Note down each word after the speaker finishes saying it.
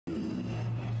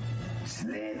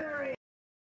Slithering.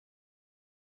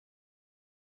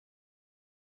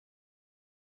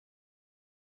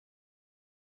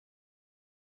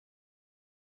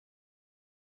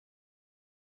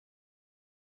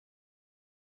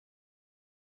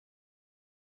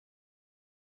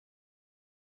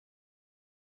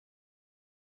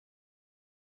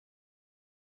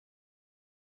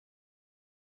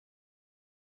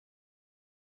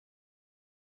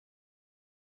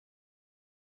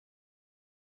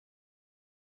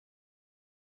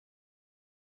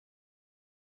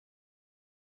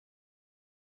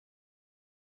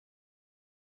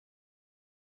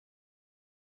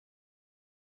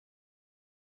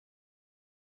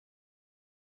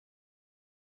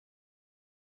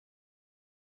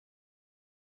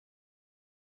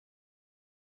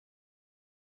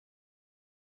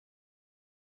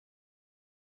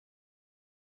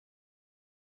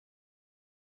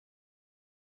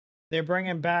 They're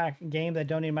bringing back games that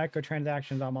don't need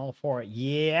microtransactions. I'm all for it.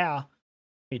 Yeah.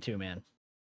 Me too, man.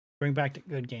 Bring back the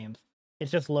good games. It's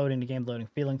just loading, the game loading,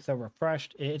 feeling so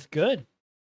refreshed. It's good.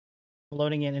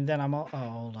 Loading in, and then I'm all, oh,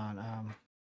 hold on.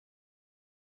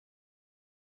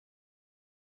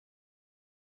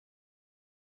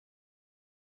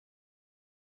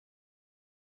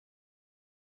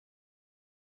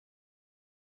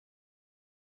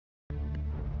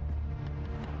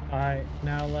 All right,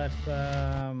 now let's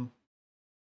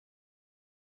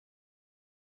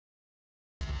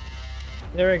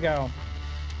there we go.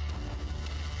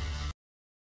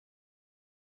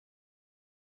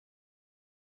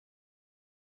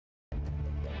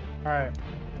 All right.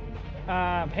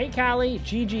 Hey Callie,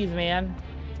 GG's man.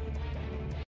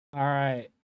 All right.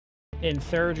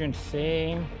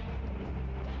 Insurgency.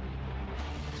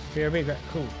 Here we go.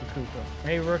 Cool.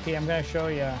 Hey rookie, I'm gonna show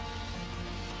you.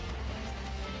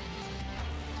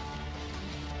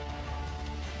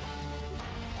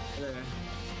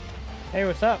 Hey,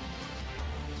 what's up?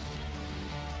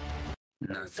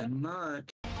 Nothing much.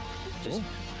 Just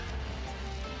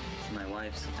my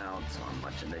wife's out, so I'm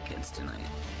watching the kids tonight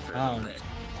for a little bit.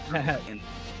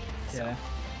 Yeah,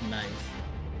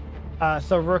 nice.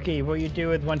 So rookie, what you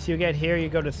do is once you get here, you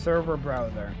go to server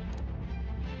browser,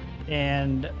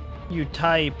 and you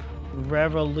type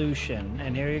Revolution,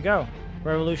 and here you go,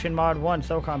 Revolution Mod 1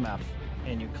 SOCOM maps,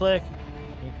 and you click,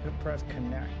 you can press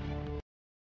connect.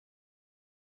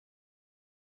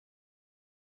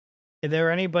 Is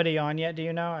there anybody on yet? Do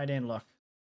you know? I didn't look.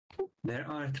 There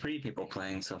are 3 people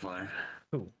playing so far.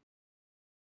 Cool.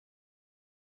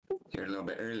 You're a little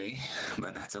bit early,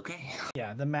 but that's okay.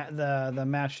 Yeah, the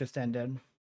match just ended.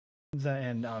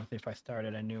 And obviously, if I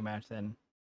started a new match, then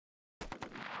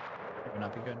it would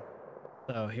not be good.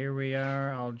 So here we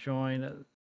are. I'll join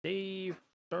Steve.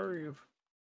 Serve.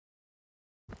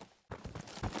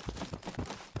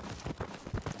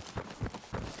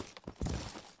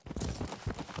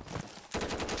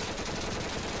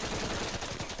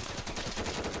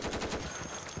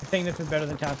 I think this is better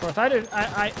than Task Force.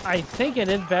 I think it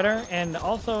is better, and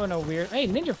also in a weird. Hey,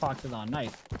 Ninja Fox is on.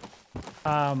 Nice.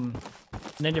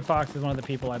 Ninja Fox is one of the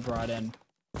people I brought in.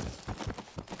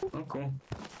 Oh, cool.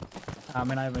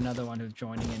 And I have another one who's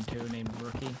joining in too, named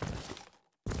Rookie.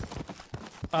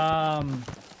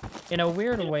 In a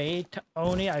weird way,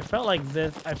 Oni, I feel like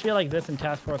this and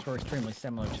Task Force were extremely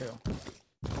similar too.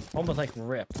 Almost like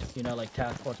ripped, you know, like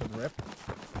Task Force was ripped.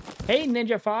 Hey,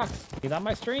 Ninja Fox, he's on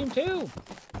my stream too.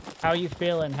 How you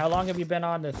feeling? How long have you been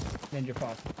on this, Ninja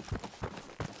Fox?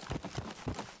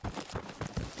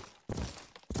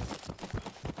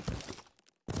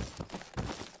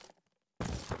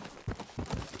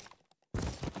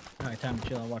 Alright, time to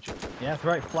chill and watch it. Yeah, that's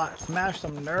right, smash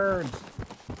some nerds.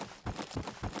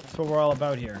 That's what we're all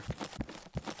about here.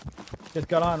 Just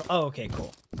got on. Oh, okay,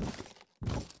 cool.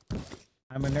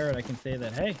 I'm a nerd. I can say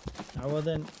that. Hey, I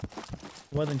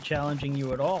wasn't challenging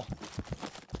you at all.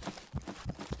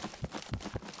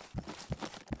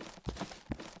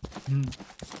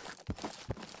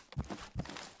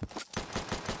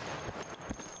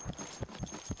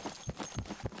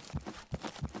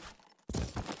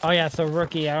 Oh yeah, so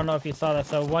Rookie, I don't know if you saw that.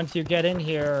 So once you get in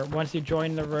here, once you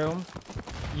join the room,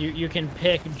 you can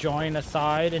pick join a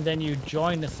side, and then you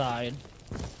join the side,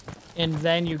 and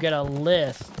then you get a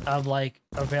list of like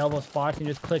available spots, and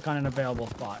you just click on an available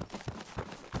spot.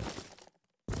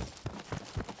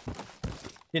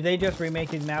 Did they just remake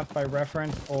these maps by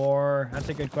reference, or that's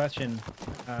a good question,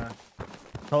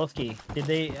 Polsky? Did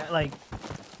they like?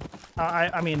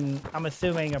 I mean, I'm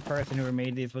assuming a person who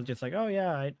remade these was just like, oh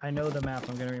yeah, I know the map,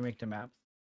 I'm gonna remake the maps.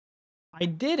 I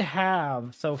did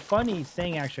have, so funny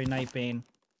thing actually, Nightbane.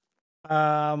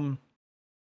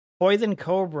 Poison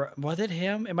Cobra, was it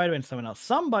him? It might have been someone else.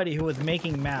 Somebody who was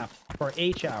making maps for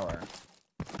H-Hour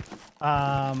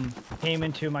came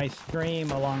into my stream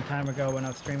a long time ago when I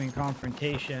was streaming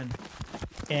Confrontation,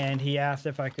 and he asked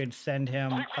if I could send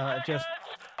him just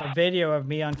a video of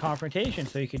me on Confrontation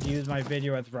so he could use my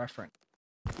video as reference.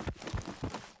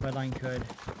 Redline could.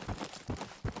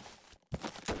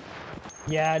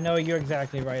 Yeah, no, you're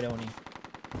exactly right, Oni.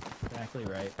 Exactly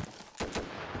right.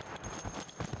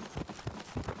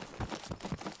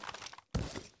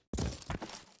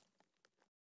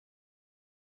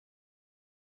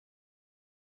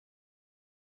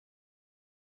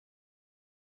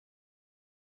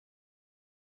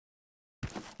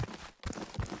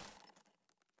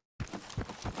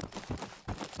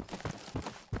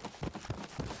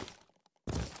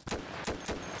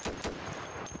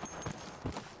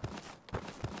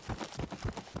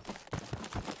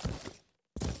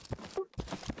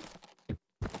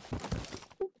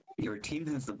 Your team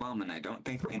has the bomb, and I don't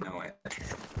think they know it.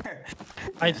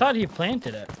 I thought he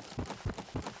planted it.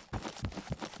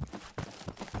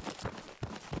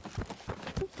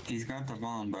 He's got the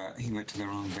bomb, but he went to the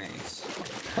wrong base.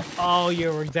 Oh,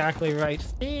 you're exactly right,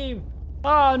 Steve.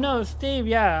 Oh no, Steve.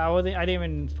 Yeah, I didn't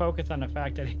even focus on the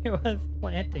fact that he was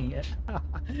planting it.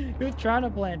 He was trying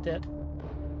to plant it.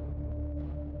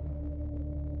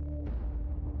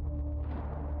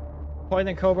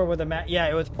 Poison Cobra with a mat. Yeah,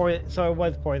 it was poison. So it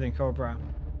was Poison Cobra.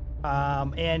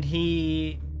 And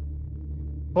he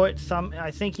put some.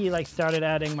 I think he like started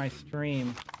adding my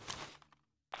stream.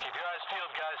 Keep your eyes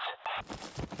peeled,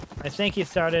 guys. I think he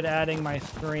started adding my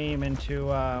stream into.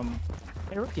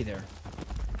 Hey, Rookie there.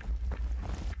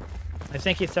 I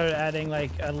think he started adding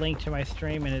like a link to my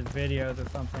stream in his videos or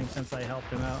something since I helped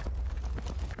him out.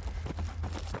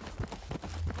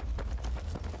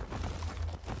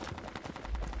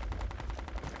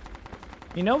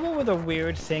 You know what was a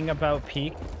weird thing about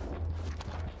Peak?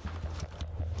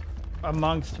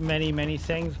 Amongst many, many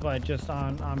things, but just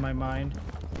on my mind.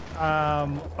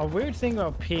 A weird thing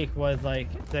about Peak was like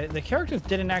the characters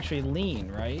didn't actually lean,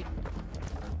 right?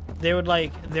 They would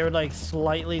like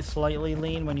slightly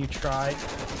lean when you tried.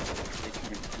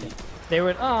 They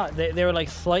would they were like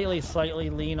slightly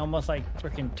lean, almost like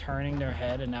freaking turning their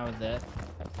head, and that was it.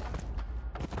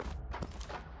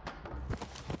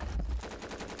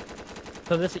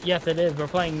 So this, yes, it is. We're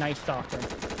playing Night Stalker.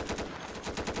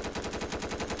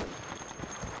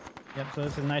 Yep. So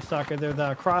this is Night Stalker.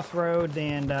 There's Crossroads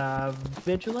and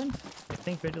Vigilance. I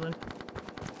think Vigilance.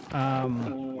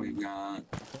 We got.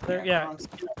 Yeah.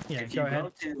 Yeah. If Go you ahead.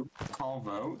 go to call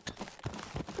vote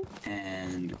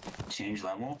and change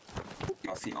level,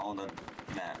 you'll see all the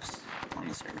maps on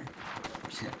the server.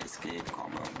 Just hit escape, call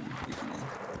vote, and you can leave.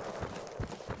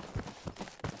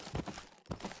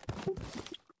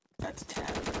 That's tab.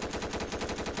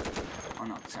 Oh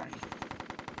no, sorry.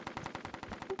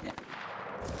 Yeah.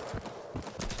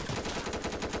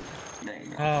 There you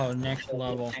go. Oh, next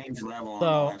level. Change level So,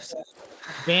 on the left side.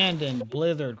 Abandoned,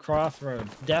 Blizzard,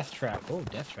 Crossroads, Death Trap. Oh,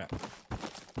 Death Trap.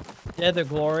 Desert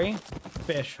Glory,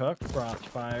 Fish Hook,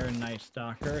 Frostfire, Night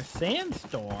Stalker,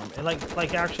 Sandstorm.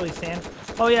 Like actually sand.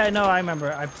 Oh yeah, no, I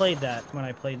remember. I played that when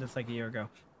I played this like a year ago.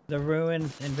 The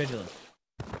Ruins and Vigilance.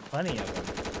 Plenty of them.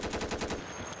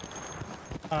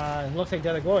 Looks like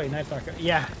Desert Glory, Night Stalker.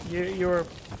 Yeah, you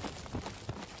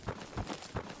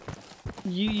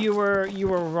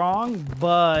were wrong,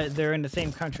 but they're in the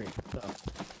same country. So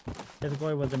Desert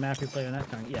Glory was the map you played on that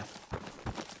time. Yes.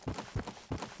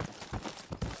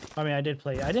 I mean, I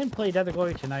didn't play Desert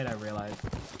Glory tonight, I realized.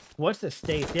 What's the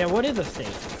state? Yeah, what is the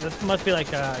state? This must be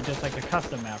like just like a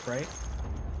custom map, right?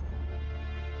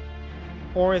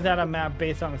 Or is that a map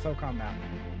based on a SOCOM map?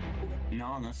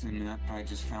 No, that's a map I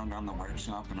just found on the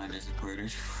workshop and I just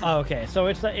included. Oh, okay. So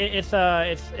it's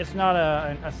not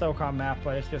a SOCOM map,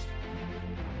 but it's just.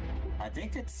 I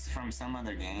think it's from some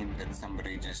other game that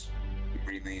somebody just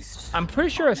released. I'm pretty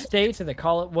sure a state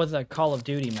was a Call of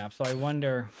Duty map, so I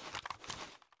wonder.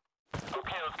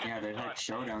 Yeah, there's like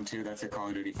Showdown too. That's a Call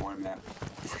of Duty 4 map.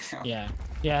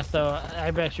 Yeah. So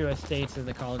I bet you a states is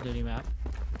a Call of Duty map.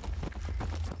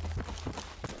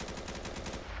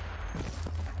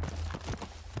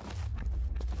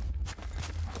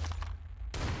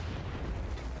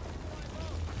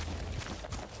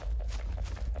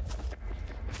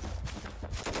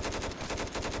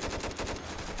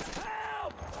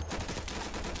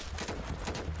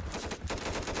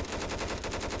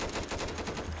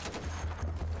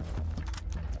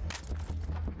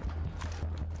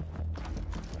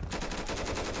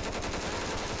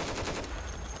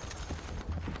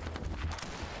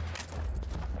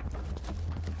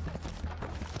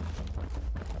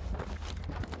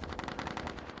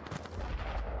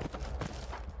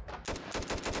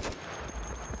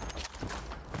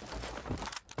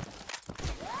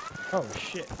 Oh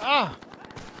shit! Ah!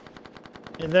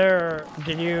 Did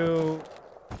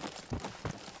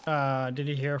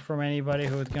you hear from anybody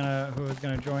who was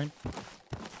gonna join?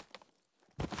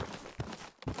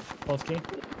 Polsky?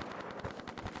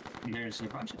 There's a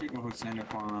bunch of people who signed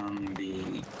up on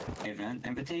the event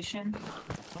invitation.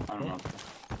 I don't know.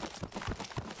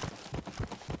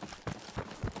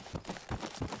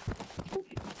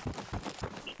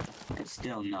 It's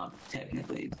still not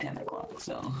technically 10 o'clock,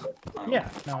 so... Yeah,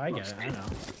 no, I get it, I know.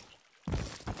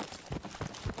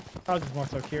 I was just more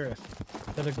so curious.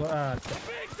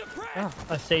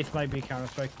 Estates might be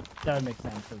Counter-Strike. That would make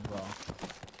sense as well.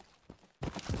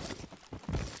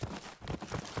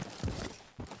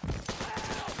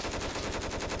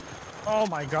 Oh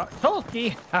my god.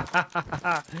 Tolkien!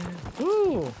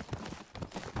 Ooh!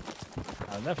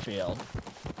 How'd that feel?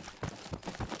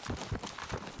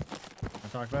 Wanna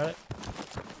talk about it?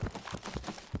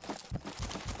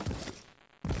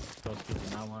 Tolkien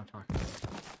did not want to talk about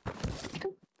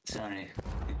it. Sorry.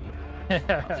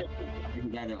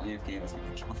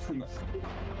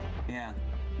 Yeah.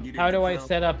 How do I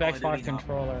set up Xbox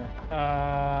controller?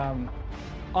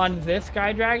 On this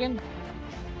Sky Dragon?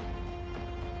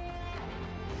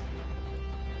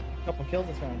 Couple kills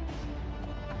this round.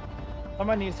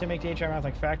 Someone needs to make the HR rounds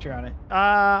like factory on it.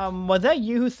 Was that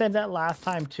you who said that last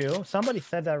time too? Somebody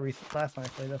said that last time I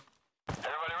played this.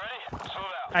 Everybody ready? Sold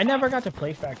out. I never got to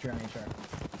play factory on HR.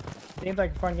 Seems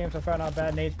like a fun game so far, not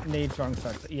bad. Nade throwing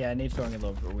sucks. Yeah, nade throwing is a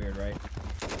little bit weird, right?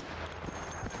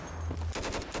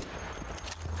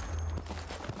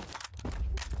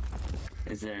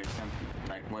 Is there something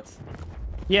like what's?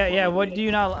 Yeah. What do you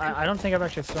not? I don't think I've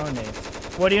actually thrown nades.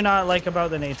 What do you not like about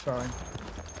the nade throwing?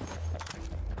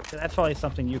 That's probably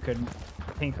something you could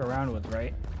tinker around with,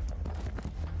 right?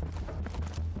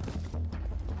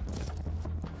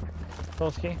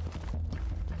 Polsky?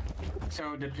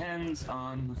 So it depends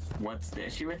on what's the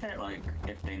issue with it, like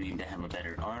if they need to have a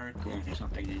better arc or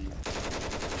something.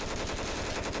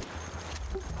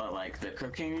 But like the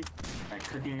cooking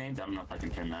nades, I don't know if I can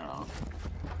turn that off.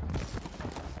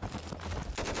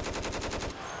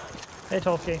 Hey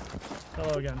Tolkien.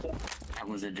 Hello again. That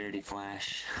was a dirty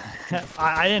flash.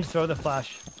 I didn't throw the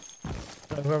flash.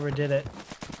 So whoever did it.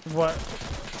 What?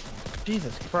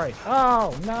 Jesus Christ.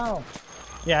 Oh, no.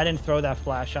 Yeah, I didn't throw that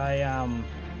flash. Yeah,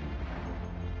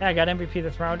 I got MVP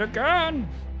this round again.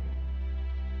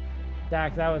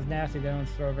 Dak, that was nasty. They don't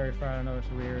throw very far. I don't know.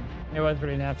 It's weird. It was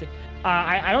pretty nasty.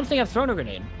 I don't think I've thrown a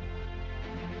grenade.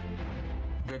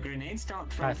 The grenades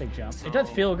don't throw. Classic jump. So... It does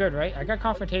feel good, right? I got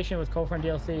Confrontation with Confront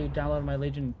DLC. Downloaded my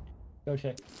Legion. Go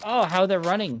check. Oh, how they're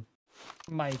running.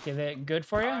 Mike, is it good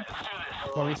for you?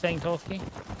 What were we saying, Tolsky?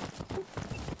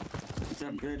 What's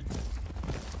up, good?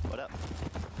 What up?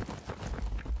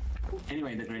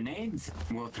 Anyway, the grenades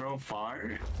will throw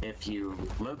far if you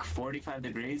look 45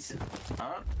 degrees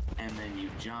up and then you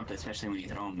jump, especially when you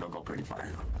throw them, they'll go pretty far.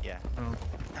 Yeah. Oh.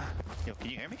 Yo, can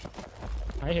you hear me?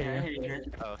 I hear Yeah, I you. hear you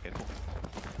good. Oh, okay, cool.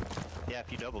 Yeah,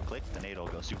 if you double click, the nade will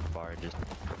go super far. Just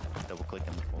double click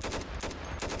and pull.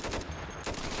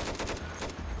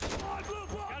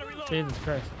 Jesus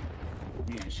Christ.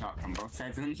 You get shot from both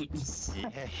sides. Yeah.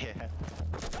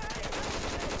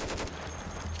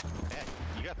 Man,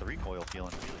 you got the recoil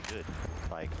feeling really good.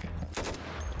 Like,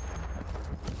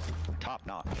 top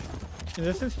notch.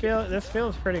 This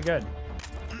feels pretty good.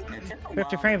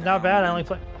 50 frames, not bad. I only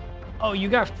play. Oh, you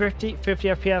got 50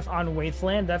 FPS on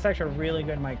Wasteland. That's actually really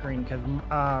good, Mike Green, because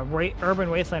Urban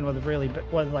Wasteland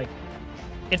was like,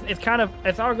 it's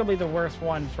arguably the worst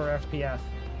one for FPS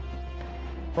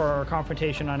for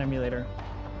Confrontation on emulator.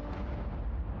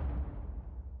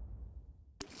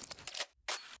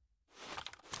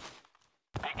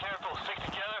 Be careful, stick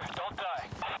together, don't die.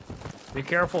 Be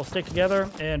careful, stick together,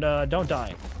 and don't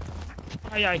die.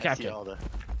 Aye, aye, See Captain. all the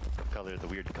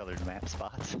weird colored map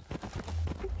spots.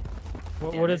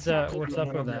 What's up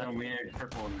with that? A weird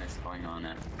purpleness going on.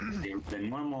 The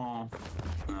normal.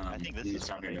 I think this is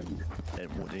something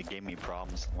that gave me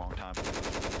problems a long time ago.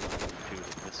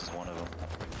 This is one of them.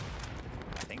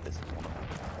 I think this is one of them.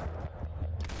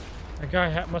 That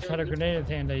guy must have had a grenade in his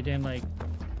hand that he didn't like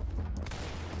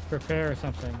prepare or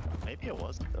something. Maybe it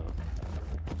wasn't though.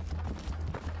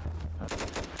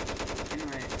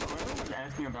 Anyway, whoever was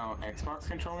asking about Xbox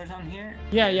controllers on here.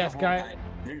 Yeah, Sky.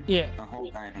 Yeah. A whole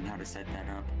guide on how to set that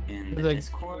up in the The-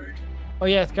 Discord. Oh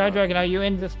yeah, Sky Dragon. Are you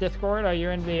in this Discord? Are you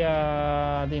in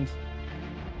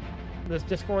this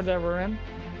Discord that we're in?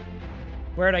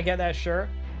 Where'd I get that shirt?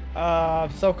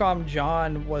 SOCOM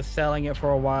John was selling it for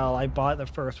a while. I bought the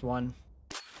first one.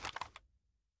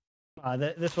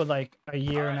 This was like a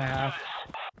year and a half.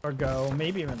 or go,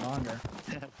 maybe even longer.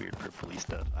 Weird for police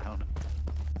stuff. I don't know.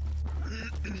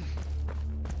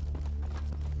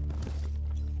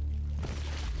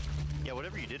 Yeah,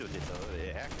 whatever you did with it though,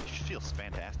 it actually feels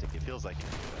fantastic. It feels like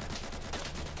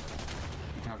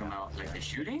You talking about like the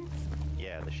shooting?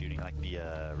 yeah, the shooting, like the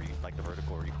like the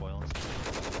vertical recoil and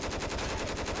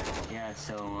stuff. Yeah,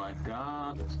 so I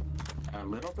got a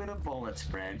little bit of bullet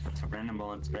spread, so random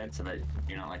bullet spread, so that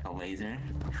you're not like a laser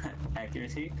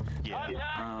accuracy. Yeah.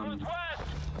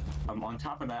 On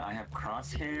top of that, I have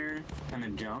crosshair kind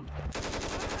of jump.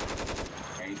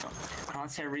 There you go.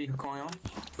 Crosshair recoil.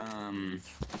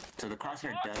 So the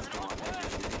crosshair does go up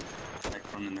as you're shooting, like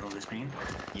from the middle of the screen.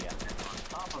 Yeah. On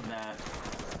top of that,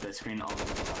 the screen also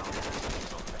goes down.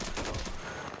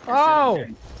 Oh!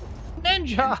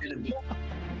 Ninja!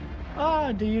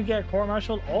 Ah, do you get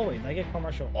court-martialed? Always. I get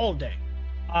court-martialed all day.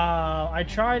 I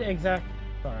tried exact...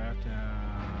 Sorry, I have to...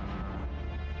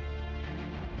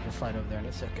 Just slide over there in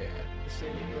a second. Let's see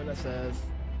what that says.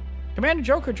 Commander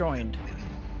Joker joined.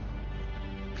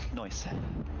 Nice.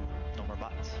 No more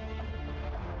bots.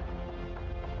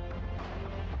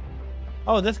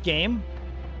 Oh, this game?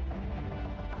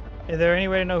 Is there any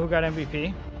way to know who got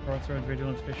MVP? Crossroads,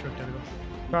 Vigilance, Fish Hook, difficult.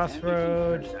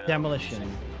 Crossroads,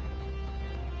 Demolition.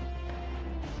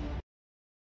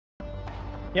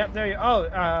 Yep, there you.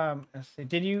 Oh, let's see.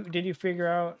 Did you figure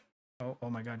out? Oh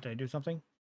my God, did I do something?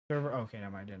 Server. Okay,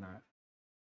 no, I did not.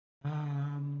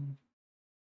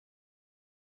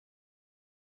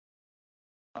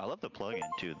 I love the plugin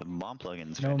too. The mom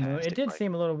plugin's No, fantastic. it did like,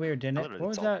 seem a little weird, didn't it? literally What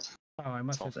was that? Oh, I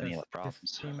must have solves any said of the problems.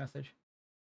 this key message.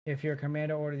 If your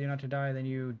commander orders you not to die, then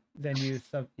you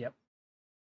sub. Yep.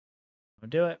 I'll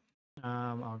do it.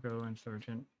 I'll go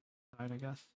insurgent side, I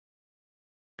guess.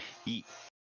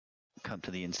 Come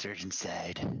to the insurgent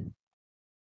side.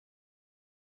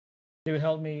 Dude,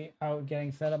 help me out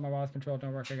getting set up. My mouse control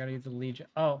don't work. I gotta use the Legion.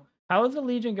 Oh, how does the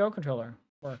Legion Go controller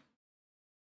work?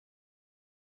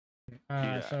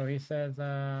 So he says,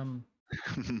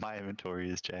 My inventory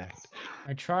is jacked.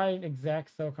 I tried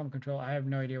exact SOCOM control. I have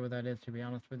no idea what that is, to be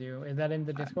honest with you. Is that in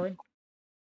the Discord?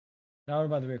 No, what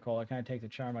about the recoil? I kind of take the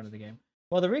charm out of the game.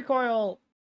 Well, the recoil,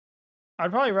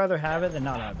 I'd probably rather have it than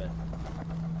not have it.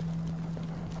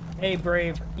 Hey,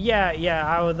 Brave. Yeah,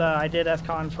 I did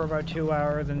SCON for about 2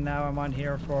 hours, and now I'm on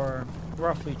here for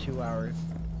roughly 2 hours.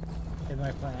 Is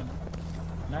my plan.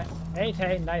 Nice. Hey,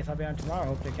 Tay. Nice. I'll be on tomorrow.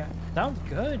 Hope to catch. Sounds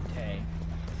good, Tay.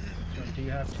 Do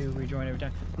you have to rejoin every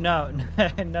time? No,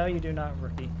 no, you do not,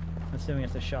 Rookie. I'm assuming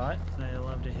it's a shot, and I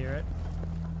love to hear it.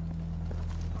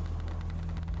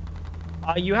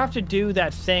 You have to do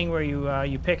that thing where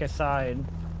you pick a side,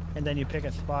 and then you pick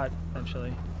a spot,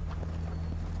 essentially.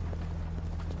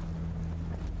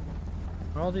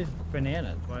 All these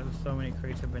bananas. Why are there so many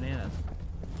crates of bananas?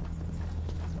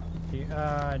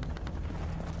 Oh.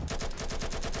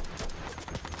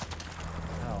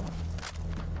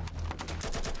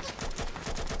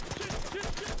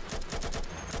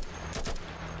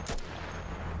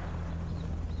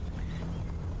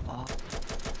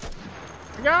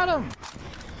 I got him!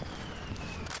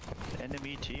 The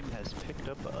enemy team has picked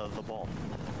up the ball.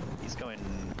 He's going.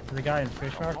 The guy in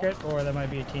fish market, or that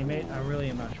might be a teammate. I really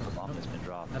am not sure. The bomb has been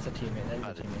dropped. That's a teammate.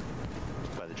 That is a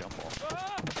teammate. By the jump ball.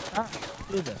 Ah,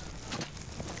 do this.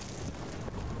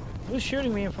 Who's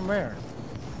shooting me from where?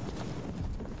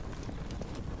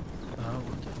 Oh,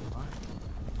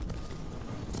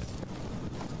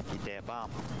 Get that bomb.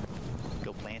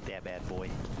 Go plant that bad boy.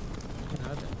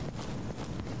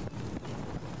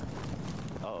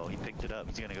 Oh, he picked it up.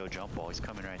 He's gonna go jump ball. He's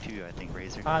coming right to you, I think,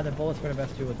 Razor. The bullets were the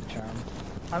best too with the charm.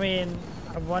 I mean,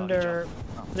 I wonder.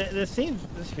 This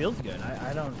feels good.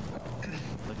 I don't.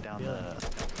 Look down the.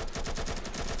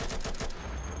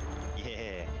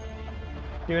 Yeah.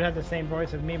 Dude had the same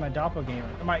voice as me, my doppelganger.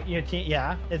 Your team,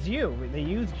 yeah, it's you. They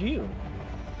used you.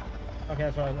 Okay,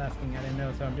 that's what I was asking. I didn't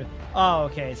know, so I'm just. Oh,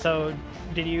 okay. So,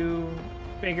 did you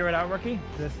figure it out, Rookie?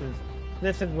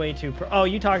 This is way too. Oh,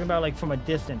 you talking about like from a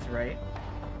distance, right?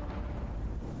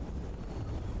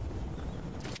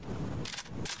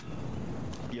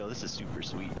 Yo, this is super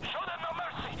sweet. Show them no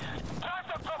mercy. Drive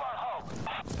them from our home.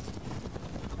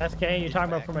 SK, you're talking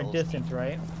about from a distance,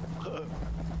 right?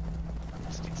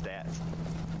 Stick stats.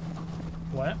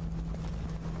 What?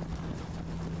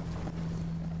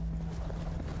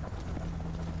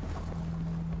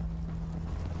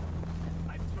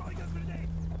 I'm throwing a grenade.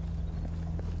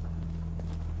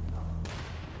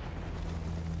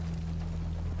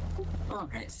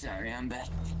 Alright, sorry, I'm back.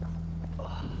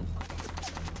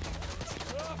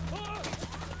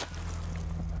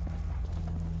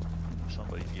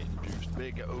 Somebody's getting juiced.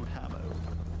 Big old Hamo.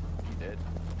 He dead.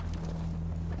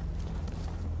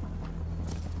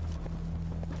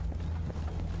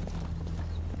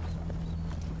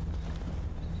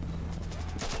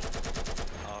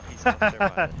 It's up there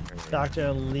by the-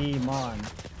 Dr. Lee-Mon.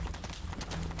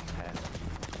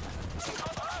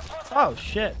 Oh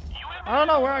shit. I don't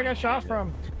know where I got shot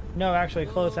from. No, actually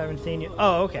close, I haven't seen you.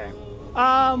 Oh, okay.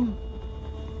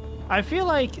 I feel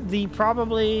like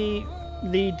probably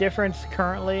the difference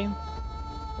currently,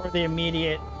 or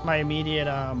my immediate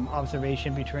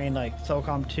observation between like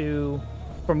SOCOM II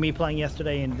from me playing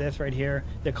yesterday and this right here,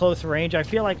 the close range, I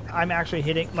feel like I'm actually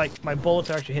hitting, like my bullets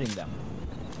are actually hitting them.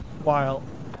 While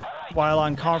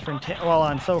on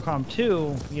SOCOM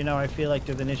II, you know, I feel like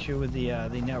there's an issue with the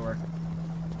network.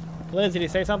 Liz, did you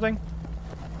say something?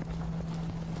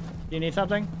 Do you need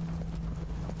something?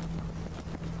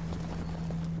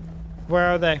 Where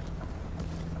are they?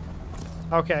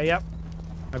 Okay, yep.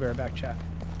 I'll be right back, chat.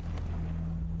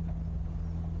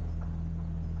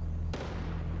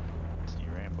 See,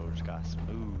 Rambo just got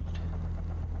smoothed.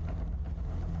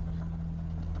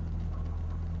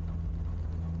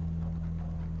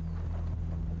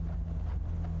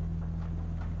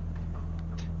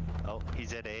 Oh,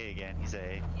 he's at A again. He's at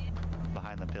A.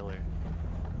 Behind the pillar.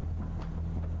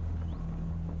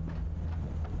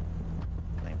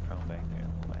 Laying prone back there.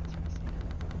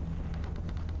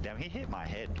 Damn, he hit my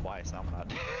head twice. I'm not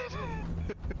dead.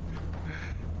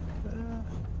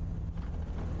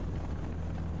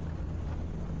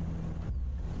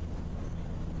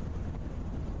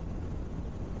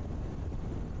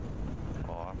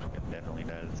 Oh, I'm gonna definitely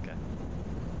die to this guy.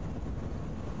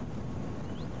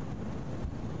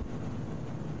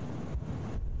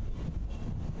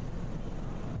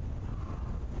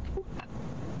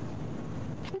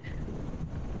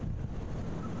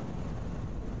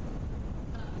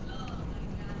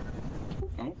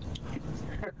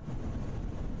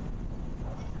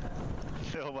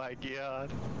 Oh my god.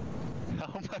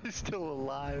 How am I still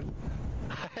alive?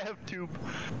 I have two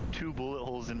bullet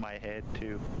holes in my head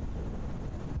too.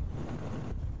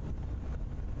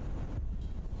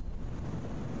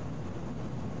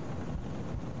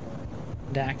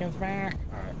 Dakin's back.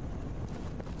 Alright.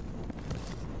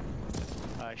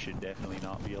 I should definitely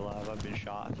not be alive. I've been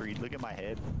shot 3. Look at my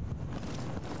head.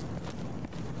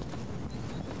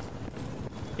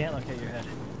 Can't look at your head.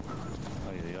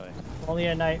 Oh, yeah, yeah. Only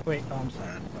at night. Wait, oh, I'm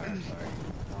sorry. I'm sorry.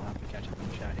 I'll have to catch up in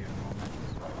the chat here in a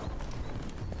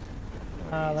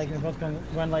moment. Like they're both going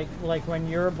when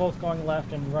you're both going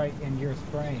left and right and you're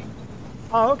spraying.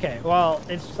 Oh, okay. Well,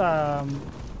 it's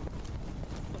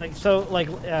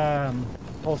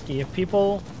Polsky, if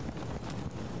people,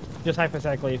 just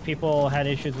hypothetically, if people had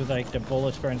issues with like the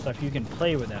bullet spray and stuff, you can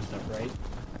play with that stuff, right?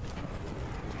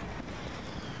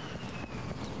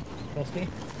 Polsky?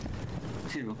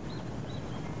 2.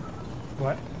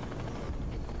 What?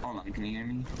 Hold on, can you hear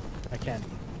me? I can.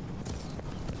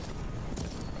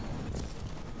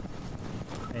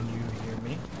 And you hear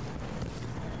me?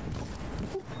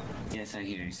 Yes, I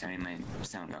hear you. Sorry, my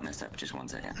sound got messed up. Just 1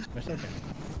 second. That's okay.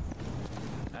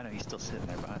 I know he's still sitting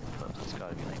there behind the post. It's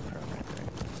gotta be like pro right there.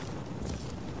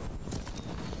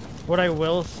 What I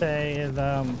will say is,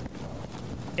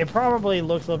 it probably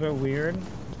looks a little bit weird,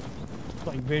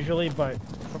 like visually, but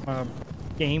from a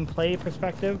gameplay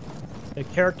perspective, the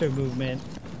character movement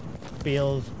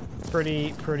feels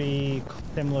pretty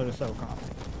similar to SOCOM.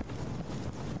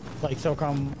 Like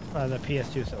SOCOM, the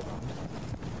PS2 SOCOM,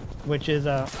 which is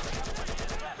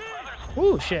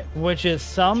which is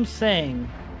some saying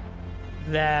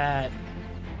that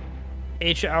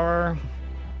HR,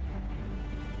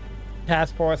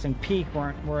 Task Force, and Peak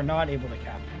were not able to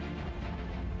capture.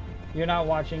 You're not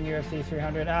watching UFC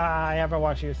 300? I haven't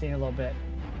watched UFC in a little bit.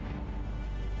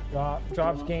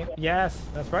 Drops game. Yes,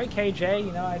 that's right, KJ.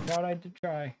 You know, I did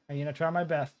try. Try my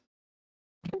best.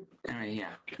 Alright,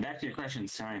 yeah. Back to your question.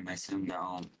 Sorry, my sound got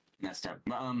all messed up.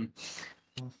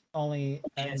 Only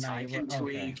at Yes, I night. can Okay.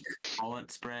 tweak, bullet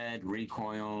spread,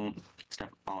 recoil, stuff,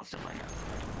 all stuff like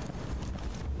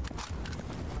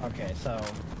that. Okay, so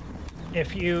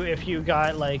if you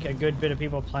got like a good bit of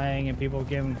people playing and people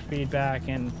giving feedback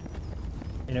and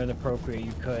the appropriate,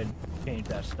 you could change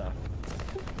that stuff.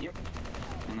 Yep.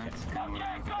 And that's kind of what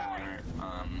I'm looking for.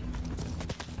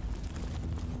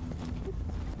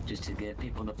 Just to get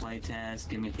people to play test,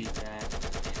 give me feedback.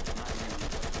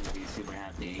 Not even be super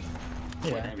happy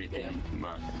with everything,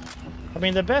 but I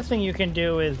mean, the best thing you can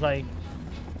do is like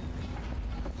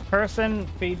person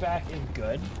feedback is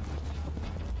good,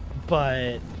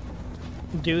 but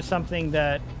do something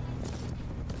that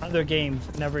other games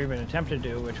never even attempted to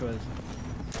do, which was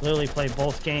literally play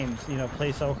both games.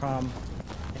 Play SOCOM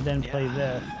and then play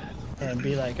this, and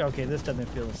be like, okay, this doesn't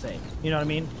feel the same. You know what I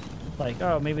mean? Like,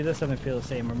 oh, maybe this doesn't feel the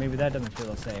same, or maybe that doesn't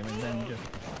feel the same, and then just.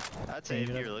 I'd say if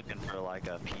you're looking for like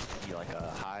a PC, like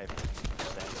a high percent,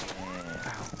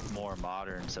 more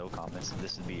modern SOCOM,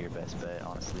 this would be your best bet.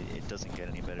 Honestly, it doesn't get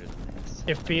any better than this.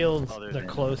 It feels Other the than-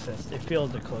 closest. It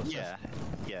feels the closest. Yeah,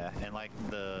 yeah, and like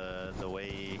the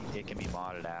way it can be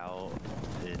modded out,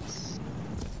 it's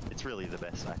really the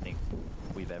best I think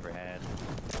we've ever had.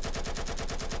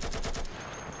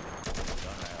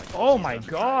 Oh my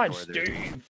God, Where there's-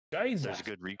 Steve! Jesus. There's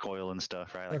good recoil and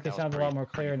stuff, right? Like, Rookie that was sounds a lot pretty- more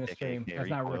clear in the pretty stream. thick That's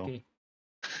not recoil. Rookie.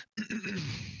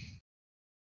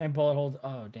 And bullet holes.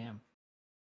 Oh damn.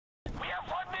 We have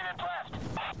 1 minute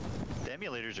left. The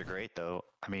emulators are great though.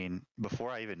 I mean,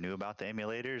 before I even knew about the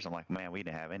emulators, I'm like, man, we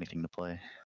didn't have anything to play.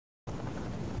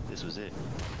 This was it.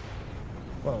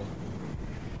 Whoa.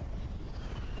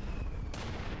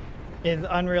 Is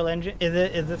Unreal Engine?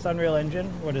 Is this Unreal Engine?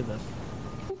 What is this?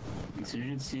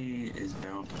 Insurgency is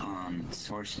built on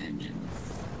Source Engine.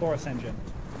 Source Engine.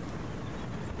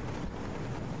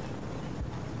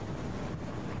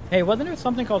 Hey, wasn't there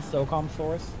something called SOCOM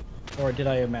Source? Or did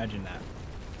I imagine that?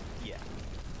 Yeah.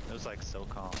 It was like SOCOM,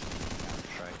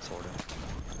 Counter-Strike, sort of.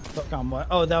 SOCOM what?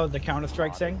 Oh, that was the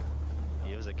Counter-Strike Modded. thing?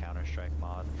 It was a Counter-Strike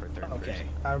mod for third Okay, person.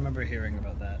 I remember hearing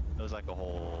about that. It was like a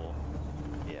whole,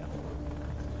 yeah,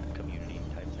 community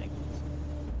type thing.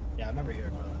 Yeah, I remember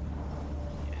hearing about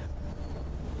that. Yeah.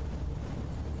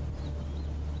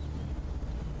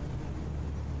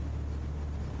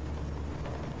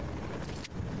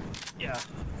 Yeah,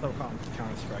 SOCOM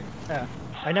Counter-Strike. Yeah,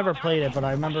 I never played it, but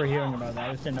I remember hearing about that.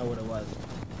 I just didn't know what it was.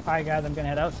 Alright guys, I'm gonna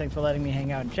head out. Thanks for letting me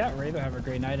hang out and chat. Rather, have a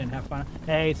great night and have fun.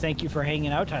 Hey, thank you for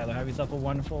hanging out, Tyler. Have yourself a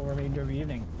wonderful remainder of your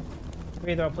evening.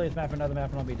 Either I'll play this map or another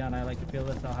map and I'll be done. I like to feel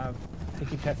this. I'll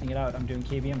keep testing it out. I'm doing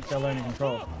KB. I'm still learning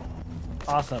control.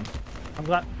 Awesome. I'm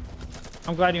glad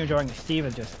you're enjoying it. Steve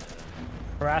is just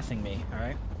harassing me,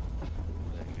 alright?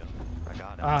 There you go. I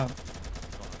got it. Um,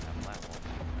 It's going on that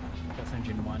platform. That's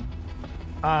engine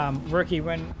 1. Rookie,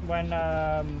 when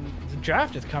the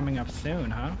draft is coming up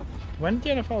soon, huh? When's the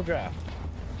NFL draft?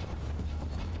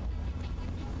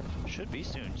 Should be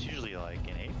soon. It's usually like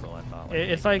in April, I thought.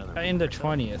 It's maybe like another in the week or so.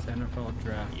 20th NFL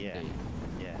draft. Yeah. date.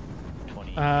 Yeah.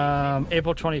 20.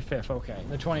 April 25th. Okay,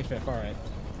 the 25th. All right.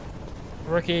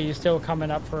 Rookie, you still coming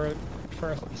up for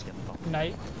first He's getting the phone.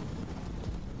 night?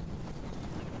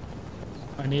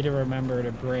 I need to remember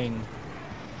to bring.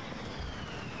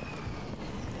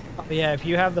 Oh, yeah, if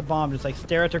you have the bomb, just like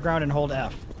stare at the ground and hold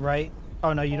F, right?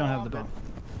 Oh no, you don't have the bomb.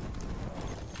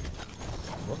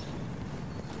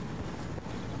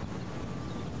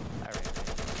 Alright.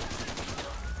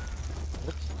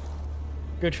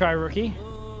 Good try, Rookie.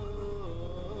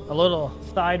 A little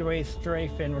sideways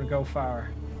strafing would go far.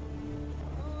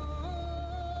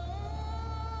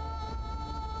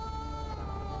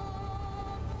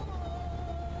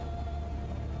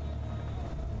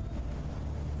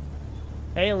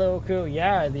 Hey, Lil Koo.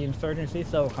 Yeah, the Insurgency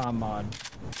SOCOM mod.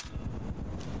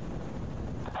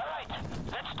 Alright, let's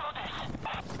do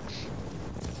this.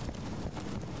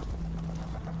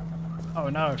 Oh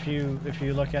no, if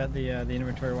you look at the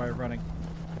inventory while you're running.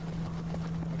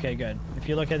 Okay, good. If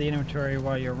you look at the inventory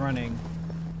while you're running,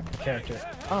 character.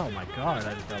 Oh my god,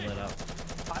 I just got lit up.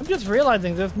 I'm just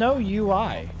realizing there's no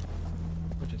UI,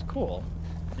 which is cool.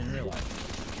 Didn't realize.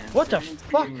 Yeah, What the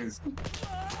Insurgency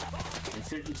fuck?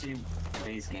 Insurgency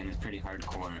base game is pretty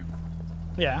hardcore.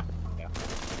 Yeah. Yeah.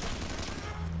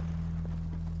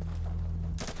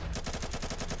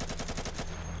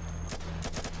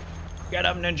 Get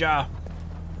up, ninja.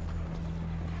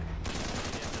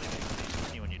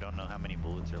 When you don't know how many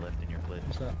bullets are left in your clip.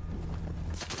 What's up?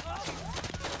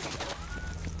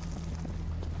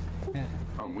 Yeah.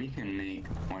 But we can make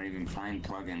or even find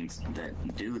plugins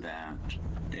that do that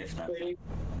if that's.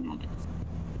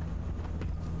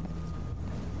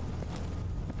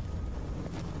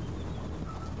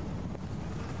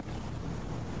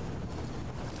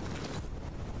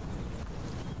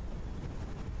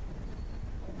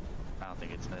 I don't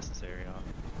think it's necessary. Huh?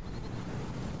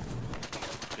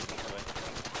 Good this way.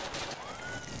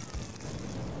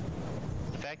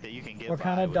 The fact that you can get What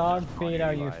kind by of with dog just feed on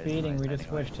are you UI is feeding? nice We just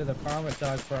anyway. switched to the farmer's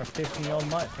dog for our 15-year-old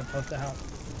mutt. Supposed to help.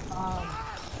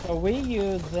 So we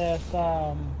use this.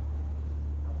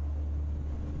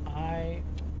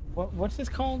 What's this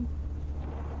called?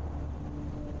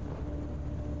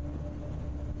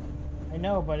 I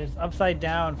know, but it's upside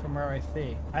down from where I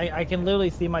see. I can literally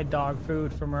see my dog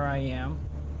food from where I am,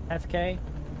 SK, and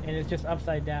it's just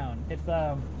upside down. It's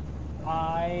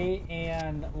I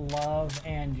and love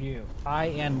and you. I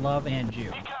and love and you.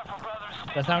 Be careful,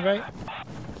 brothers. That sound right?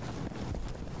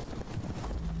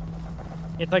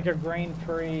 It's like a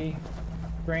grain-free,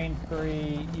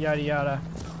 yada yada.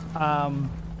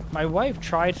 My wife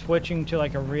tried switching to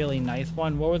like a really nice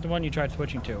one. What was the one you tried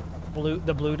switching to?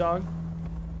 The blue dog?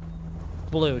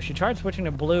 blue. She tried switching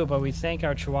to blue, but we think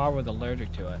our Chihuahua was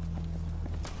allergic to it.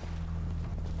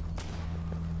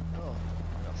 Oh,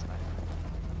 what else?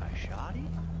 I shotty?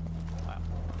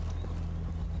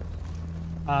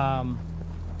 Wow.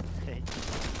 Hey.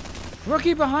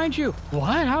 Rookie behind you!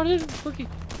 What? How did Rookie?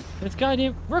 This guy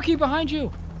named Rookie behind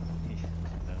you!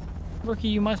 Rookie,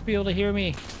 you must be able to hear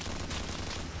me.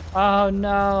 Oh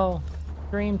no.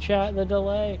 Stream chat, the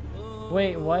delay.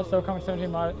 Wait, what? SOCOM 17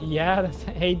 mod? Yeah, that's,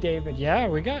 hey David. Yeah,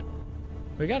 we got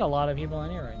a lot of people in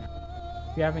here right now.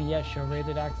 If you haven't yet, show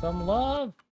Rated Act some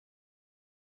love.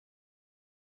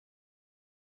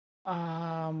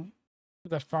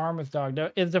 The farmer's dog.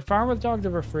 Is the farmer's dog the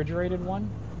refrigerated one?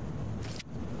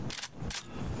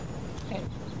 Hey.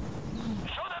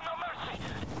 Show them no mercy.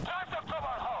 Drive them from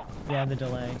our home. Yeah, the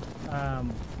delay.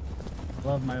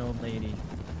 Love my old lady.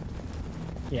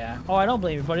 Yeah. Oh, I don't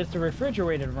believe it, but it's the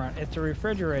refrigerated one. It's the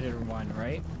refrigerated one,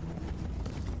 right?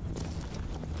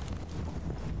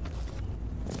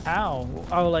 How?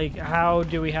 Oh, like how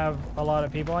do we have a lot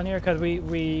of people in here? Because we've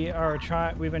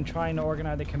been trying to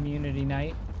organize the community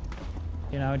night.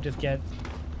 You know, just get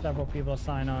several people to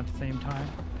sign on at the same time.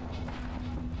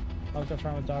 I was just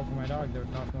trying with dog for my dog. They were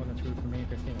costing more than food for me and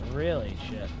Christine. Really?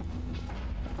 Shit.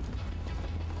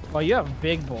 Well, you have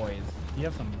big boys. You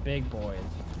have some big boys.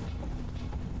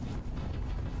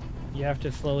 You have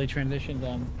to slowly transition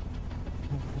them.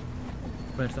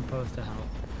 But it's supposed to help.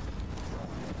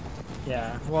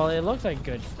 Yeah, well, it looks like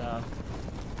good stuff.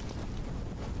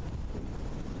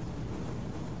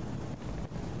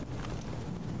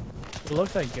 It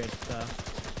looks like good stuff.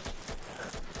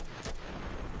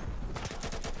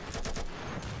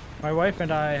 My wife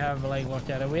and I have like looked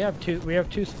at it. We have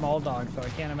two small dogs, so I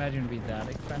can't imagine it'd be that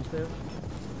expensive.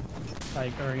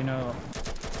 Like, or you know.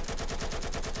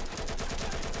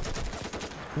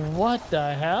 What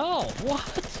the hell?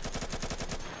 What?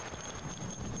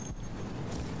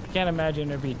 I can't imagine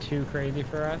it'd be too crazy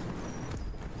for us.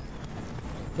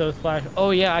 Those flash.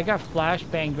 Oh yeah, I got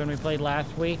flashbanged when we played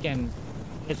last week, and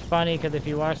it's funny because if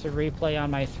you watch the replay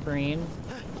on my screen,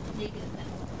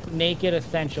 Naked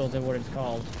Essentials is what it's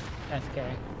called. SK.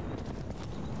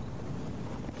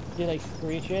 She like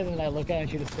screeches, and I look at her and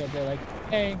she just stood there like,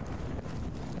 hey.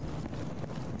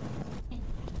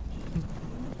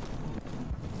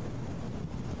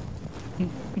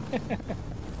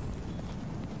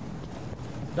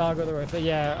 Dog with the roof.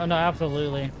 Yeah, oh no,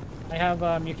 absolutely. I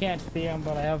have, you can't see him,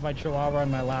 but I have my Chihuahua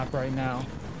on my lap right now.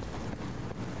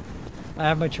 I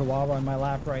have my Chihuahua on my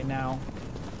lap right now.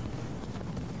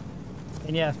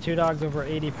 And yes, 2 dogs over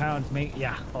 80 pounds make,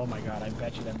 yeah, oh my god, I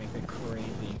bet you that makes it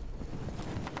crazy.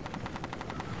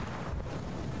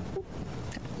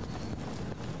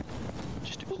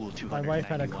 Just a cool 200. My wife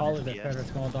had a college that fed her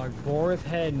small dog boar's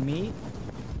head meat.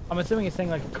 I'm assuming he's saying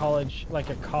like a college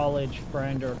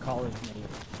friend or a college mate.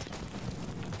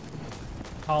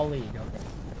 Colleague, okay.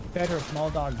 Fed her small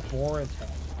dog boar's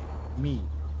head meat.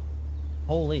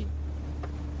 Holy.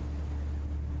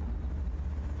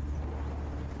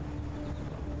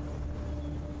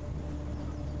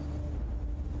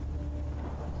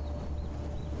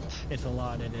 It's a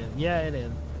lot, it is. Yeah, it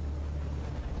is.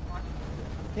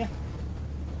 Yeah.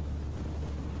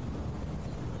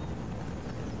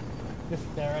 Just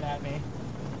staring at me.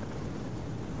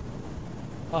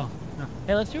 Oh, no.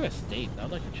 Hey, let's do a state.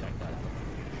 I'd like to check that out.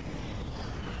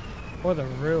 Or the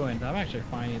ruins. I'm actually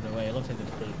fine either way. It looks like the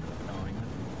state is going.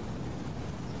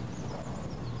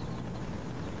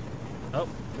 Oh,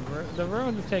 the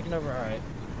ruins is taking over. Alright.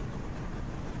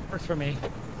 Works for me.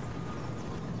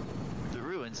 The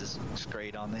ruins is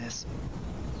great on this.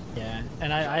 Yeah,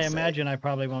 and I imagine I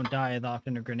probably won't die as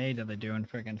often to grenades as I do in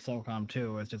freaking SOCOM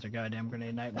II. It's just a goddamn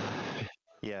grenade nightmare.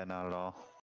 Yeah, not at all.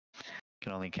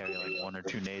 Can only carry like 1 or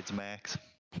 2 nades max.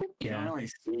 You don't really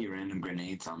see random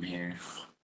grenades on here.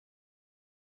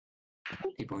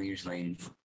 People usually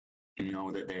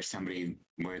know that there's somebody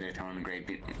where they're throwing a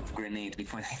grenade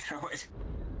before they throw it.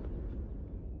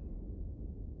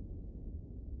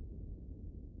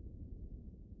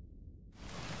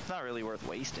 It's not really worth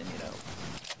wasting, you know.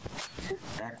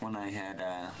 Back when I had,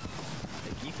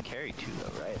 Like, you can carry 2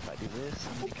 though, right? If I do this,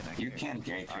 you can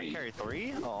carry 3. I carry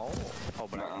 3? Oh,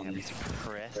 but I have these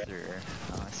compressor.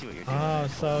 Oh, I see what you're doing. Oh,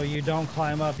 so you don't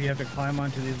climb up, you have to climb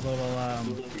onto these little,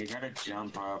 You gotta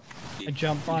jump up.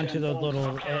 jump onto those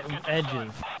little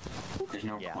edges. There's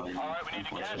no Yeah. point. Alright, we need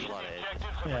to catch these objectives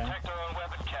and Yeah. protect our own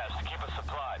weapon cache to keep us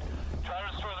supplied. Try to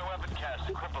restore their weapon cache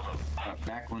to cripple them.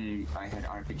 Back when I had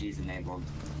RPGs enabled,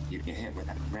 you'd get hit with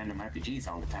random RPGs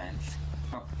all the time.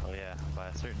 Oh, Oh yeah, by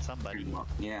a certain somebody.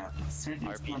 yeah, certain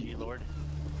RPG Lord.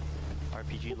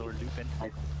 RPG Lord Lupin.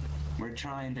 We're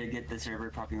trying to get the server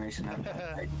population up.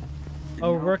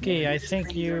 Oh, Rookie, I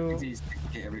think you... We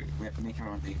have to make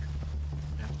everyone leave.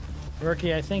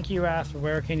 Rookie, I think you asked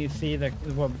where can you see the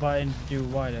what buttons do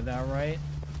what, is that right?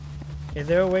 Is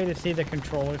there a way to see the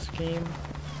controller scheme?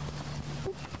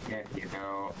 Yeah, you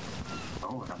go...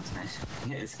 Oh, that was nice.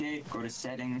 Hit escape, go to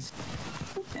settings,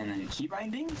 and then key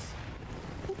bindings.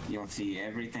 You'll see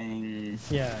everything.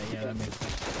 Yeah, that makes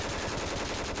sense.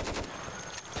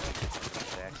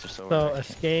 So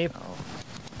escape,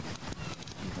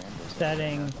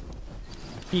 settings,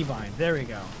 keybind. There we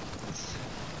go.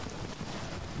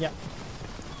 Yep.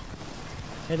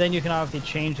 And then you can obviously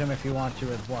change them if you want to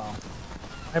as well.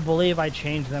 I believe I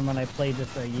changed them when I played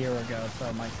this a year ago,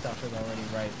 so my stuff is already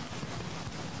right.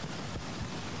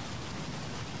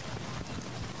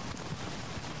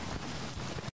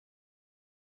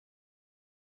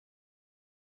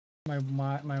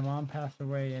 My mom passed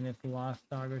away and it's the lost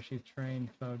dogger she trained,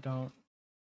 so don't.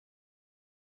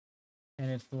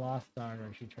 And it's the lost dogger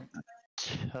she trained.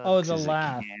 Oh, the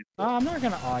last. Oh, I'm not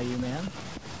gonna awe you, man.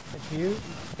 If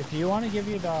you want to give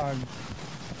your dog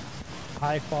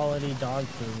high quality dog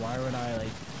food, why would I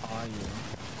like awe you?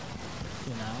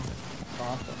 You know, it's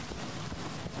awesome.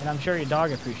 And I'm sure your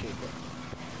dog appreciates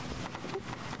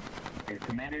it. Is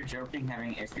Commander joking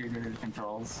having issues with his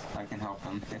controls? I can help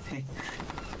him.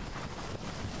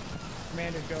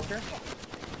 Commander Joker?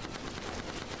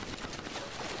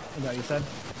 Is that what you said?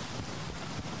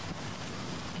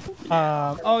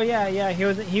 Oh yeah,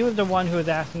 he was the one who was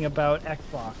asking about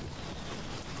Xbox.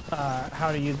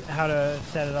 How to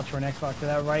set it up for an Xbox. Is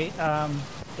that right?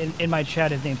 In my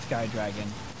chat, his name's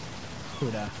Skydragon.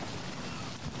 Huda.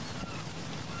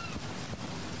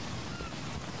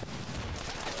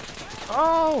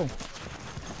 Oh!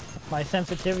 My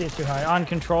sensitivity is too high. On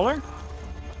controller?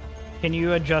 Can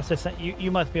you adjust the you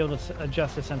must be able to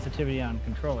adjust the sensitivity on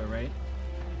controller, right?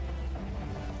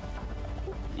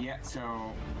 Yeah,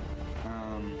 so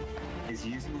is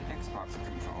using an Xbox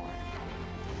controller.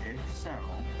 If so,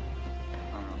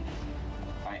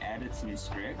 I added some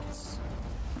scripts,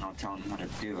 and I'll tell him how to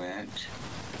do it.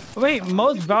 Wait,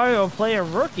 most valuable player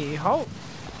Rookie? Everybody ready?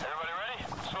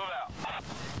 Slow down.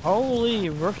 Holy,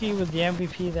 Rookie was the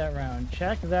MVP that round.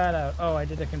 Check that out. Oh, I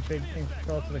did the configuration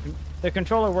control so the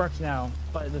controller works now,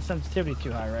 but the sensitivity is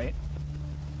too high, right?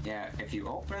 Yeah, if you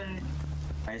open,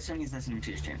 I assume he's listening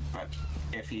to your stream, but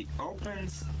if he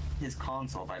opens his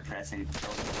console by pressing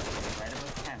right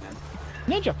above Kevin.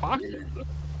 Ninja Fox.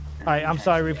 Alright, I'm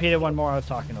sorry, repeat it one more, I was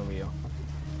talking over you.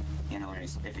 You know,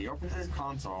 if he opens his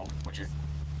console, which is,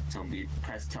 so we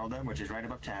press tilde, which is right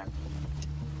above tab,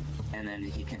 and then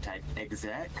he can type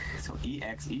exec, so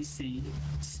EXEC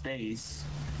space,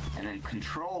 and then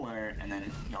controller, and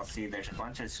then you'll see there's a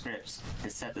bunch of scripts to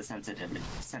set the sensitivity.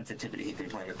 He can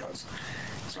play with those.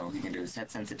 So he can do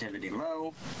set sensitivity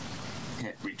low,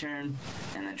 hit return,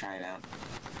 and then try it out.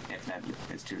 If that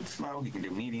is too slow, he can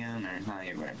do medium or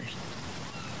high or whatever.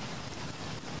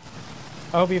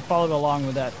 I hope you followed along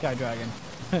with that, Skydragon.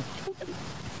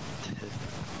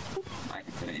 I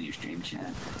can put it in your stream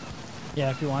chat.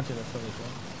 Yeah, if you want to, that's totally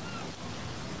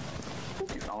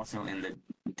cool. It's also in the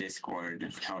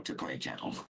Discord how to play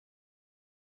channel.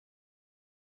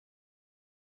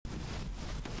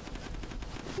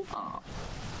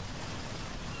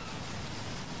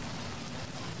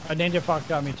 Ninja Fox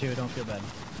got me too, don't feel bad.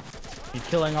 He's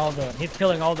killing all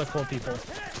the cool people.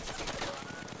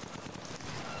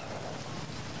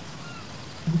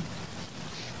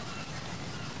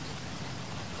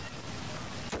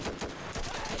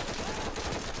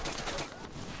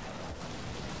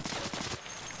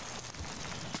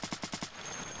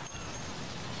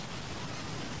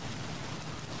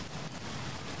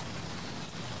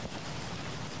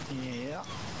 Yeah.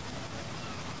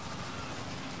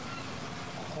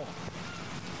 Oh.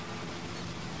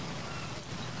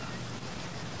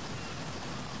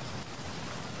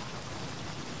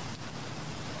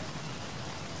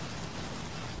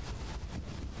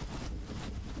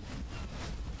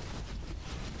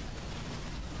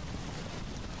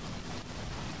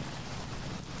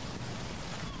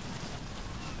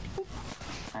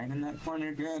 Hide in that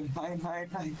corner, good. Hide.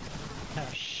 Oh,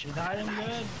 shit. Hiding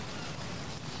good.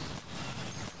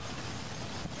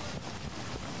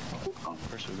 Oh,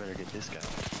 first we better get this guy.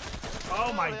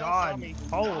 Oh my god.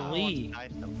 Holy. Oh,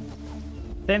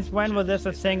 Since when was this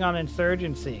a thing on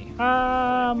Insurgency?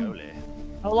 How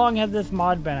long has this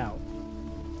mod been out?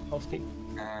 Polsky.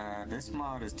 This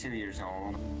mod is 2 years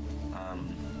old.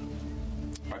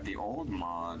 But the old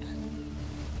mod,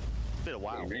 been a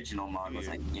while. the original mod was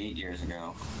like 8 years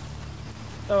ago.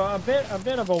 So a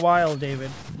bit of a while,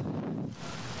 David.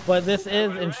 But this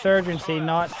is Insurgency,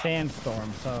 not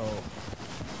Sandstorm, so...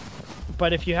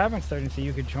 But if you have Insurgency,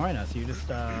 you could join us. You just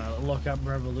look up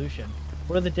Revolution.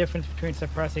 What are the difference between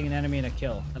suppressing an enemy and a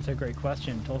kill? That's a great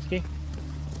question, Tolsky.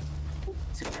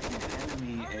 Suppressing an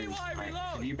enemy is like,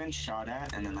 have you been shot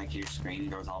at and then like your screen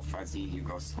goes all fuzzy, you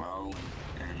go slow,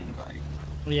 and like...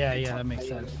 Yeah, that makes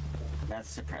sense. That's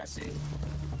suppressing.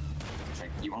 It's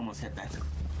like, you almost hit that.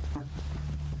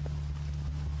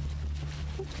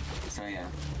 So yeah,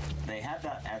 they have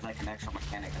that as like an actual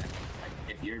mechanic. Like,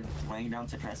 if you're laying down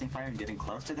suppressing fire and getting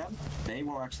close to them, they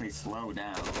will actually slow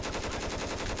down.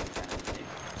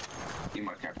 Be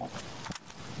more careful.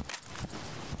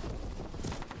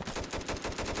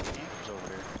 Over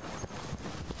there.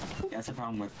 That's the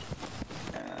problem with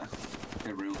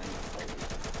the ruin. Like,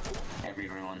 every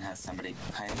ruin has somebody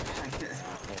hiding behind it.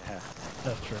 Yeah.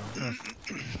 That's true.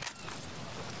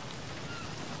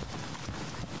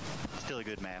 Still a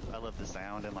good map. I love the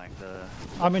sound and like the...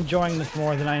 I'm enjoying this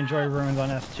more than I enjoy Ruins on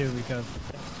S2 because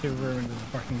S2 Ruins is a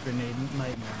fucking grenade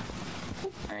nightmare.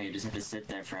 Alright, you just have to sit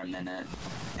there for a minute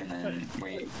and then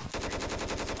wait.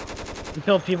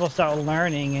 Until people start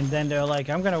learning and then they're like,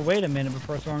 I'm gonna wait a minute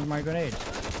before throwing my grenades.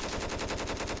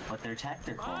 But they're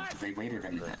tactical because they waited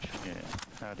a minute. Yeah.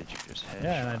 How did you just head?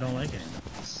 Yeah, and I don't like it.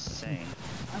 Insane.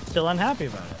 I'm still unhappy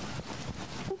about it.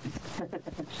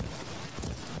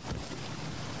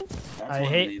 I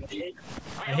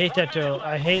hate that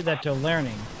they're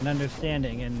learning and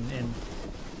understanding and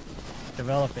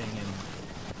developing and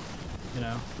you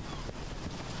know.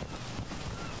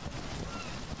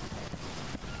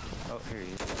 Oh, here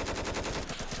he is.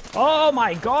 Oh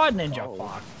my God, Ninja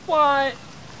Fox! What?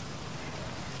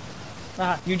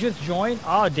 You just joined?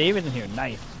 Oh, David in here.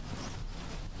 Nice.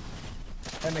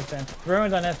 That makes sense.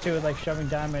 Ruins on S2 is like shoving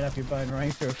dynamite up your butt and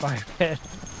running through a fire pit.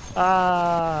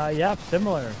 Yep,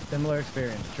 similar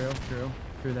experience. True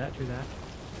that.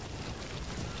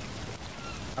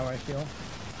 How I feel.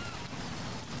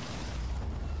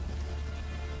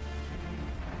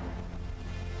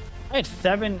 I had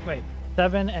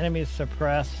 7 enemies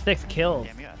suppressed, 6 kills.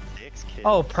 Damn, you got 6 kills.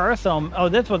 Oh, personal. Oh,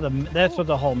 this was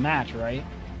the whole match, right?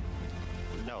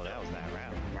 No, that was that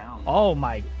round. Oh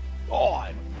my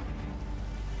God.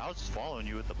 I was just following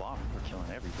you with the bomb for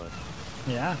killing everybody.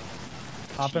 Yeah.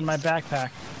 Hop in my backpack.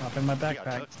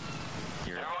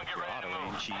 Your auto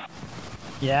aim cheat.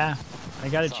 Yeah. I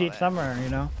gotta Saw cheat that. somewhere, you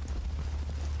know?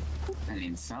 I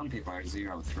mean, some people are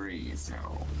 0-3, so...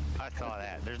 I saw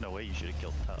that. There's no way you should have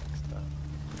killed Tux.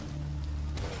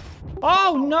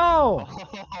 Oh no! Oh,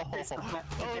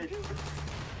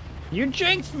 You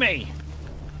jinxed me!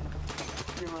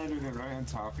 You landed it right on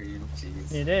top of you,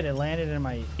 jeez. It did. It landed in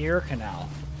my ear canal.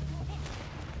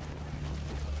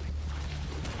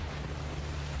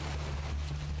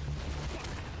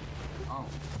 Oh.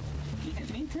 You hit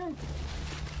me too?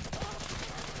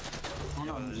 Oh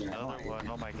no, there's there's another another one.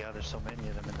 Oh my God, there's so many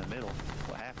of them in the middle.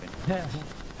 What happened?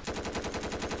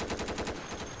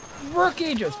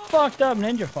 Rookie just fucked up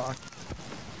Ninja Fox.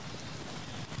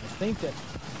 I think that...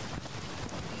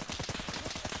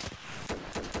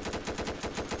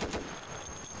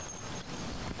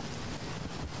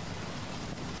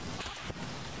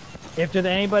 If there's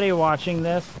anybody watching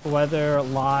this, whether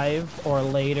live or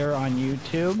later on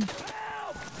YouTube,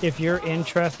 if you're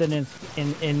interested in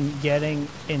getting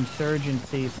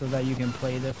Insurgency so that you can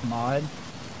play this mod,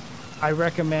 I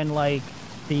recommend like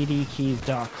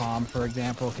cdkeys.com, for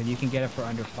example, because you can get it for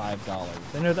under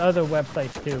 $5. And there's other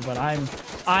websites too, but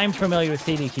I'm familiar with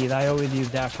CD Keys. I always use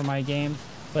that for my games,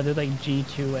 but there's like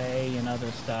G2A and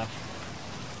other stuff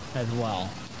as well.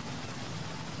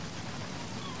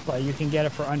 But you can get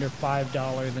it for under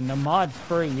 $5, and the mod's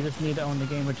free. You just need to own the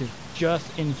game, which is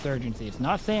just Insurgency. It's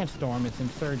not Sandstorm, it's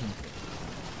Insurgency.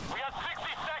 We got 60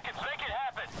 seconds. Make it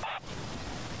happen.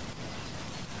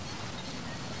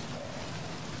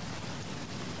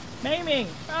 Maiming!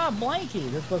 Ah, Blanky!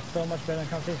 This looks so much better than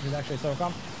Confrontation. It's actually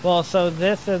SOCOM. Well, so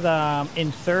this is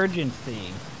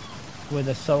Insurgency with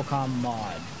a SOCOM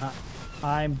mod.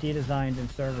 I'm de-designed in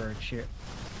server shit.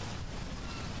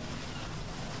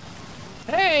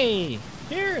 Hey!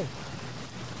 Here!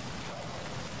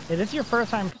 Is this your first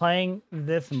time playing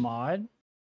this mod?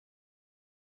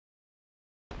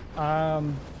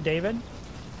 David?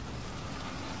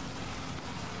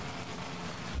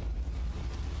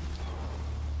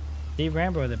 Steve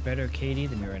Rambo with a better KD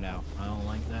than me right now. I don't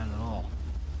like that at all.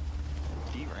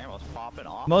 Steve Rambo's popping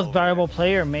off. Most valuable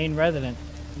player, main resident.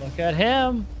 Look at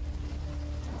him!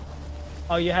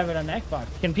 Oh, you have it on Xbox.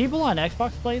 Can people on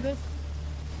Xbox play this?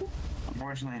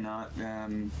 Unfortunately not.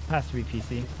 Has to be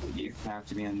PC. You have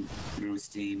to be on through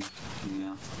Steam.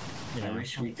 Yeah. Yeah. I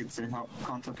wish we could help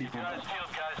console people. Guys, field,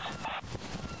 guys.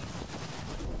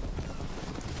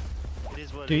 It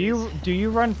is what Do it you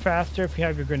run faster if you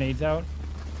have your grenades out?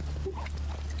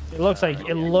 It looks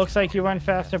like you run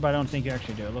faster, but I don't think you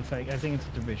actually do. It looks like I think it's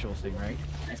the visuals thing, right?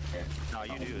 is. No,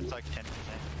 you do. It's like 10%.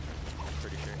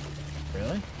 Pretty sure.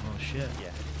 Really? Oh shit. Yeah.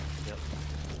 Yep.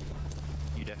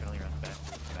 You definitely run fast.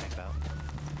 Max out.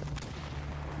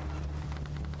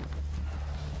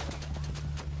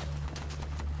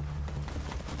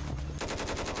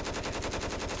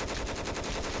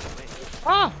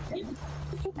 Ah!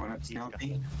 What up,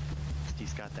 Stealthy?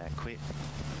 He's got that quick.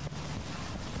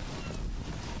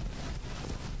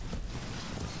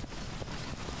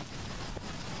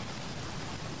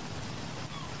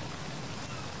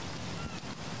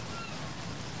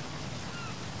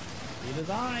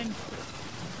 Redesign.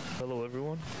 Hello,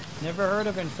 everyone. Never heard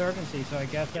of Insurgency, so I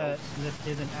guess that this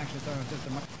isn't actually something just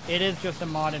a it is just a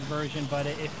modded version, but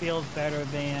it feels better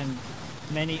than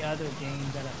many other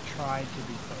games that have tried to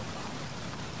be SOCOM.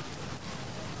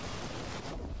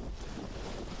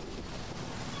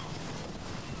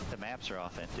 The maps are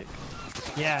authentic.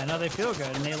 Yeah, no, they feel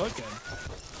good and they look good.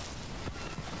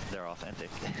 They're authentic.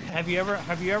 Have you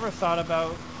ever thought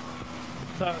about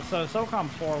so SOCOM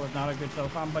 4 was not a good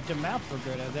SOCOM, but the maps were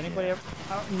good. Has anybody ever?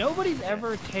 Nobody's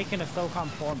ever taken a SOCOM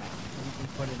 4 map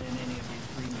and put it in any of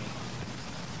these remakes.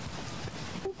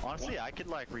 Honestly, I could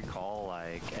like recall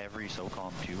like every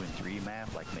SOCOM 2 and 3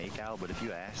 map like makeout, but if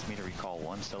you asked me to recall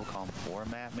one SOCOM 4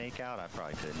 map makeout, I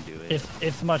probably couldn't do it.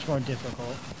 It's much more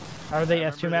difficult. Are they I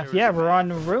S2 remember maps? there Yeah, was a we're on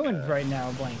map, ruins right now,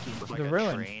 Blanky. It was like The a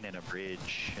ruins. train and a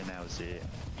bridge, and that was it.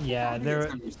 Yeah, There's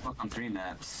there. gonna be SOCOM 3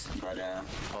 maps, but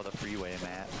Oh, the freeway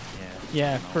map.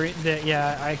 Yeah,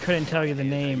 Yeah. I couldn't tell you the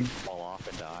name. Fall off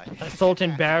and die.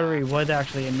 Sultan Battery was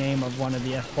actually a name of one of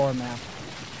the S4 maps.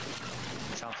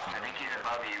 Sounds I think he's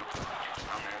above you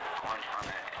on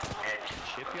the edge.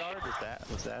 Shipyard?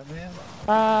 Was that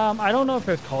man? I don't know if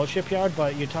it's called Shipyard,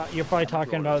 but you're probably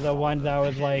talking about the one that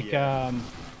was like Yeah.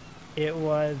 it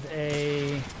was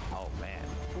a. Oh man.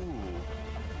 Ooh.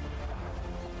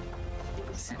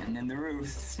 Sitting in the roof,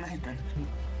 sniping.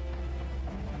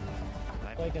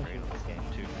 I've Like been a- great in this game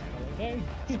too. Okay.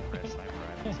 Suppressed sniper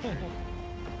rifles.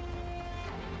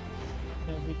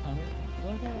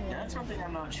 Yeah, that's something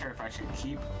I'm not sure if I should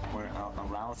keep or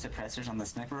allow suppressors on the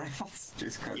sniper rifles,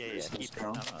 just because Yeah, they're yeah, so keep it.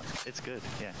 strong. It's good,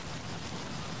 yeah.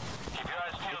 Keep your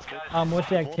eyes peeled, guys. What's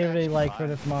the activity like for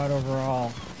this mod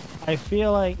overall? I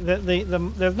feel like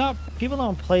there's not people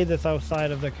don't play this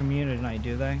outside of the community night,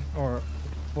 do they? Or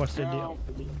what's the deal?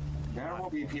 There will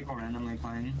be people randomly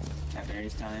playing at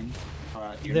various times,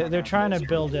 but you're They're not gonna trying to play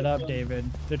build it servers. up, David.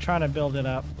 They're trying to build it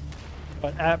up,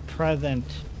 but at present,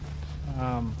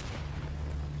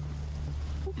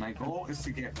 My goal is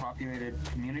to get populated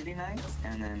community nights,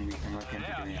 and then we can look into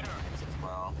doing other nights as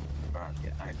well. But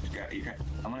yeah,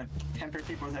 I want to temper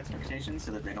people's expectations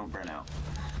so that they don't burn out.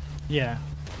 yeah.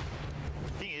 The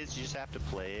thing is, you just have to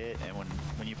play it, and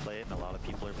when you play it and a lot of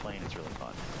people are playing, it's really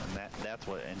fun. And that's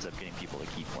what ends up getting people to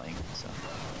keep playing, so.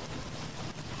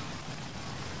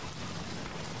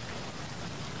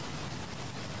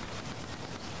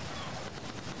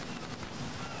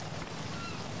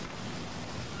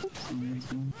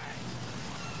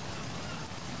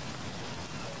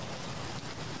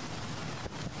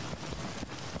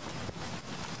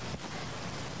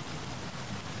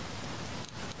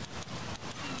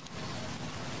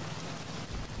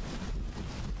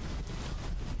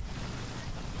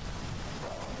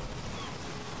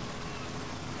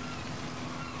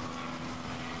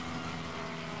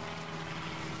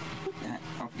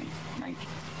 Okay, my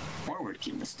forward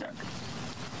key was stuck.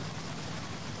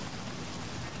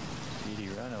 Did he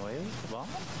run away with the bomb?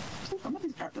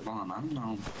 Somebody's got the bomb. I don't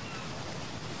know.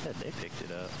 Yeah, they picked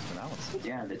it up, and I was.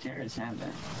 Yeah, the terrorists have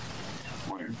that.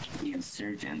 Or the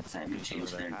insurgents haven't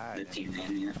changed the team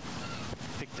name yet.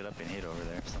 Picked it up and hid over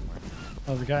there somewhere.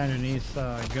 Oh, the guy underneath.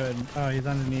 Good. Oh, he's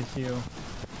underneath you.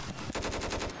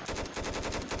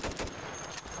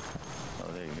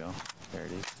 Oh, there you go. There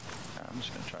it is. I'm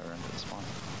just gonna try to run to the spawn.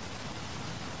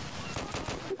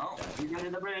 Oh, he's under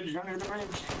the bridge, under the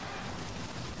bridge.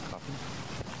 Copy.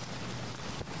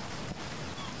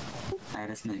 I had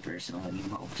a sniper, so I had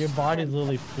no hope. Your body's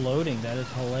literally floating. That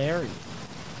is hilarious.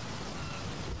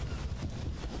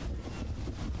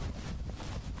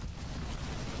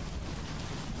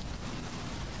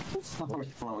 We're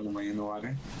floating away in the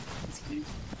water.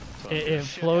 So It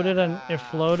floated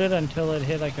until it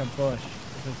hit like a bush.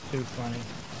 It's too funny.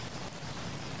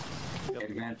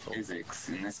 Advanced physics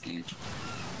in this game. It's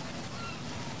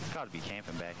kind gotta be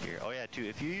camping back here. Oh yeah, too.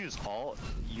 If you use alt,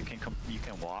 you can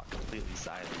walk completely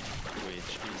silent, which is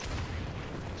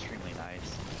extremely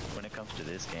nice when it comes to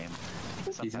this game.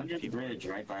 He's under the bridge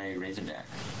right by Razorback.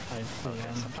 I see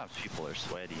him. Sometimes people are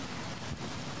sweaty.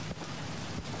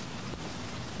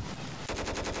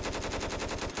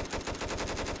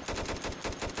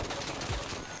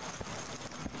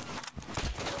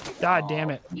 God damn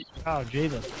it. Oh,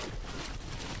 Jesus.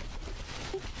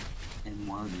 And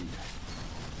one.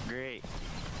 Great.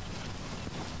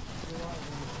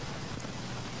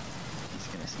 He's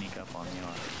gonna sneak up on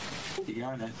you. He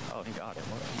got it. Oh, he got it.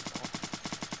 What?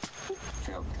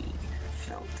 Filthy.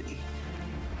 Filthy.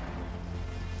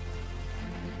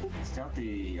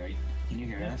 Stealthy, can you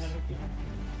hear us?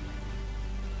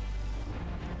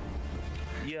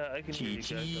 Yeah, I can hear you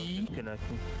guys. I was just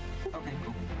connecting. Okay,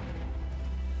 cool.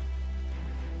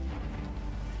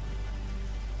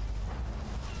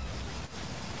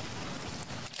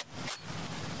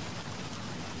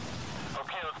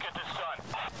 Okay, let's get this done.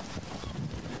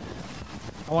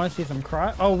 I want to see some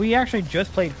cross. Oh, we actually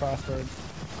just played Crossroads.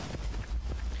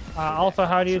 Also,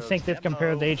 how do you think this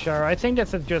compares to HR? I think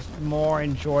this is just more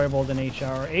enjoyable than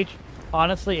HR.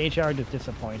 Honestly, HR just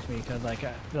disappoints me because like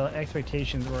the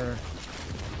expectations were.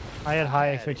 I had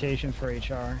high expectations for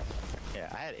HR. Yeah,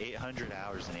 I had 800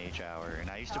 hours in HR, and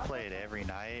I used to play it every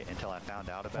night until I found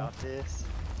out about this,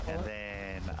 and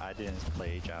then I didn't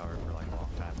play HR for like a long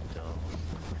time until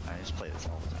I just play this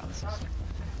all the time.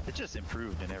 It just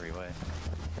improved in every way.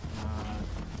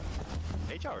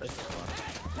 HR is fun.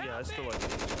 Yeah, I still like the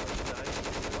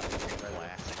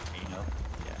Classic, you know?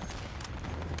 Yeah.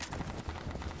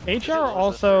 HR This was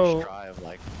also. the first try of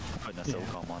like putting a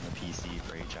SOCOM on the PC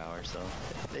for HR, so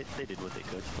they did what they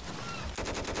could.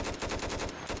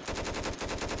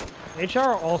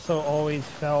 HR also always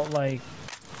felt like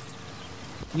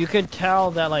you could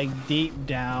tell that like deep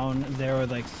down there was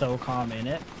like SOCOM in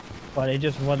it, but it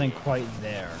just wasn't quite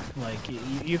there. Like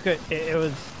you could, it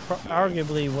was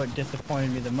arguably what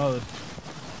disappointed me the most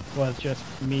was just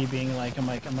me being like, I'm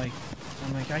like,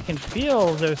 I can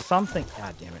feel there's something.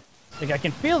 God damn it! Like I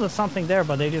can feel there's something there,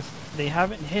 but they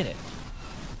haven't hit it.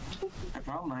 The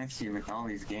problem I see with all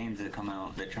these games that come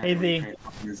out that try to recreate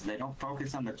is they don't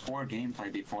focus on the core gameplay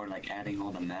before like adding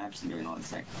all the maps and doing all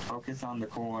this. Like focus on the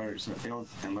core so it feels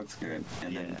and looks good,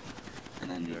 and then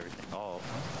do everything. Oh,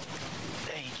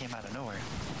 dang! He came out of nowhere.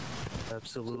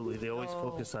 Absolutely, they always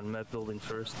focus on map building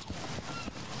first.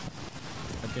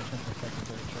 A different perspective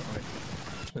of HR.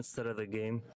 Instead of the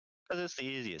game. Because it's the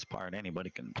easiest part. Anybody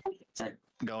can it's like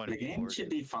go in. the game should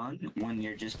be fun when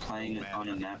you're just playing it on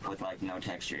a map with like no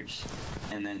textures,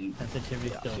 and then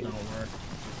Sensitivity still don't work.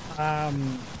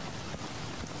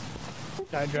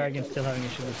 Sky Dragon's still having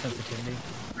issues with sensitivity.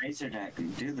 Razorback,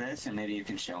 do this, and maybe you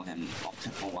can show him.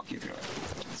 We'll walk you through it.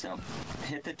 So,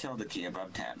 hit the tilde key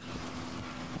above tab.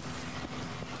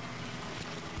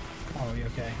 Oh, you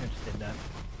okay? I just did that.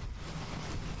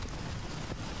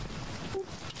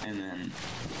 And then,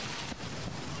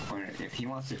 or if he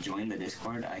wants to join the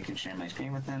Discord, I can share my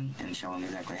screen with him and show him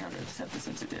exactly how to set the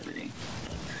sensitivity.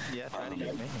 Yeah, try to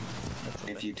get me.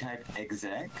 If you type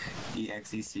exec,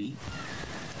 E-X-E-C.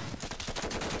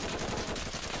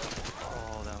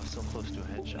 Oh, that was so close to a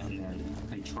headshot. And then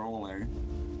controller.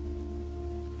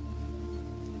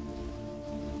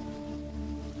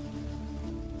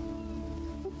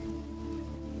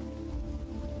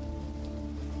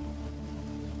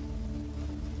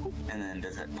 And then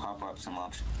does it pop up some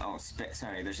option? Oh,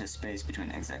 sorry, there's a space between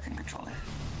exec and controller.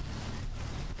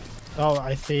 Oh,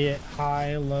 I see it.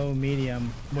 High, low,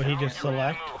 medium. Would he just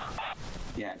select?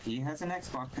 Yeah, if he has an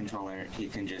Xbox controller, he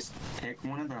can just pick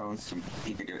one of those.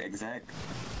 He could do exec,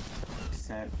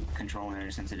 set controller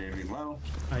sensitivity low.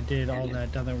 I did all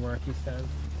that. Doesn't work, he says.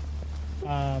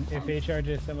 If HR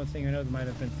did someone saying who knows, might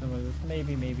have been some of this.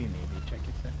 Maybe. Check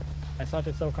it out. I saw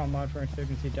the SOCOM mod for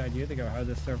Insurgency died years ago. How is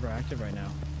this server active right now?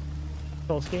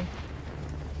 Solsky?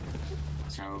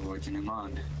 So it's a new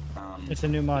mod. It's a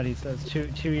new mod, he says.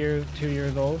 Two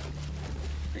years old.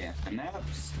 Yeah, the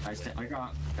maps, I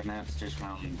got the maps just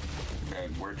from the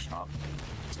workshop,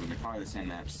 so they're probably the same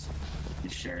maps, I'm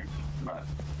sure, but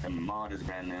the mod is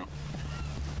brand new,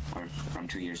 or from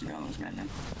 2 years ago it was brand new.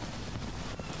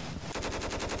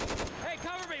 Hey,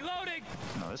 cover me, loading!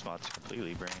 No, this mod's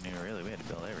completely brand new, really. We had to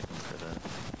build everything for the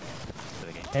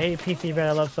game. Hey, PC vet,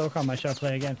 I love SOCOM. I shall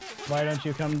play again. Why don't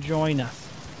you come join us?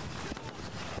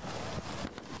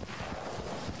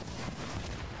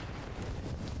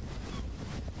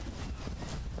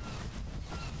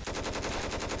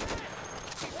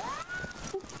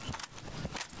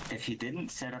 If you didn't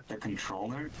set up the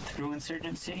controller through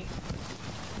Insurgency,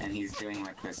 and and he's doing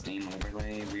like the Steam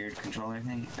overlay weird controller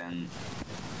thing, then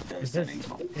those Is this settings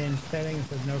will. in settings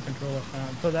there's no controller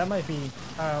found? So that might be.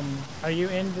 Are you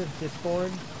in the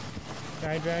Discord,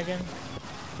 Sky Dragon?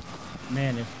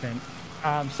 Man, it's been.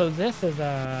 So this is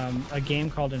a game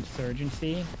called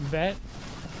Insurgency, Vet,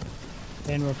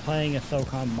 and we're playing a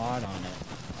SOCOM mod on it.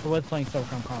 I was playing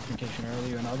SOCOM Confrontation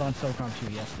earlier, and I was on SOCOM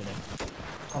II yesterday.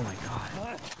 Oh my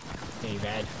god. Hey,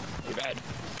 bad. Hey, bad.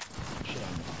 Shit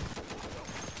on me.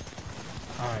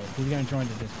 Alright, he's gonna join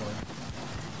the Discord.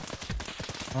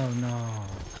 Oh no.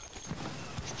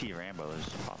 This T Rambo is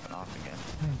just popping off again.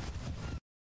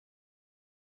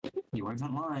 You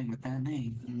wasn't lying with that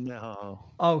name. No.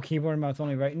 Oh, keyboard and mouse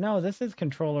only, right? No, this is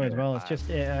controller as well. It's just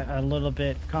a little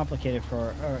bit complicated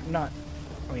for, or not.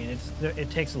 I mean, it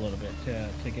takes a little bit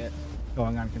to get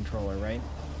going on controller, right?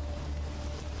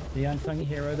 The unsung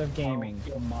heroes of gaming,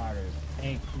 modders.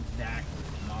 Exactly,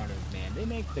 modders, man. They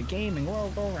make the gaming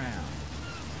world go round.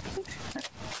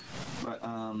 But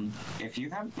if you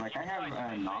have, like, I have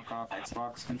a knockoff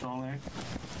Xbox controller.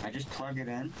 I just plug it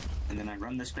in, and then I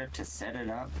run the script to set it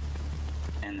up,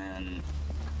 and then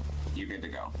you're good to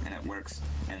go, and it works.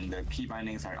 And the key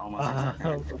bindings are almost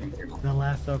exactly like the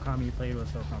last SOCOM you played was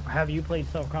SOCOM. Have you played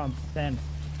SOCOM since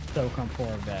SOCOM 4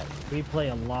 Vet? We play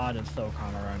a lot of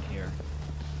SOCOM around here.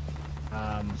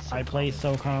 I play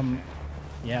SOCOM.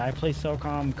 Yeah, I play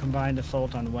SOCOM Combined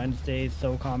Assault on Wednesdays,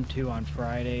 SOCOM 2 on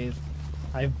Fridays.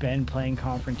 I've been playing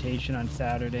Confrontation on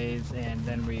Saturdays, and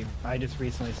then I just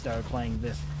recently started playing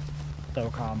this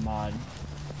SOCOM mod.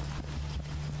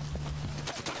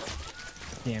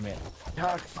 Damn it.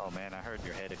 Oh man, I heard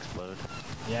your head explode.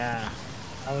 Yeah.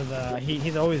 I was,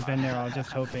 he's always been there. I was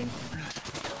just hoping.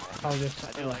 I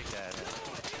do like that.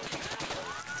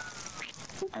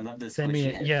 I love this. Send me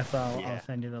squishy it. Yes, I'll Yeah.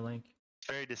 send you the link. It's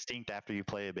very distinct after you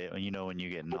play a bit when you know when you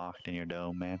get knocked in your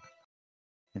dome, man.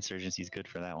 Insurgency's good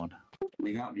for that one.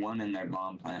 We got one in their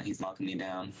bomb plant. He's locking me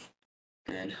down.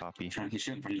 Good. Copy. He's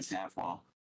shooting from the staff wall.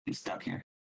 I'm stuck here.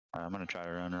 I'm gonna try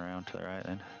to run around to the right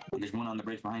then. There's one on the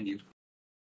bridge behind you.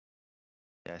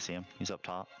 Yeah, I see him. He's up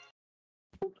top.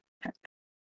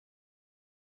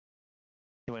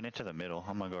 He went into the middle.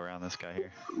 I'm gonna go around this guy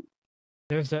here.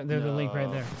 There's a link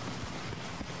right there.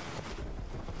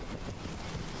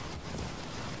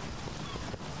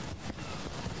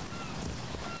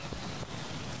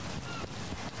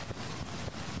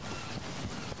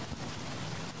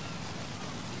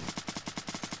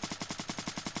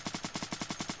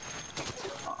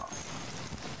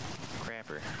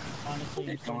 Crapper. Honestly,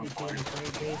 It's going for it.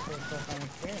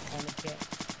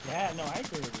 Yeah, no, I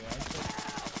agree with you. I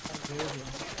agree with you.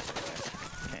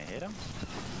 Can't hit him.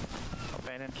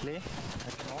 Apparently.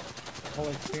 The whole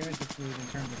experience is smooth in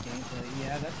terms of gameplay.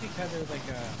 Yeah, that's because there's like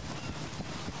a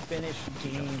finished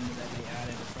game that they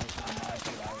added a special mod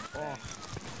to, I would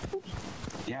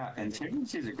say. Yeah, and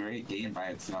Insurgency is a great game by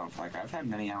itself. Like, I've had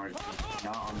many hours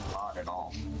not on the lot at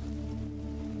all.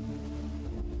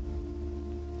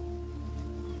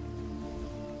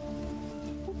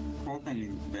 Cool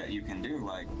thing that you can do,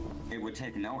 like, it would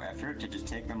take no effort to just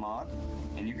take the mod,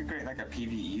 and you could create like a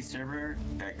PvE server.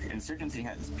 Like, Insurgency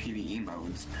has PvE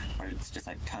modes where it's just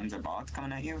like tons of bots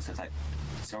coming at you, so it's like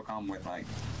SOCOM with like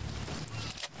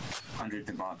hundreds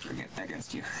of bots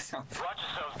against you. So Watch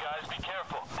yourselves, guys. Be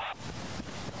careful.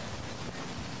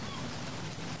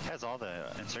 It has all the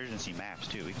Insurgency maps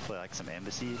too. We could play like some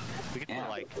Embassy. We could Yeah. put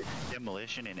like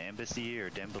Demolition in Embassy or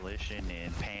Demolition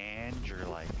in Pange, or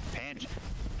like Pange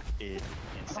is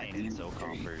insane in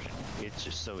SOCOM version. It's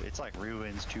just so, it's like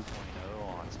Ruins 2.0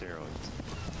 on steroids.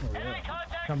 Enemy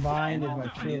contact. Combined is my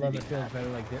true love. It feels better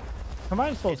like this.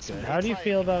 Combined Soul's good. How do you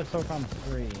feel about SOCOM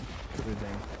 3?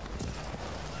 Everything.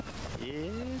 Yeah.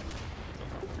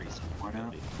 what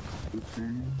up?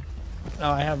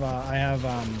 Oh, I have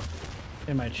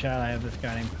in my chat I have this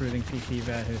guy named Cruising PC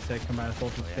Vet who said Combined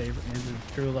Soul's his favorite, is his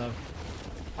true love.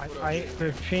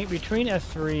 Between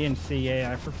S3 and CA,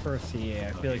 I prefer CA.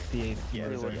 I feel like CA is Yeah,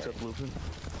 smoother. What's up, Lupin?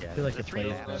 Yeah, feel like the it three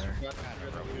plays maps better. were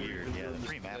kind of weird. Yeah, the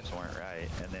three maps weren't right,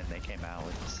 and then they came out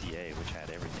with the CA, which had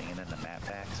everything, and then the map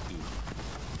packs,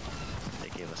 ooh, they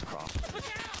gave us cross.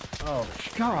 Oh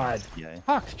God! Yeah.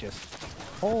 Hux just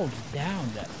holds down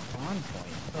that spawn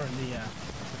point, or the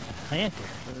planter.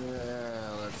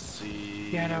 Let's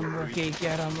see. Get him, rookie!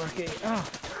 Get him, rookie! Oh,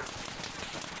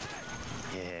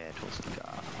 Yeah, Tolski.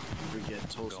 Forget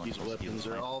Tolski's weapons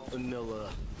are all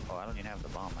vanilla. Oh, I don't even have the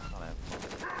bomb. I thought I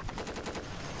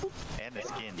had. And the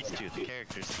skins too. The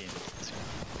character skins.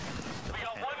 We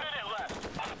got 1 minute left.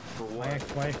 For my what?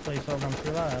 ex-wife plays SOCOM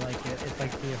 3 a lot. I like it. It's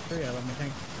like BF3. I love my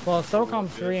thing. Well, SOCOM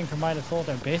 3 and Combined Assault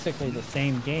are basically the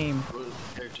same game.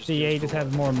 Character CA just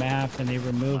has more maps, and they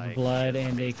remove Like, blood, just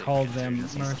and they basic call them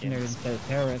insurgency mercenaries skins. instead of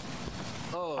terrorists.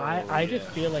 Oh, I just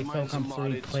yeah. feel like Mine's SOCOM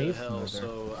 3 modded to plays hell, smoother.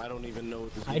 so I don't even know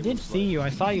what this I game did looks see like. you. I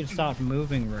saw you stop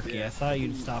moving, Rookie. Yeah. I saw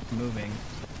you stop moving.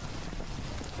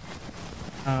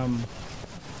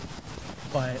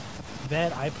 But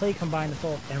Vet, I play Combined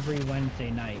Assault every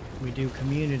Wednesday night. We do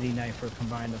community night for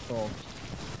Combined Assault.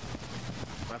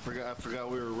 I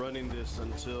forgot we were running this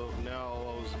until now.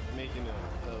 I was making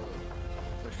a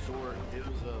short. It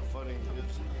was funny.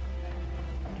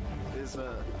 It's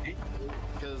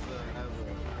because I have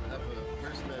a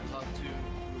person that I talked to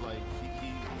who like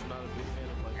he's not a big fan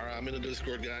of like. All right, I'm in the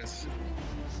Discord, guys.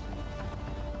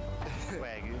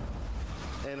 Wagyu.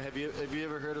 And have you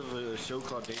ever heard of a show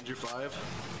called Danger 5?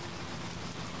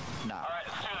 Nah. All right,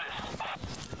 let's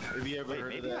do this. Have you ever Wait,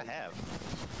 heard maybe of I that? have.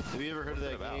 Have you ever heard of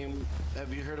that about? game?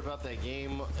 Have you heard about that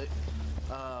game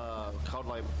called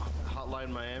like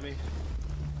Hotline Miami?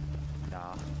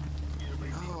 Nah.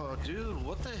 Oh, dude,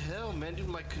 what the hell, man? Dude,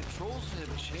 my controls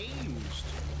have changed.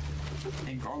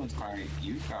 Hey, Garland's quiet.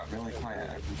 You got really quiet.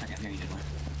 I think I can hear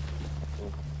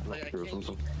you. Like, I can't use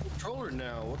the controller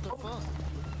now. What the fuck?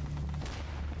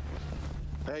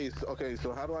 Hey, okay,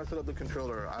 so how do I set up the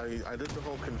controller? I did the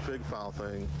whole config file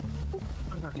thing.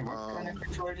 Okay, what kind of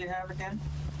controller do you have again?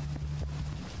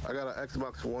 I got an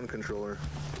Xbox One controller.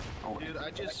 Oh, Dude, I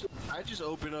just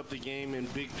open up the game in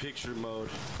big picture mode.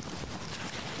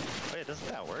 Wait, doesn't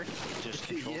that work? You just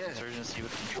control Yeah. Insurgency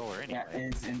with controller anyway. yeah,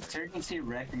 is Insurgency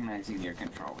recognizing your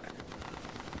controller?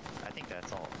 I think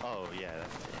that's all. Oh, yeah,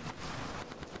 that's it.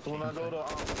 So when I go to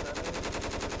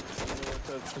settings, where it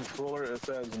says controller, it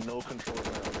says no controller.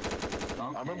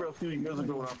 Okay. I remember a few years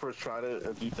ago when I first tried it,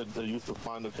 it used to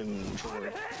find the controller.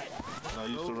 And I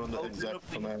used to run the Open exact up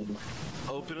the- command.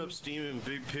 Open up Steam in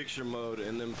big picture mode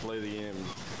and then play the game.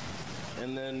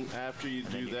 And then after you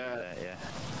And then do you that, yeah.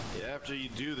 after you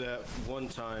do that one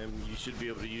time, you should be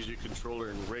able to use your controller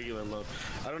in regular mode.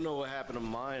 I don't know what happened to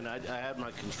mine. I had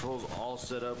my controls all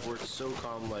set up where it's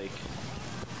SOCOM like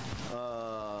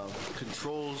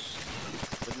controls,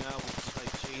 but now it's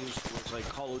like changed where it's like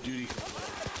Call of Duty.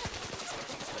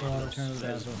 Well, alternative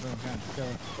as well, so I'm kind of still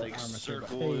Like armor too, but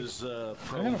circle hey, is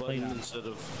pro gonna play button that. instead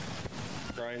of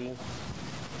triangle.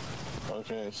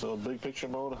 Okay, so big picture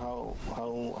mode, how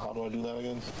do I do that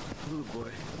again? Oh boy.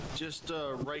 Just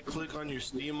right click on your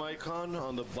Steam icon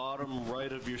on the bottom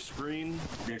right of your screen.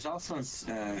 There's also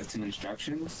some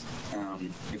instructions.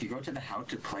 If you go to the How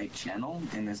to Play channel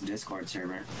in this Discord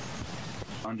server,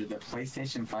 under the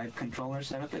PlayStation 5 controller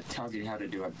setup, it tells you how to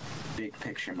do a big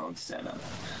picture mode setup.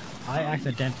 I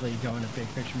accidentally go into big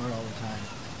picture mode all the time.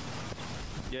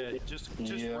 Yeah, just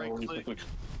Yeah, right when you click. click-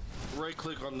 Right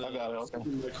click on the I got it, okay.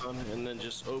 Steam icon and then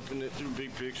just open it through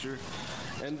big picture,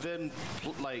 and then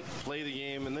like play the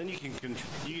game, and then you can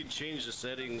change the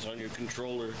settings on your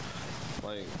controller.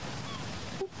 Like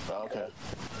Okay.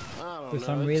 I don't For know.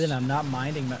 some reason, I'm not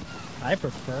minding. I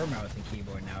prefer mouse and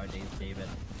keyboard nowadays, David.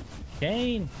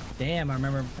 Kane, damn, I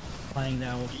remember playing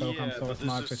that old SOCOM yeah, but source this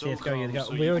mod for is CS:GO years SOCOM, ago.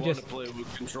 so We you were want just to play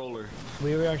with controller.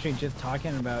 we were actually just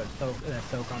talking about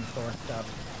SOCOM source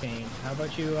stuff. Kane, how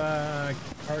about you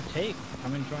partake?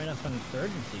 Come and join us on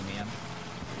Insurgency, man.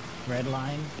 Red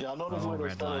line. Yeah, I know there's a Oh, way to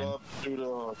red set line. it up through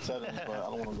the settings, but I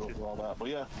don't want to go through all that. But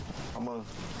yeah, I'm gonna.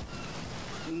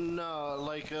 No,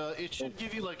 like it should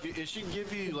give you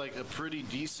like a pretty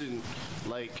decent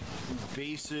like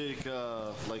basic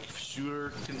like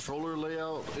shooter controller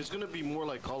layout. It's gonna be more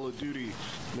like Call of Duty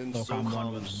than SOCOM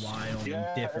 1 was SOCOM's. wild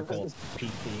Yeah, and difficult. it's-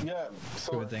 PC. Yeah,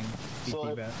 so Good thing. so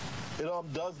PC it- bet.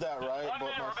 it does that right,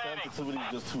 but my sensitivity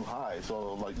is just too high.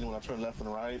 So like when I turn left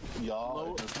and right,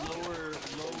 y'all. it just-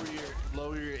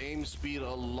 Lower your aim speed a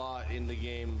lot in the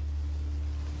game.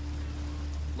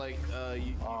 Like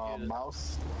you get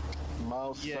mouse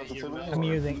Yeah, your sensitivity. mouse- I'm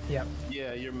using. Yep.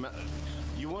 yeah,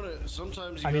 you want to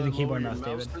sometimes you I'm gotta using keyboard lower mouse,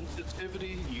 your mouse David.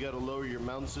 sensitivity. You got to lower your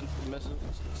mouse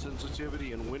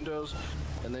sensitivity in Windows,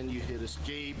 and then you hit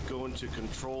escape, go into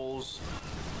controls,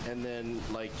 and then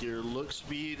like your look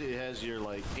speed. It has your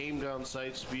like aim down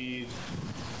sight speed,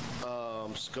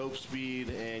 scope speed,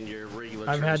 and your regular.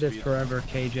 I've turn had this speed. forever,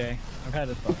 KJ. I've had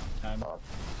this for a long time.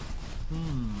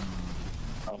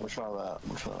 I'm gonna try that. I'm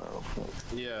gonna try that real quick.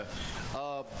 Yeah,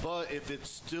 but if it's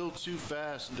still too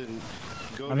fast, then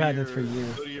go I've to had your, this for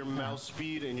years. go to your mouse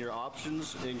speed and your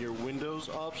options and your Windows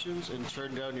options and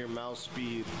turn down your mouse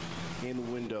speed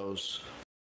in Windows.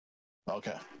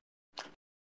 Okay.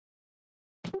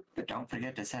 But don't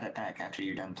forget to set it back after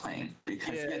you're done playing,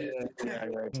 because You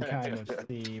can kind of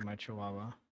see my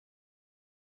chihuahua.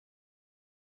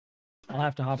 I'll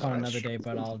have to hop on another day,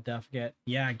 but I'll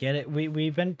get it.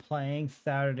 We've been playing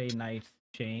Saturday nights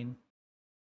Shane.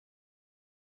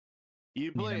 You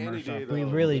Need play a any merch day off. though. We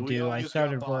really do. all I just got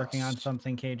started working on bots.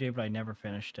 something, KJ, but I never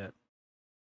finished it.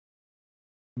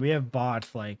 We have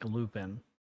bots like Lupin.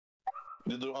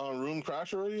 Did the room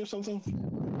crash already or something?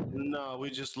 No, we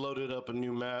just loaded up a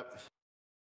new map.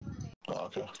 Oh,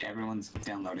 okay. Everyone's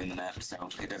downloading the map, so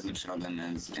it doesn't show them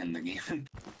as in the game.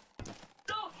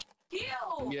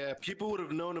 Yeah, people would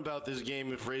have known about this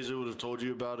game if Razor would have told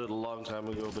you about it a long time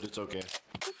ago, but it's okay.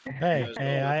 Hey, You guys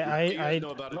hey, know- you guys know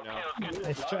about it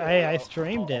now. hey, I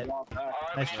streamed it.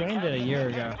 I streamed it a year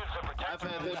ago. I've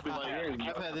had this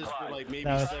for like maybe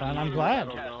That was 7 fun. I'm years, glad.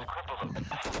 I don't know.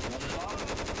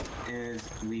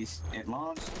 It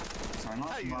launched. So I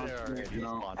launched How you there already? you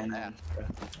know, and then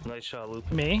Nice shot, Luke.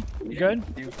 Me? Good?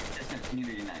 do consistent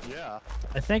community night. Yeah.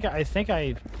 I think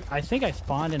I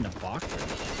spawned in a box.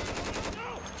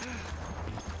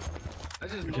 I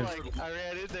just Like, I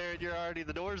ran in there and you're already,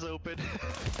 the door's open.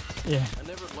 Yeah. I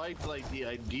never liked like the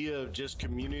idea of just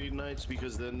community nights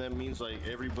because then that means like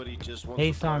everybody just wants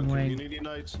Hey, to play on Songwing. community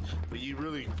nights, but you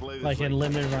really play this Like in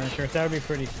limited run shirts. That would be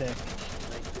pretty sick.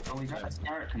 But we gotta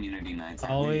start community nights. at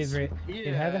Always least.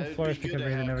 it hasn't it'd flourished be good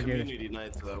because to we have never get it. community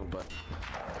nights though, but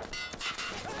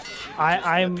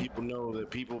I'm people know that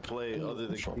people play other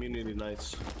than community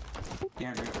nights.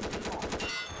 Yeah,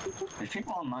 there's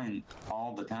people online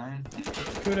all the time.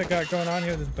 Who I got going on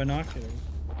here with his binoculars?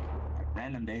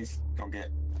 Random days they'll get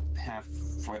half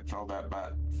filled up,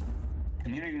 but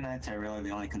community nights are really the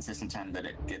only consistent time that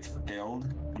it gets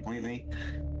filled completely.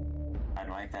 I'd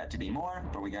like that to be more,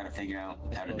 but we gotta figure out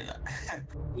how to do that.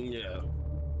 Yeah.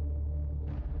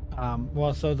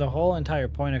 Well, so the whole entire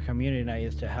point of community night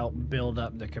is to help build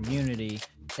up the community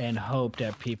and hope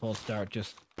that people start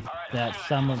that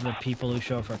some of the people who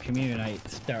show up for community night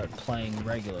start playing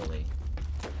regularly.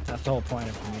 That's the whole point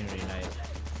of community night.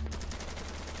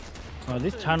 Oh,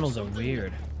 these tunnels are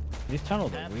weird. These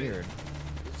tunnels are weird.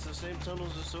 It's the same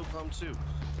tunnels as SOCOM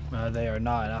II. They are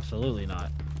not. Absolutely not.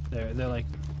 They're like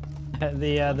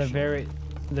they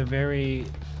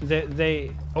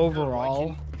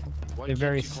overall. Why They're can't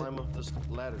very you climb up this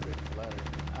ladder?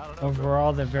 I don't know.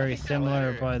 Overall, they're very think that similar,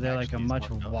 ladder but they're like a actually is much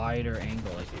more tough. wider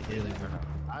angle. Like really weird.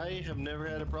 I have never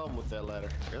had a problem with that ladder.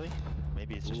 Really?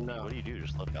 Maybe it's just me. No. What do you do?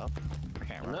 Just look up? I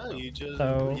can't remember. No, you just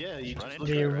So, yeah, you run just into look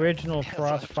The at it. original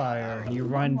Crossfire, you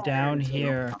run down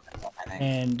here, I think.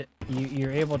 and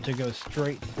you're able to go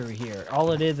straight through here.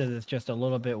 All it is it's just a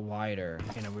little bit wider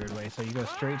in a weird way. So you go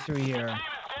straight through here,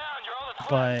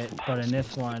 but in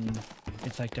this one,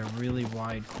 it's like a really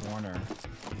wide corner.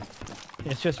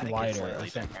 It's just I think it's wider. slightly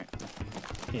Essentially.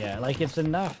 different. Yeah, like it's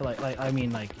enough. Like I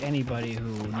mean, like anybody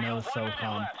who knows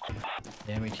SOCOM.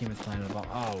 The enemy team is playing the ball.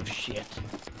 Oh shit.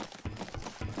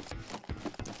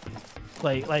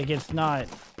 Like it's not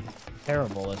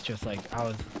terrible. It's just like I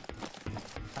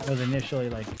was initially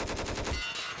like,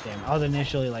 damn. I was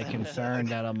initially like concerned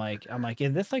that I'm like,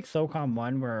 is this like SOCOM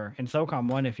 1 where in SOCOM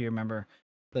 1, if you remember,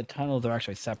 the tunnels are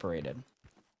actually separated.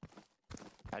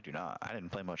 I do not. I didn't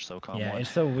play much SOCOM 1. Yeah, it's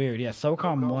so weird. Yeah,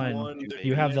 SOCOM 1, they-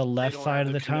 you have the they left don't side have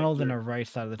of the tunnels and connector. the right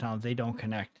side of the tunnels. They don't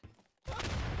connect.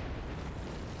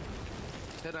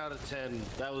 10 out of 10.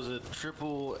 That was a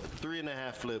triple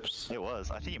 3.5 flips. It was.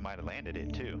 I think you might have landed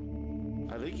it too.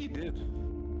 I think he did.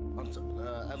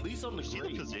 At least on the See the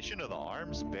green. position of the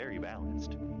arms? Very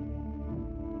balanced.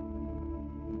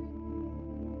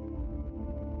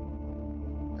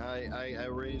 I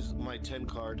raised my 10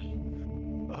 card.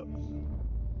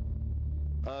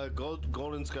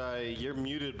 Golden Sky, you're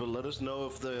muted, but let us know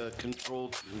if the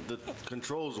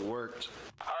controls worked.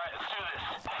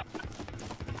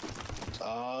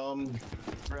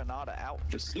 Granada out.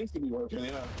 It seems to be working,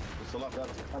 yeah. It's a lot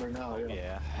better now, yeah.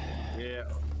 Yeah. Yeah.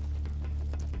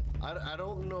 I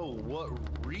don't know what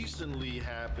recently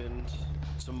happened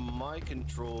to my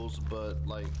controls, but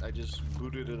like I just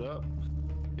booted it up.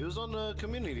 It was on the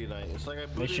community night. It's like I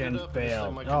booted Mission it up. and it's like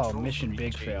failed. my Oh, controls mission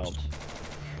big changed. failed.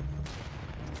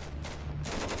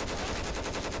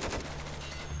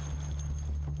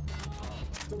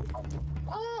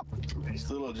 It's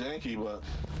still a little janky, but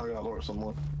I gotta lower some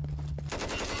more.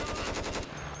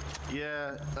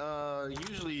 Yeah,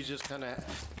 usually you just kind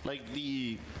of like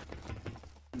the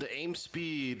aim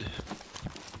speed.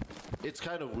 It's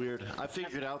kind of weird. I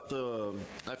figured out the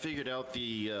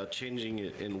changing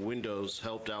it in Windows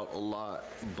helped out a lot,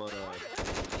 but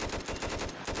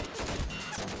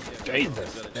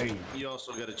you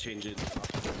also got to change it.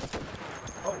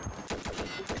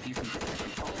 If you can get the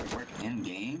controller to work in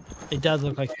game, It does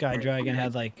look like Sky Dragon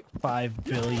has like 5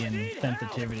 billion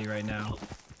sensitivity right now.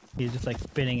 He's just like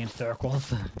spinning in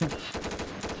circles.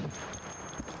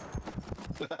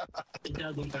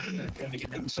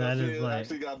 That is It like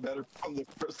actually got better from the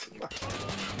first time.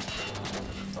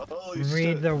 Holy read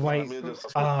shit. the No, I white. mean, just-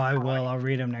 Oh, I will. I'll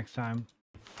read them next time.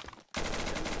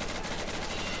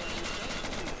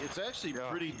 It's actually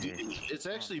it's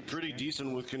actually pretty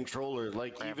decent with controller,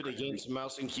 like even against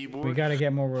mouse and keyboard. We got to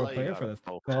get more role Like, player for this.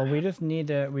 Well, we just need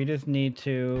to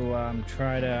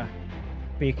try to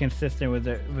be consistent with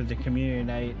the community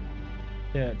night.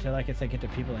 To like I said, get the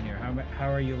people in here. How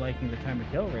are you liking the time to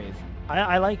kill raise?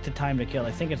 I like the time to kill.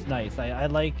 I think it's nice. I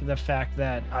like the fact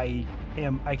that I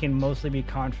can mostly be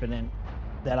confident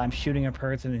that I'm shooting a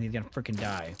person and he's gonna freaking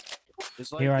die.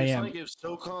 It's like, Here I it's am. like if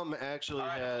SOCOM actually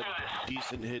had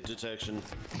decent hit detection.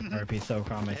 RP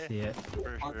SOCOM, I see it.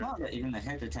 Well, it's not that even the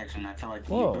hit detection. I feel like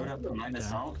Whoa. you boot up Combined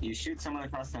Assault, you shoot someone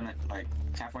across the net, like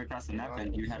halfway across the map,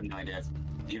 and you have no idea.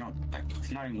 You don't like.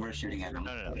 It's not even worth shooting at them.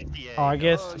 No.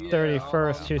 August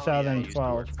 31st,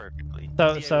 2012.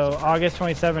 So August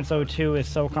 27th, 02 is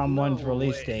SOCOM 1's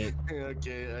release date.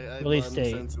 Okay, I Release find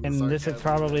date, sense in the and this is sarcasm.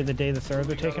 probably the day the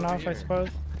servers are taken off, I suppose.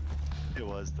 It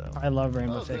was though. I love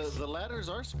Rainbow Oh, Six. the ladders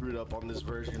are screwed up on this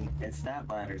version. It's that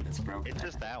ladder that's broken. It's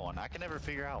just that one. I can never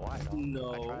figure out why. Though.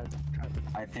 No.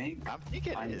 I think I'm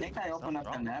thinking. I opened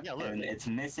up the map and it's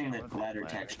missing the ladder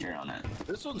texture on it.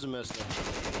 This one's messed up.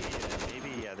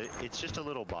 Maybe it's just a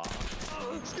little box.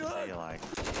 Oh, it's good. Like...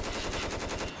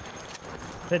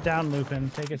 Sit down, Lupin.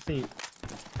 Take a seat.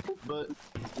 But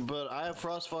I have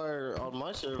Frostfire on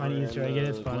my server. Funny Easter egg, it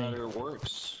is the funny. ladder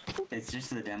works. It's just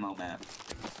the demo map.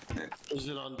 Is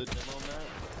it on the demo map?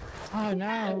 Oh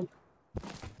no.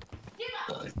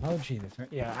 Oh Jesus.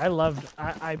 Yeah, I loved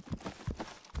I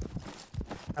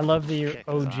love the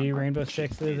OG Rainbow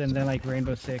Sixes and then like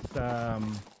Rainbow Six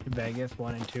Vegas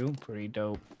 1 and 2. Pretty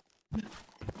dope.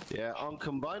 Yeah, on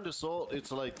Combined Assault,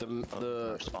 it's like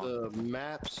the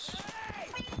maps.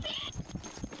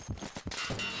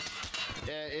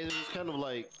 Yeah, it was kind of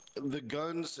like the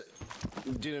guns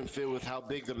didn't fit with how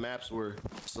big the maps were.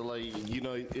 So like, you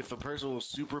know, if a person was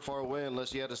super far away,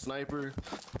 unless you had a sniper,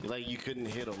 like you couldn't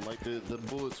hit them. Like the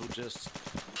bullets would just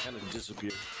kind of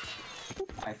disappear.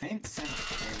 I think since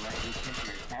they let you pick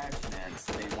your attachments,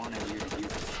 they wanted you to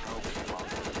use a scope while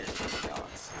the distance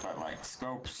shots. But like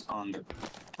scopes on the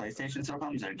PlayStation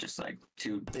SOCOMs are just like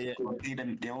too easy to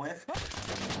deal with.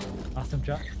 Awesome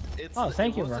job. It's, Oh,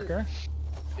 thank you, wasn't- Rucker.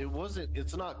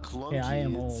 It's not clunky. Yeah, I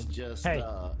am it's old. Just, Hey,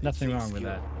 nothing it takes wrong with skill.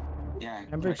 that. Yeah,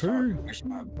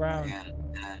 MVP. Brown.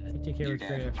 50K was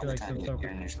great. I feel like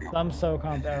some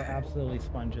SOCOMs are absolutely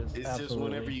sponges. It's absolutely. just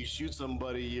whenever you shoot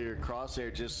somebody, your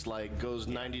crosshair just like goes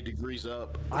 90 degrees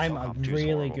up. I'm a SOCOM 2 is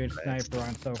really horrible. good That's sniper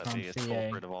on the SOCOM biggest CA.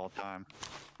 culprit of all time.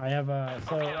 I have a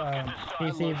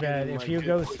PC love vet. getting, If like, you good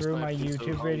go quick through my snipes in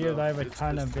YouTube SOCOM, videos, though. I have a It's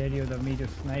ton of just- videos of me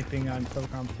just sniping on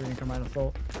SOCOM 3 and Combined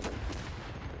Assault.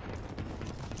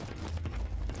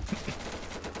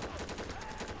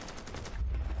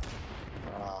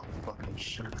 Ah, fucking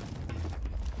shit.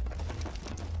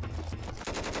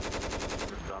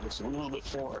 Done this a little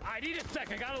bit more. I need a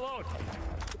sec. I gotta load.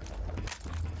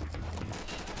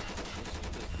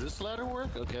 Does this ladder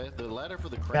work? Okay, the ladder for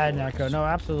the crane Bad works. Neko. No,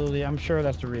 absolutely. I'm sure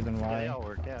that's the reason Yeah, why. they all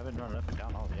work. Yeah, I've been running up and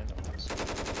down all the other ones.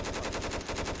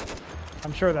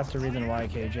 I'm sure that's the reason why,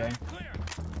 KJ.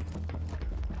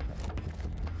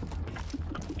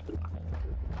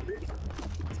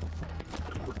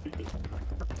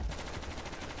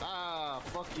 Ah,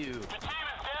 fuck you. The team is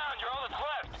down. You're all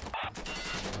that's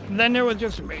left. Then there was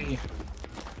just me.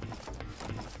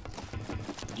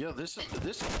 Yo, this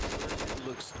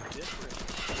looks different.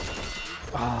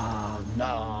 Oh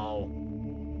no.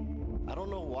 I don't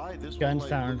know why this Guns one, like,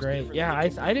 sound looks great. different. Yeah,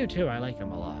 The I do too. I like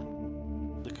them a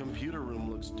lot. The computer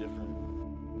room looks different.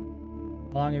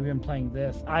 How long have you been playing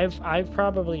this? I've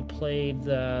probably played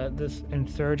this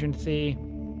Insurgency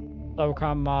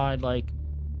SOCOM mod like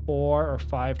 4 or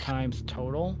 5 times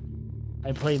total.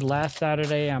 I played last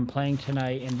Saturday, I'm playing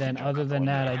tonight, and then other than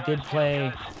that, I did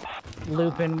play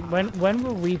Lupin. When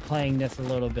were we playing this a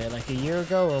little bit? Like a year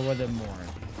ago, or was it more?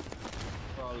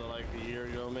 Probably like a year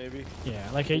ago, maybe. Yeah,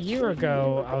 like a year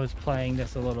ago, I was playing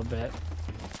this a little bit.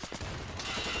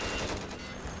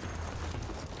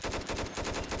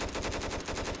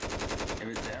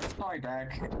 That was probably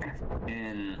back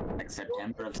in like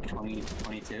September of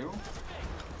 2022.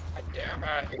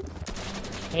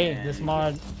 Hey, this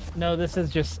mod... No, this is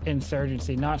just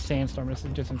Insurgency, not Sandstorm. This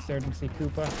is just Insurgency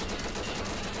Koopa. Oh,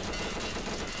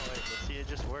 wait, let's see it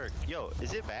just work. Yo,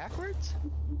 is it backwards?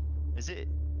 Is it?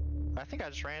 I think I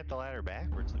just ran up the ladder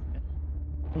backwards.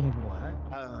 What?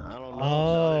 I don't know. The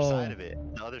other Oh, side of it.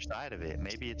 The other side of it.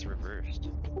 Maybe it's reversed.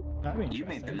 that'd be You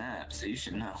made the interesting. map, so you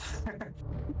should know.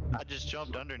 I just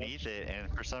jumped underneath it, and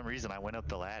for some reason I went up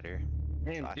the ladder.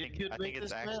 Man, I did think you I make think it's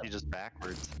this actually map? just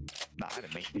backwards. Nah, I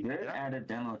didn't make it. Good Did I? add a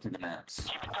demo to the maps.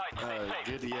 Keep it tight.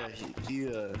 Stay safe. Good.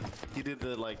 Yeah, he did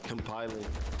the like compiling.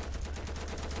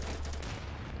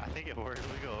 I think it worked.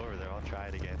 We go over there. I'll try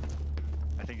it again.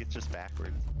 I think it's just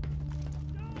backwards.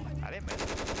 I didn't miss it.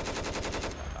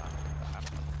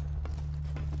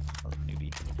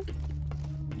 Newbie.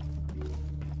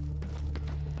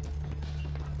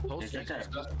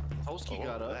 Tolsky Oh,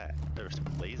 got up. that. There were some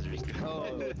lasers. Oh.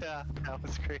 Yeah, that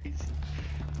was crazy.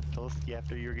 Tolsky,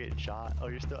 after you were getting shot. Oh,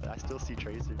 I still see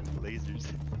tracers, lasers,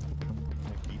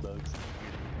 like debugs.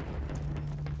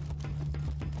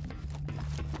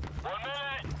 1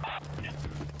 minute.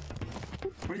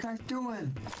 What are you guys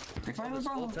doing? They find us This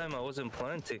whole all. time I wasn't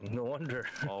planting. No wonder.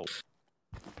 Oh,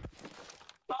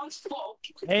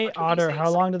 Hey Otter, how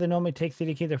long do they normally take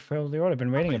CDK to fill the order? I've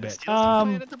been waiting a bit.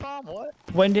 planted the bomb. What?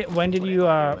 When did What you am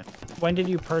I doing? when did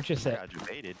you purchase it? Got you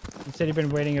baited. You said you've been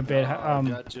waiting a bit.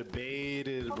 Got you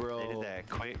baited, They bro. did that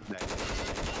quick.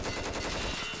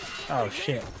 Oh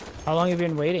shit. How long have you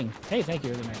been waiting? Hey, thank you.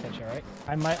 Really nice catch, alright?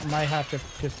 I might have to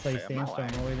just play Hey, I'm not Sandstorm.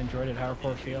 lying. Always enjoyed it. How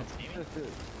it feels.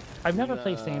 I've never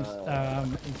played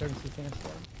Insurgency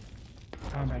Sandstorm.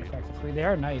 Matter of fact, they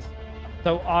are nice.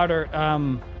 So Otter,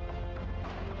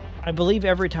 I believe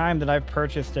every time that I've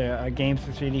purchased a game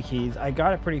through 3D Keys, I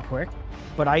got it pretty quick,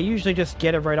 but I usually just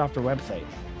get it right off their website.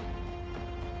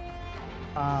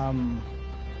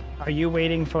 Are you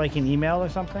waiting for like an email or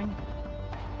something?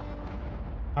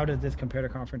 How does this compare to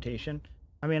Confrontation?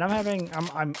 I mean, I'm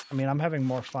having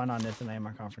more fun on this than I am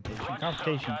on Confrontation.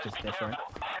 Confrontation's just different.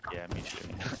 Yeah, me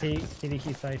too. CD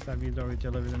key sites I've used always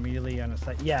delivers immediately on the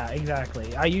site. Yeah,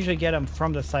 exactly. I usually get them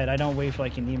from the site. I don't wait for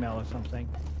like an email or something.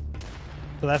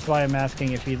 So that's why I'm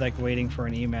asking if he's like waiting for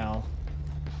an email.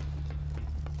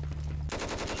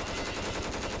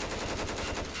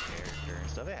 Character and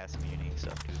stuff. It has some unique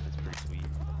stuff too. It's pretty sweet.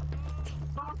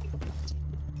 Oh,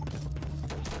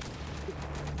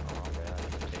 yeah,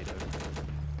 potato.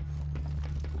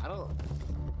 I don't.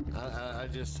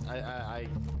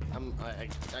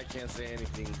 I can't say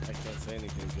anything. I can't say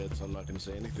anything good, so I'm not gonna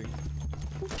say anything.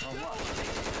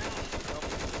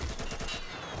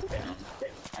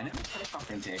 I never played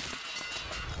Confrontation.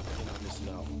 I'm missing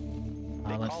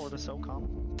out. They call it a SOCOM.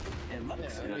 It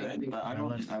looks Yeah, good, but I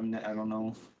don't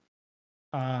know.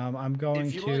 I'm going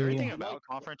If you to. Everything about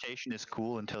Confrontation is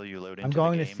cool until you load into I'm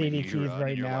going the to game and CD keys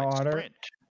right you're now, like, Otter. sprint.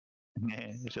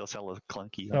 Man, it feels hella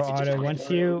clunky. So Otter, once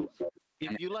you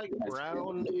If you like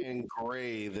brown and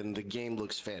gray, then the game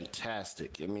looks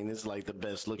fantastic. I mean, it's like the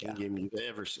best looking game you've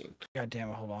ever seen. God damn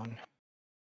it, hold on.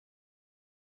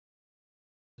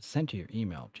 Sent to your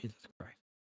email, Jesus Christ.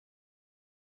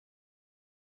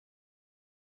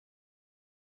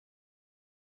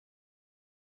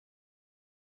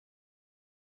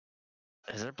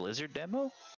 Is there Blizzard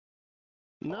demo?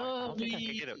 I No, don't think I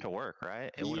could get it to work,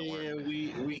 right? It wouldn't yeah, work.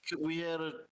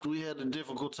 we had a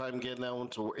difficult time getting that one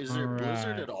to work. Is there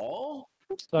Blizzard at all?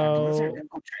 So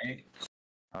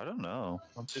I don't know.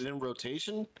 Is it in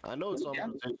rotation? I know it's on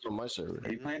rotation on my server.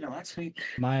 We played it last week.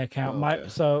 my account, Okay.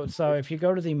 so if you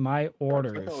go to the my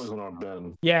orders.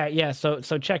 Yeah, so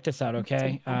check this out,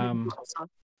 okay?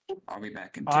 I'll be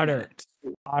back in 2 Otter. minutes.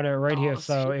 Otter right here.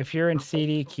 So if you're in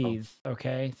CD keys,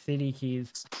 okay, CD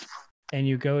keys, and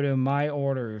you go to my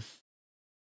orders,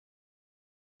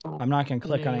 I'm not gonna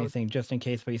click on anything just in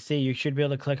case, but you see, you should be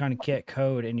able to click on get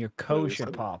code, and your code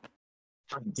should pop.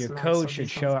 Your code should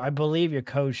show. I believe your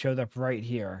code showed up right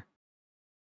here.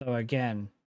 So again,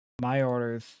 my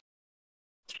orders,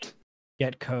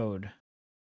 get code.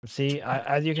 See,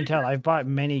 as you can tell, I've bought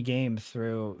many games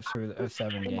through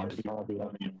 7 games.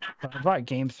 I bought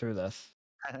games through this.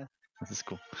 This is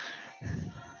cool.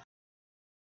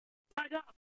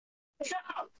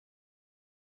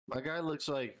 My guy looks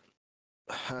like,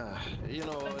 you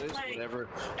know, it's whatever.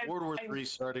 World War III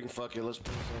starting. Fuck it. Let's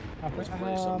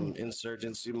play some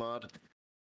Insurgency mod.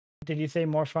 Did you say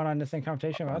more fun on this than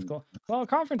Confrontation? Well, that's cool. Well,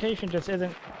 Confrontation just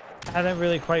hasn't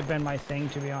really quite been my thing,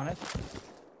 to be honest.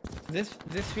 This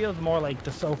feels more like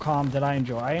the SOCOM that I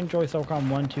enjoy. I enjoy SOCOM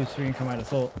 1, 2, 3, and Commando.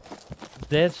 So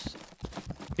this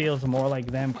feels more like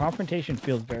them. Confrontation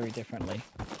feels very differently.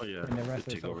 Oh yeah. And the rest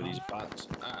Take of over SOCOM. these bots.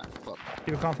 Fuck.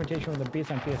 Do a Confrontation with a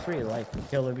beast on PS3, like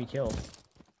kill or be killed.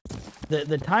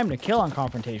 The time to kill on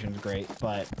Confrontation is great,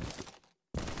 but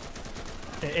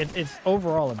it's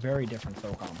overall a very different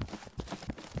SOCOM.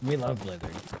 We love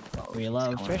Blizzard. We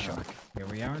love Fishhook. Here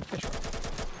we are in Fishhook.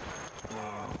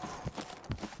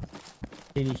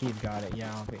 CD Keys got it. Yeah,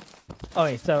 I'll be. Oh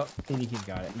wait, so CDQ's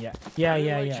got it. Yeah. I didn't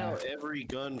Yeah. like Yeah. how every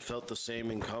gun felt the same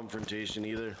in Confrontation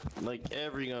either. Like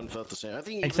every gun felt the same. I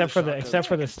think even Except for the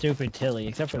shotguns- stupid Tilly,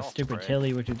 except for the Don't stupid spray.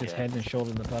 Tilly, which is just Yeah. head and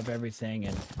shoulders above everything,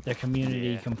 and the community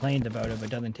Yeah. complains about it but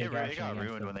doesn't take It action got against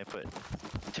ruined it. when they put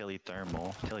Tilly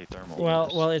Thermal.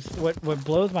 Well, it's what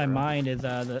blows my mind is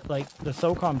the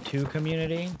SOCOM II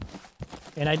community,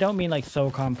 and I don't mean like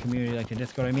SOCOM community like the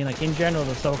Discord. I mean like in general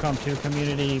the SOCOM II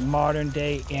community, modern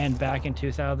day and back in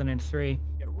 2003.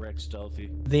 Get wrecked stealthy.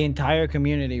 The entire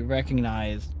community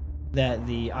recognized that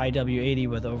the IW-80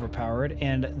 was overpowered,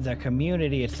 and the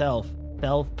community itself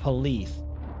self-policed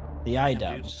the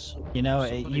IW. You know,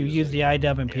 you use the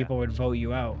IW and people would vote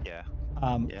you out.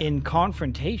 Yeah. In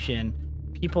Confrontation,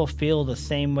 people feel the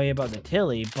same way about the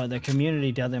Tilly, but the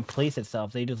community doesn't police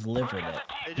itself. They just live with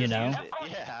it. You know?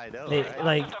 Yeah, I know. They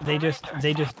right? they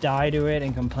just die to it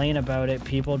and complain about it.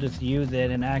 People just use it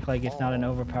and act like it's not an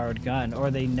overpowered gun, or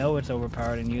they know it's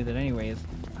overpowered and use it anyways.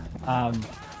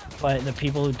 But the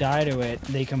people who die to it,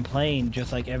 they complain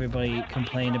just like everybody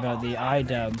complained about the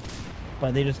IW,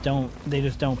 but they just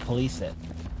don't police it.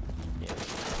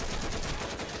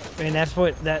 And that's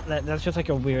what that's just like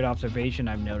a weird observation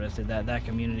I've noticed, is that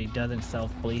community doesn't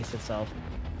self-police itself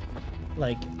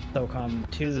like SOCOM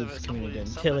 2's community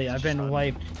did. Tilly, I've been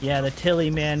wiped. Yeah, the Tilly,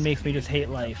 man, makes me just hate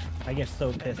life. I get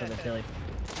so pissed at the Tilly.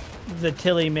 The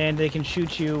Tilly, man, they can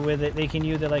shoot you with it. They can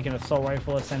use it like an assault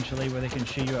rifle, essentially, where they can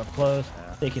shoot you up close.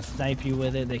 They can snipe you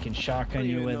with it. They can shotgun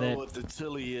you with it. What the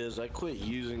Tilly is? I quit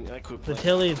The playing.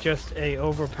 Tilly is just a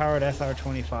overpowered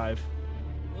SR-25.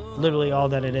 Literally all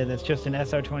that it is. It's just an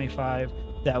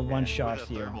SR-25 that one-shots With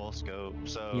a you. thermal scope,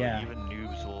 so Yeah. even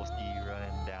noobs will see you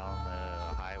running down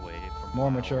the highway from More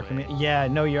a mile mature away. community. Yeah,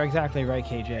 no, you're exactly right,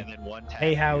 KJ. And then one tap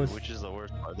Hey, you, how's- which is the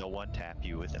worst part. They'll one tap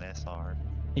you with an SR.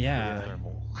 Yeah,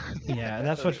 Thermal. yeah,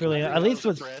 that's what's really. At least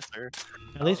with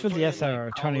Suppressor. the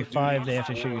SR-25, they have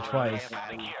to shoot you twice.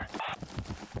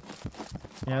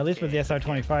 Yeah, at least with the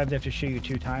SR-25, they have to shoot you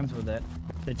 2 times with it.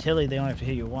 The Tilly, they only have to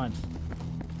hit you once.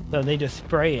 So they just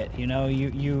spray it, you know.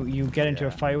 You get into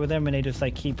a fight with them, and they just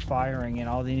like keep firing, and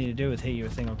all they need to do is hit you a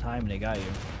single time, and they got you.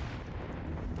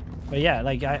 But yeah,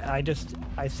 like I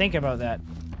think about that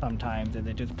sometimes, and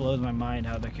it just blows my mind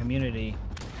how the community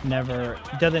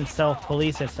doesn't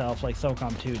self-police itself like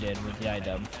SOCOM 2 did with the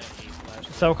IW.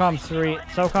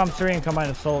 SOCOM 3 and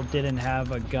Combined Assault didn't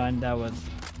have a gun that was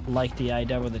like the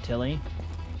IW with the Tilly.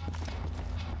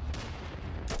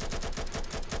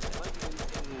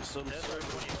 Some Desert sort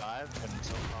 25, when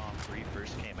SOCOM 3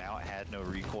 first came out, had no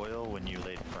recoil when you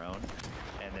laid prone,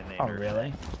 and then they Oh nerfed really?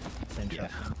 it. That's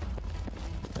interesting.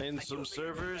 In some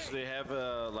servers, they have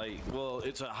they're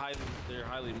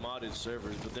highly modded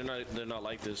servers, but they're not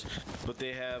like this. But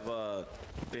they have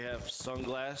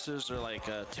sunglasses or like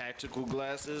tactical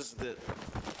glasses that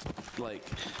like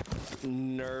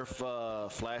nerf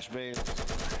flashbangs.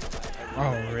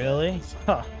 Oh really?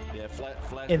 Huh. Yeah,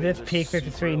 flashbangs. In this are Peak super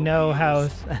 53 OP. no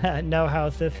house, no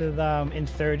house. This is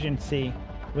Insurgency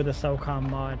with a SOCOM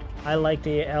mod. I like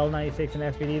the L96 and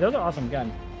SVD. Those are awesome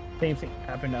guns. Same thing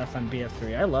happened to us on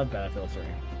BS3. I love Battlefield 3.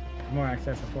 More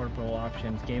access, affordable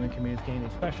options, gaming communities gain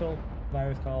a special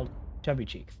virus called Chubby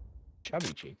Cheeks.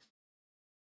 Chubby Cheeks.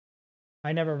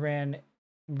 I never ran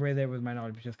with it with my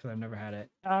knowledge just because I've never had it.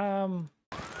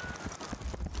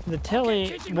 The Tilly.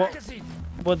 Is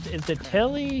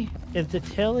the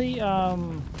Tilly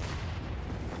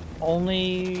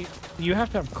only? You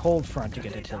have to have cold front to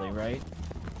get the Tilly, right?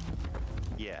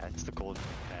 Yeah, it's the gold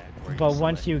pack. where But select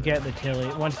once you the- get the Tilly,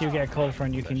 once you get cold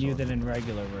front, you can use it in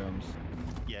regular rooms.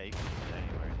 Yeah, you can use it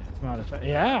anywhere. It's not a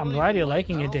yeah, I'm glad you're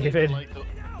liking it, David.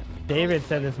 David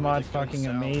said this mod's fucking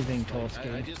amazing, I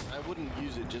Tolsky. wouldn't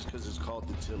use it just because it's called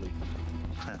the Tilly.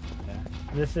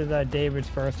 This is David's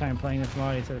first time playing this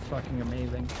mod. He said it's fucking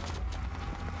amazing.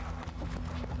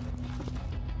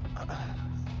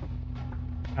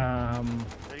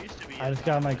 There used to be I a just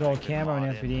got my gold Confrontation camo and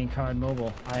mod SVD and card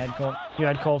mobile. I had cold. You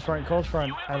had cold front. Cold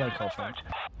front. I like cold front.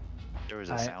 There was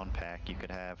a sound pack you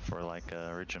could have for like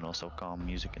original SOCOM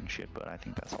music and shit, but I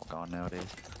think that's all gone nowadays.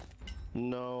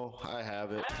 No, I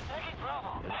have it.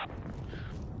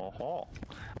 Oh,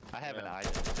 I have an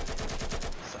item.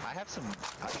 So I have some. In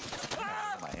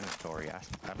my inventory. I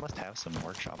must have some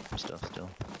workshop stuff still.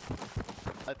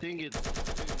 I think it's.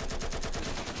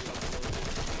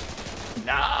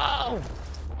 No!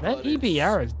 That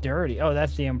EBR is dirty. Oh,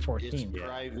 that's the It's M14.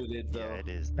 privated though. Yeah, it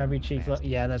is. Chubby cheeks.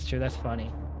 Yeah, that's true. That's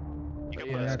funny. You can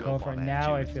Yeah, put a Yeah, scope cold on front. that, Now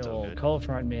too, I it's so feel good. cold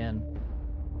front, man.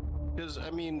 Because I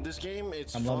mean, this game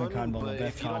it's I'm fun, loving COD Mobile, but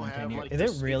best if you COD don't in 10 have years. like Is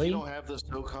this, it really? If you don't have the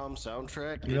SOCOM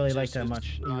soundtrack, You really it like just- that it's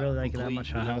much? You not really like it that complete, much,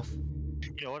 you know? House?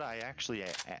 You know what? I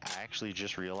actually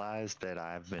just realized that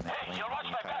I've been playing the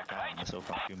entire time. The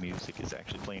SOCOM II music is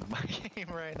actually playing my game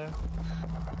right now.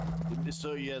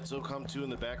 So you had SOCOM II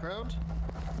in the background?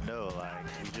 No, like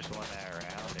we just won that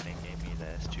round and it gave me the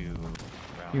S2 round.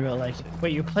 You were like,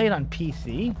 wait, you played on PC?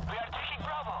 We are taking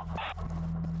Bravo.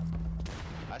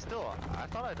 I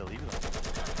thought I deleted them.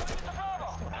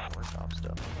 Workshop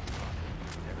stuff.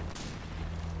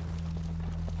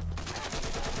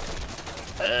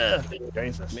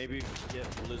 Jesus. Maybe get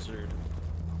Blizzard.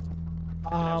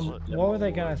 What were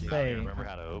they gonna say? Remember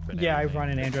how to open Yeah, I everything. run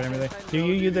an Android and everything. Do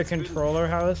you use the controller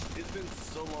house? It's been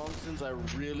so long since I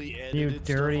really You edited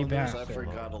dirty stuff on this, I bastard.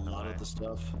 forgot a lot of the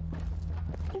stuff.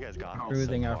 You guys got me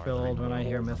Cruising, so I far, feel like, old when I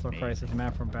hear oh, Missile me. Crisis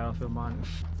map from Battlefield 1.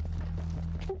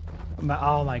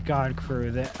 Oh my god,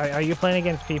 crew. Are you playing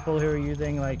against people who are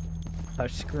using like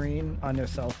touch screen on their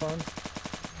cell phone?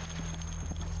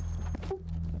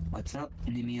 What's up,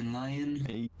 Nemean Lion?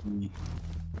 Hey.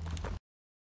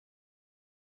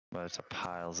 Well, it's a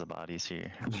piles of bodies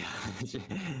here. Yeah,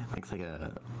 looks like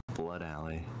a blood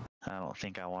alley. I don't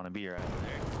think I want to be right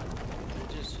there.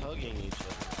 They're just hugging each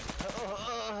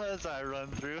other. As I run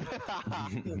through.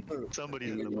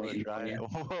 Somebody's in the mud, right?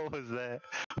 What was that?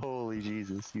 Holy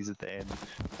Jesus, he's at the end.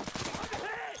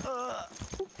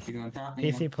 You gonna top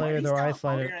me? PC players Why are you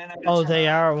stop? isolated. You're in a Oh, bitch they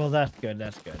now. are? Well, that's good,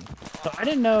 that's good. So I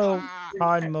didn't know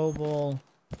COD Mobile...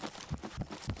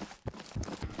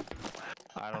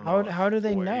 I don't know. How do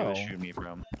they where he know? was shooting me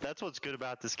from. That's what's good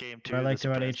about this game too. What I liked the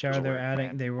about suppressed HR, they're sword, adding,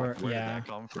 man. they were, Where yeah. did that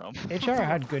come from? HR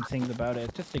had good things about it.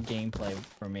 It's just the gameplay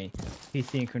for me.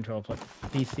 PC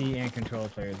and controller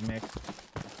players mixed.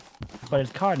 But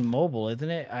it's COD Mobile, isn't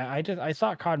it? I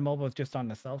thought COD Mobile was just on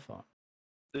the cell phone.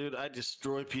 Dude, I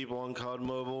destroy people on COD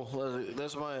Mobile.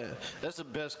 That's the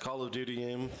best Call of Duty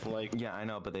game. Like, Yeah, I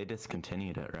know, but they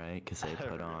discontinued it, right? Because they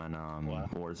put on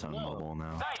Warzone Mobile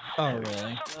now. Oh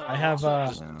really? I have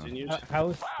discontinued.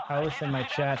 House in my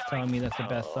chat telling me that's the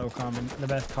best SOCOM and the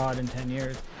best COD in 10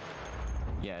 years.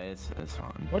 Yeah, it's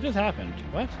fun. What just happened?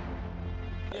 What?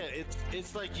 Yeah,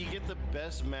 it's like you get the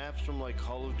best maps from like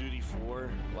Call of Duty 4,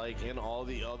 like in all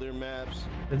the other maps.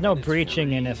 There's no It's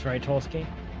breaching in free. this, right, Tolsky?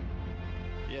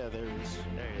 Yeah, there is.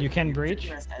 You can breach?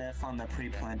 Press F on the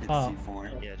pre-planted Oh.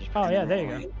 C4. Yeah, just Oh and yeah, then there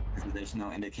you run go. away, 'cause there's no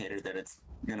indicator that it's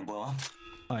gonna blow up.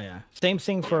 Oh yeah. Same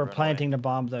thing for run away. planting the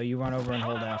bomb though. You run over and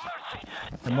hold F.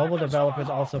 The mobile developers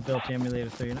also built the emulator,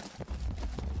 so you know.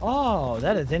 Oh,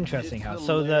 that is interesting. It's How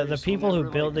so? The hilarious people who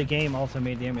whenever, built the like- game also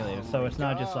made the emulator, so my it's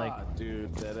not just like. God,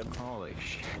 dude, that Holy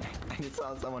shit. I just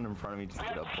saw someone in front of me just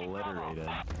get obliterated.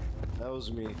 was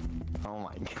me. Oh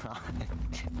my god.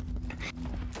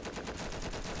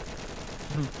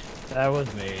 That was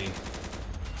me.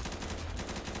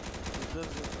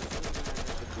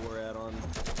 The door add-on.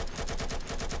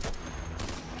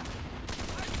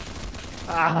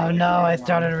 Oh no! I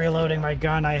started reloading my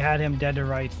gun. I had him dead to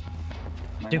rights.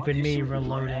 My Stupid one me issue with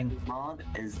reloading. Red mod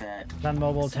is that On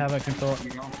mobile tablet control. you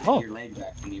don't get Oh. your leg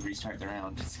back when you restart the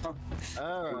round. So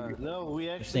No, we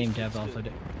The actually same dev fixed also it.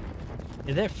 did.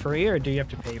 Is it free or do you have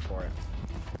to pay for it?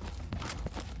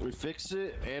 We fixed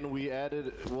it and we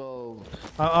added, well...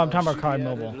 I'm talking about we COD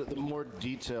added Mobile. the more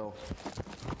detail.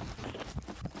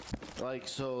 Like,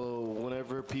 so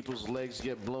whenever people's legs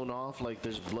get blown off, like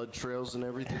there's blood trails and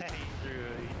everything. he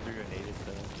threw a native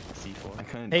C4. I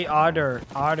couldn't. Hey Otter,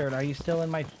 are you still in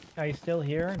my? Are you still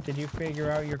here? Did you figure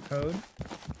out your code?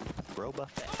 Roba.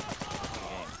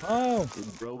 Oh,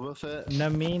 Boba Fett.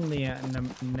 Nameen Leon,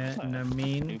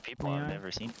 Nameen. New people I've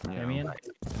never seen. Nebian?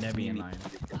 Nebian line.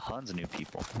 Tons of new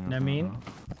people. Nameen.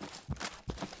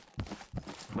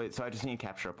 Wait, so I just need to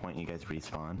capture a point. You guys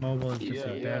respawn. Mobile is just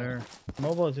Yeah, a yeah. better.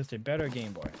 Mobile is just a better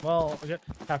Game Boy. Well, I just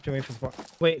have to wait for support.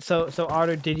 Wait, so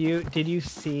Otter, did you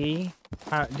see?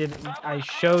 How did I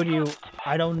showed you?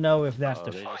 I don't know if that's Oh,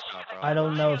 the. they just popped I out.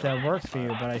 don't know if that works for you,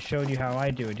 but I showed you how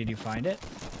I do it. Did you find it?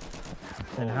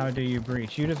 And how do you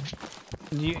breach? You just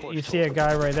you see a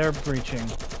guy right there breaching.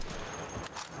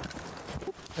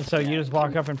 And so you just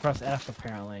walk up and press F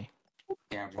apparently.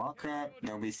 yeah, walk up.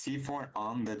 There'll be C4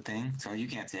 on the thing, so you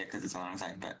can't see it because it's on the wrong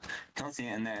side. But don't see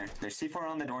it in there. There's C4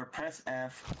 on the door. Press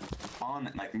F on,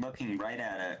 like looking right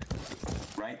at it,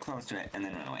 right close to it, and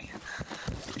then run away.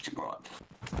 It should go up.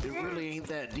 It really ain't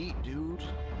that deep, dude.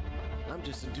 I'm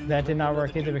just a dude. That did not playing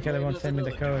work another either dude because it playing won't send me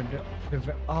the another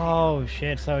code. Oh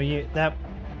shit! So you that.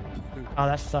 Oh,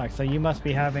 that sucks. So you must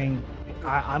be having.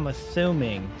 I'm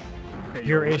assuming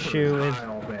your issue is.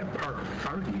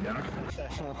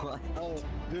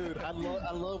 Dude, I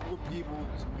love when people.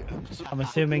 I'm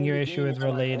assuming your issue is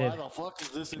related. Why the fuck is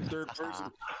this in third person?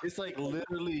 It's like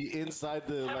literally inside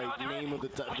the name of the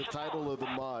title of the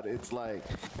mod. It's like,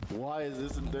 why is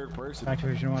this in third person?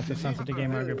 Activision wants to sunset the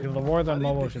game market. People, the Warzone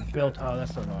mobile is built. Oh,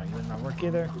 that's so annoying. Did not work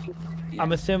either.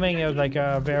 I'm assuming it was like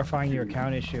verifying your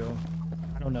account issue.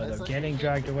 I don't know though. Getting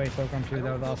dragged away, SOCOM II,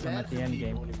 that was awesome at the end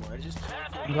game.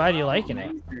 I'm glad you're liking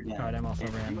it. God, I'm also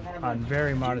ran on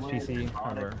very modest PC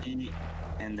hardware.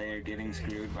 And they're getting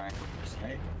screwed by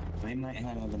right? They might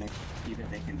have an XP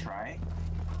that they can try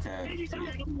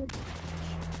to.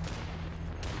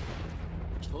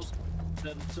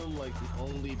 That's some like the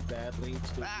only bad links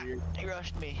to weird. He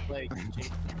rushed me. Like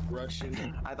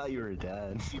Russian. I thought you were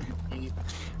dead. There's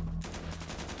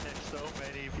so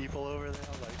many people over there.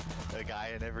 Like a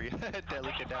guy in every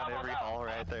looking down every hall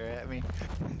right there at me.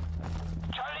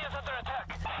 Charlie is under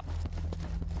attack.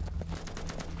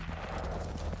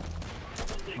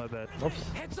 My bad. Whoops.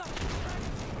 Heads up.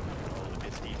 Oh, look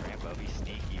at Steve Rambo. He's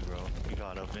sneaky, bro. He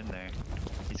got up in there.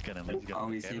 He's gonna look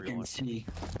Always you everyone. can see.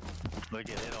 Look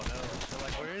at, they don't know. They're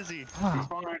like, where is he?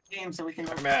 He's on our team, so we can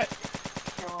go kill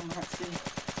him. Let's see.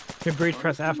 To breach,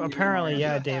 press F. Apparently,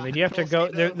 yeah, David. You have to go.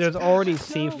 There's already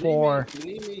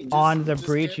C4 on the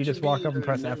breach. You just walk up and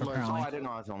press F. Oh, I Apparently. didn't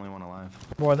know I was the only one alive.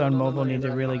 Warzone mobile needs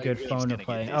a really good phone to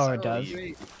play. Oh, it does.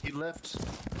 He left.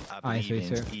 I see,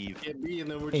 sir. Get B, and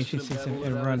then we're HCC, just gonna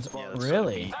battle it runs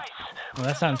really. Well,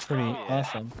 that sounds pretty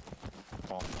awesome.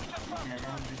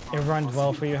 It runs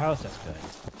well for your house. That's good.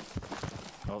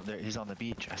 Oh, there, he's on the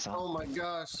beach. I saw him. Oh my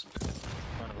gosh.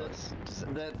 One of us.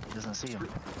 That Doesn't see him.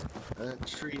 That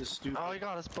tree is stupid. Oh, he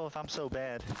got us both. I'm so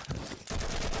bad.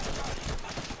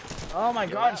 Oh my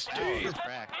God, Steve! Steve!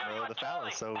 Cracked, bro. The foul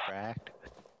is so cracked.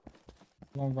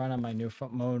 I'm gonna run on my new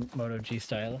Moto G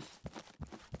stylus.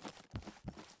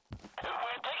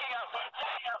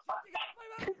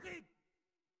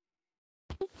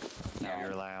 Now you're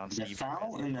relying on The Steve.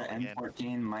 foul in the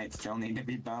M14 might still need to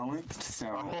be balanced,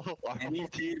 so any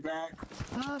feedback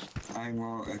I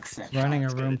will accept. Running a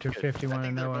room to 51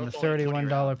 and 0 and a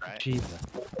 $31 per Jesus.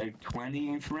 Like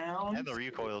 20 rounds? And the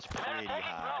recoil's pretty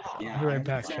high. Yeah, Be right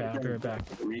back, Chad. Be right back.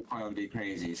 The recoil would be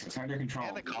crazy, so it's hard to control.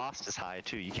 And the cost is high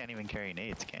too. You can't even carry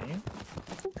nades, can you?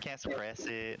 Can't suppress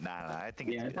it. Nah, I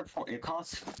think Yeah, it's good. it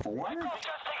costs 4?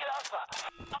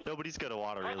 Nobody's gonna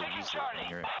want to really use it when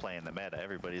you're playing the meta.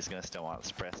 Everybody's gonna still want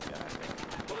suppress gun, I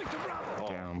think. Oh,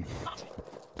 Damn.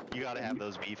 you gotta have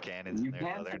those beef cannons You in there.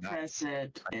 can't Though. They're suppress nice.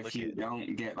 it if Look you at-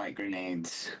 don't get like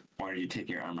grenades, or you take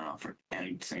your armor off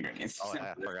and some grenades. Oh,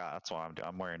 yeah, I forgot. That's why I'm doing.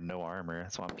 I'm wearing no armor.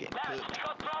 That's why I'm getting Matt, we cooked.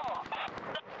 got Bravo.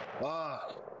 Ah.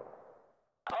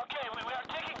 Okay, we are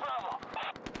taking Bravo.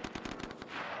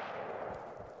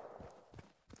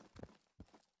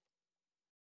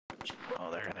 Oh,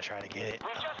 they're gonna try to get it.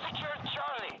 We just secured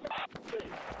Charlie.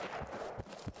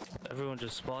 Everyone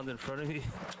just spawned in front of me.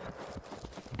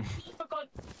 1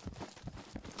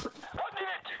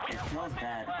 minute. It feels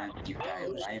bad when you die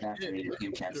right after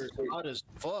you catch They're hot as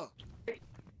fuck.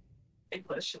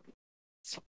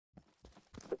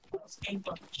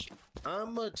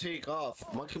 I'm gonna take off.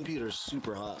 My computer's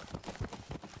super hot.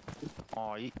 Oh,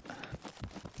 Are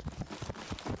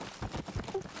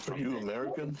you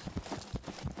American?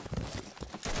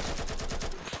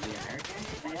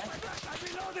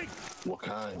 What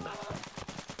kind?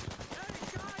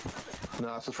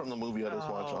 No, this is from the movie I just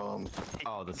watched.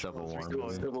 Oh, the Civil War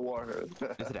movie. Civil War.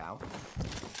 Is it out?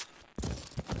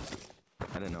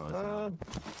 I didn't know it was out.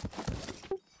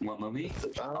 What movie?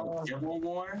 Oh, Civil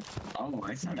War? Oh,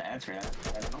 I saw the ads for that.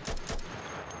 I don't know.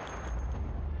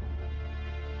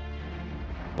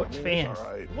 What fans?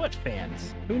 alright. What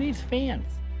fans? Who needs fans?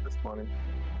 It's funny.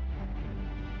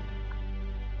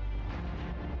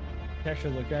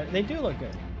 Textures look good. They do look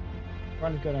good.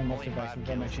 Runs good on most Only devices. 5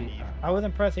 Don't make kills, cheat. Steve. I was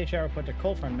impressed HR put the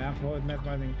cold front maps. What was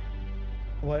mesmerizing?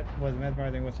 What was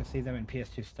mesmerizing was to see them in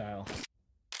PS2 style. Be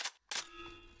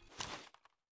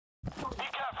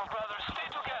careful, brothers. Stay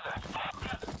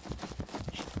together.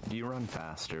 Do you run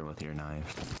faster with your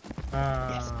knife?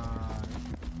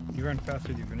 You run faster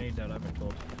with your grenades out, I've been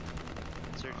told.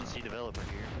 Insurgency developer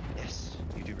here. Yes,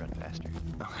 you do run faster.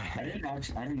 I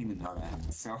didn't even know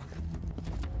that. So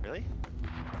Really?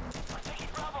 Taking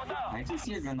Bravo now. I just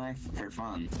use the knife for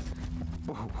fun.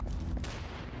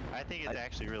 I think it's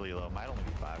actually really low. Might only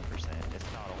be 5%. It's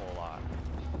not a whole lot.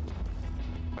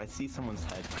 If I see someone's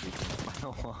head creeping by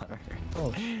the water.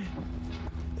 Oh,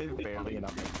 It's barely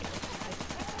enough.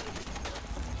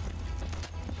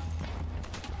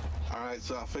 Alright,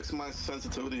 so I fixed my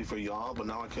sensitivity for y'all, but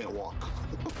now I can't walk.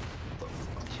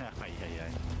 Yeah.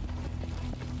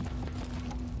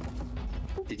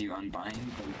 Did you unbind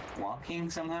the walking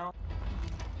somehow?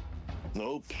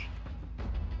 Nope.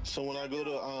 So when I go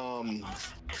to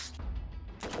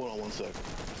hold on one sec.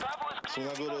 So when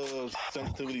I go to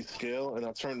sensitivity scale and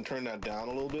I turn that down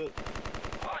a little bit,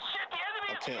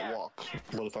 I can't walk.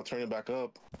 But if I turn it back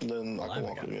up, then I can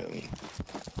walk again.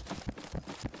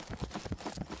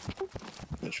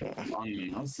 Let me try.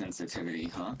 No sensitivity,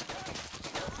 huh?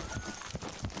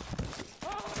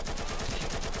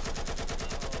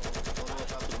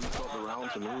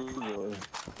 To move or...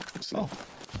 Oh.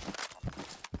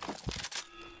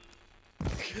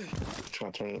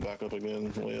 Try to turn it back up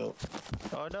again, way up.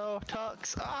 Oh no,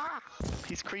 Tux! Ah!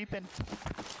 He's creeping.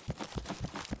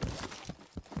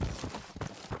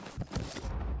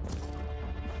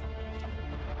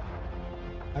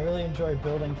 I really enjoy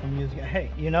building from music.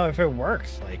 Hey, you know, if it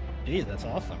works, like, geez, that's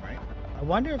awesome, right? I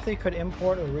wonder if they could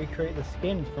import or recreate the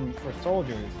skins for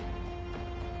soldiers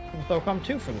from SOCOM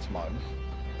II for this mod.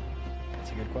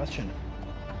 That's a good question.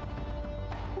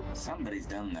 Somebody's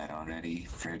done that already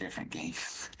for a different game.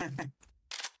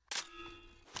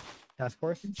 Task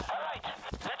Force?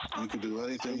 You can do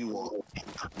anything you want,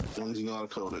 as long as you know how to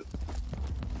code it.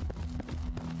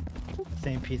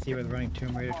 Same PC with running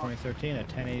Tomb Raider 2013 at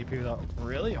 1080p without...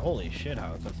 Really? Holy shit,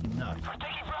 house, that's nuts. We're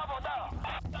taking Bravo now.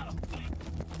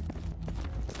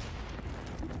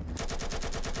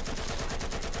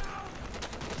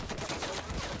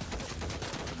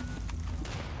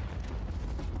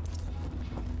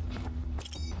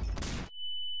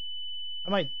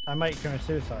 I might commit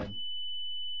suicide.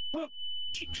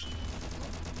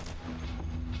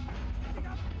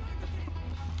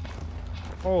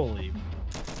 Holy.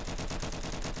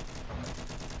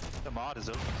 The mod is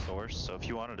open source, so if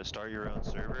you wanted to start your own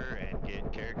server and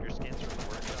get character skins from the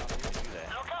workshop, you can do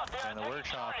that. And the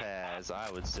workshop has, I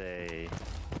would say,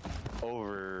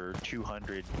 over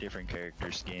 200 different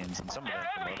character skins, and some of them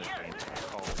from other games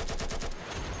called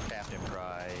Captain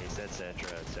Price,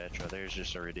 etc., etc. There's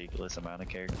just a ridiculous amount of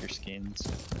character skins,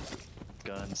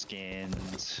 gun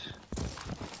skins.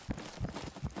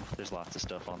 There's lots of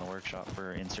stuff on the workshop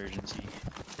for Insurgency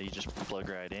that you just plug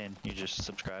right in. You just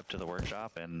subscribe to the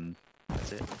workshop and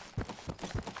that's it.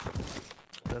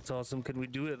 That's awesome. Can we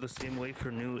do it the same way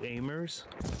for new aimers?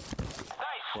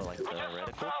 Well, like the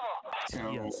reticle?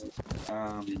 So, Yes.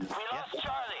 We lost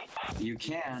Charlie. You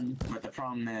can, but the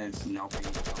problem is nobody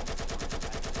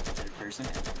person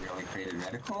has really created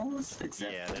reticles,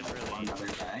 except Yeah, there's really one other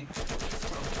guy.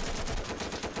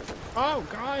 Oh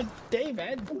god,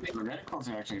 David! The reticles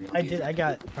are actually really I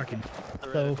got fucking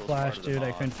The so reticle's part flashed, of the dude, I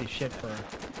mod. couldn't see shit for...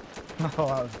 Oh,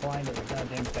 I was blinded with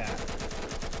goddamn fat.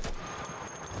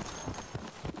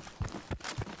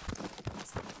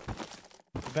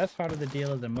 The best part of the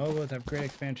deal is the MOBAs have great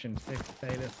expansion, 6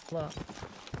 status slot.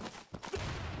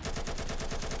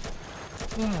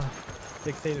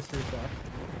 6 status 3 slots.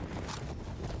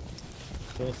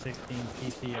 Full 16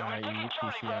 PCIe,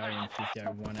 PCI, and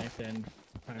PCI 1X, and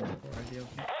time before ideal.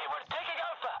 Hey, we're taking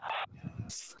Alpha.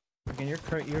 Again,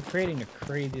 you're creating the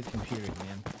craziest computers,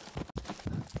 man.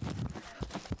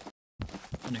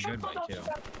 In a good way, too.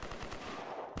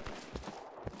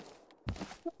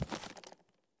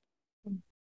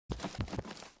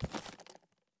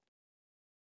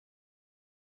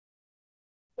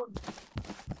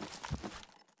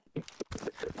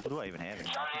 What do I even have in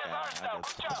here?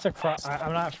 What's a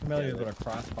I'm not familiar with what a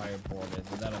crossfire board is.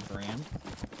 Is that a brand?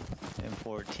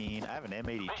 M14. I have an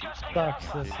M82. Sucks.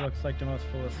 This looks like the most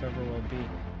fullest server will be.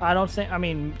 I don't think. I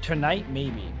mean, tonight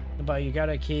maybe, but you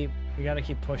gotta keep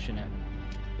pushing it.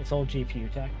 It's old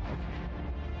GPU tech.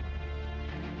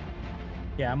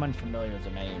 Yeah, I'm unfamiliar with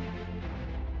the name.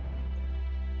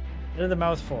 They're the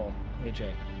mouthful,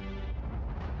 AJ.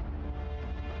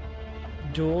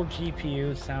 Dual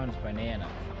GPU sounds banana.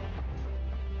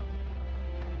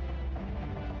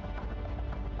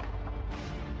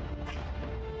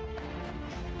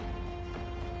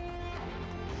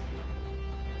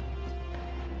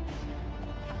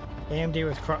 AMD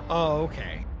was oh,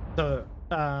 okay. So,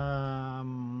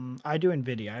 I do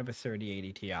NVIDIA. I have a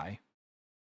 3080 Ti.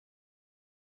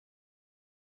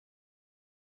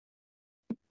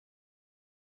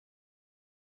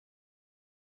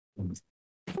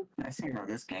 Nice thing about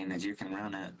this game is you can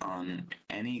run it on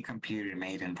any computer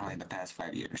made in probably the past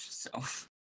 5 years. So.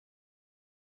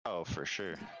 Oh, for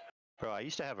sure. Bro, I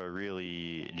used to have a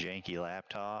really janky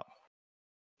laptop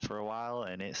for a while,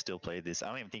 and it still played this. I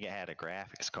don't even think it had a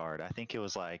graphics card. I think it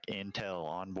was like Intel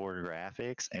onboard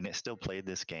graphics, and it still played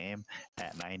this game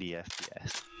at 90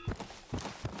 FPS.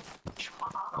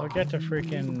 Look at the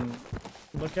freaking...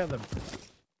 Look at the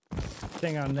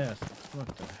thing on this. What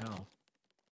the hell?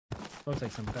 Looks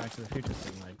like some Back to the Future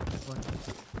thing, like...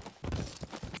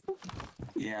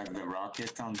 Yeah, the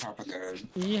rockets on top of the.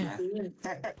 Yeah. We must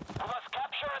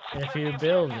capture and If secure you the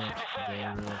build it, objectives in this they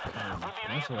area. will come. With the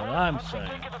That's what reinforcements, I'm let's saying.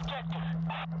 take an objective.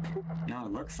 No,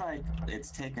 it looks like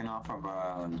it's taken off of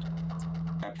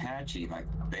Apache, like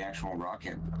the actual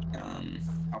rocket,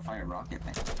 Hellfire rocket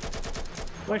thing.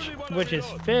 Which is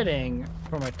fitting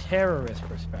from a terrorist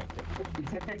perspective.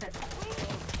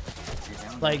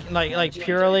 Like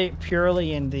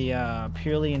purely in the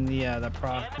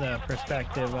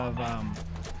perspective of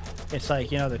it's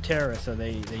like, you know, the terrorists, so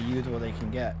they use what they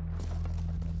can get.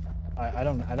 I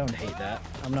don't hate that.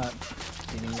 I'm not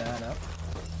beating that up.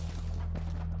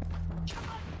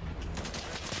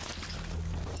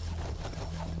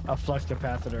 A flux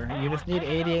capacitor. You just need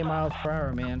 88 miles per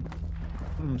hour, man.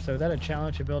 So is that a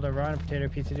challenge to build a raw and potato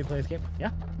PC to play this game?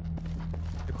 Yeah.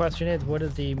 The question is, what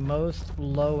is the most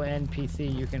low-end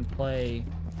PC you can play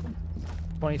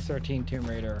 2013 Tomb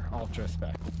Raider Ultra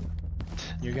Spec?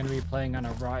 You're gonna be playing on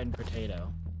a rotten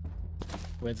potato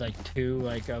with like two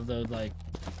like of those like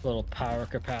little power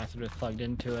capacitors plugged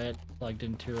into it, plugged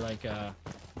into like a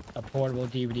portable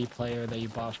DVD player that you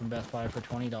bought from Best Buy for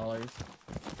 $20.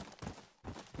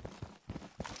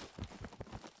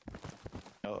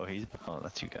 Oh,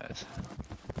 that's you guys.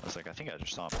 I was like, I think I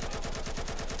just saw him.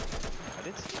 I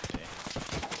did see him.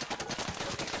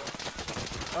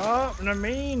 Oh,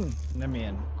 Namian.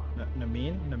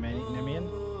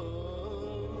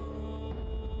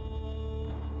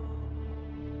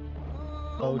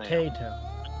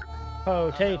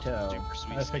 Potato. Super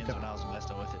sweet skins when I was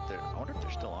messing with it. I wonder if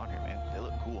they're still on here, man. They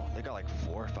look cool. They got like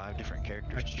 4 or 5 different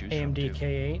characters to choose from. AMD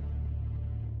K8.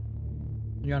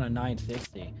 You're on a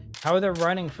 960. How are they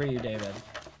running for you, David?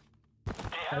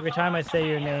 Every time I say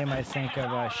your name, I think of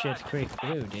Schitt's Creek.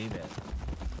 Ooh, David.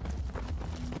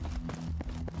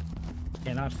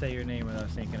 Cannot say your name without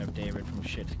thinking of David from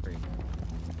Schitt's Creek.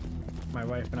 My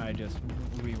wife and I just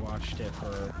rewatched it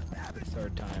for the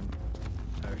 3rd time.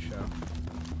 Our show.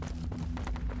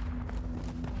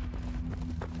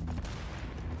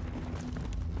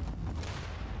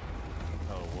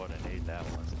 Oh, what an aid that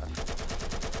was.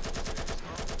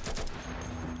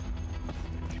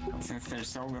 Since there's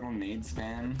so little nade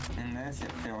spam in this,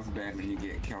 it feels bad when you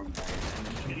get killed by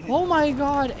it. Oh my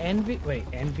god, Envy. Wait,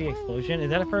 Envy Explosion? Is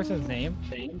that a person's name?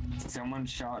 Someone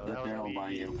shot the barrel by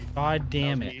you. God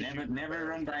damn it. Never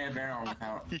run by a barrel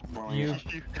without blowing You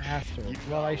it. bastard.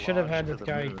 Well, I should have had this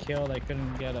guy killed. I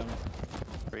couldn't get him.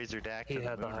 Razor Dack He for the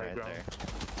had the moon high right ground.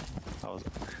 there.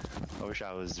 I wish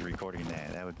I was recording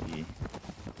that. That would be.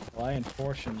 Well, I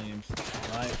unfortunately am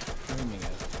live streaming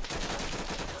it.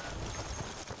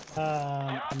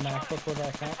 MacBook, will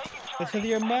that count? This is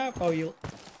your map? Oh, you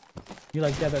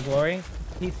like Desert Glory?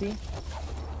 PC?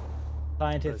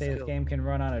 Scientists say this game can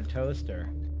run on a toaster.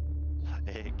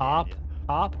 Hop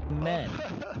men.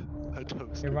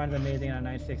 It runs amazing on a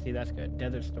 960, that's good.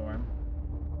 Desert Storm.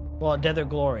 Well, Desert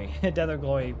Glory. Desert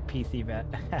Glory PC vet.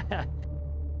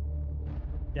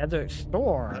 Desert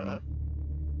Storm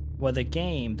was a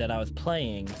game that I was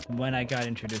playing when I got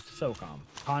introduced to SOCOM.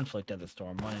 Conflict Desert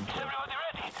Storm 1 and 2.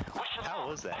 How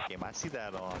was that game? I see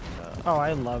that on. Oh,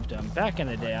 I loved them back in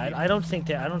the day. I don't think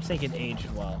it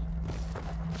aged well.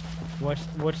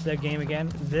 What's that game again?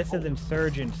 This is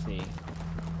Insurgency.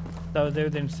 So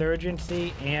there's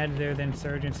Insurgency and there's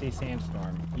Insurgency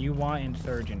Sandstorm. You want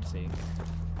Insurgency.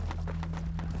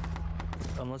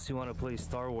 Unless you want to play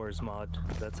Star Wars mod,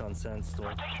 that's on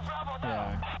Sandstorm.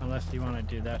 Yeah, unless you want to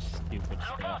do that stupid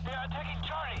stuff.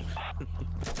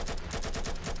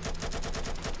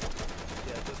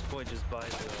 Yeah, at this point, just buy the.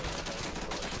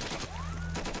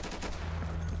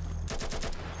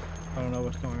 I don't know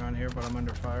what's going on here, but I'm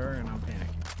under fire and I'm panicking.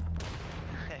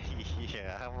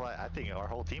 Yeah, I think our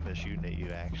whole team is shooting at you.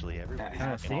 Actually, everybody.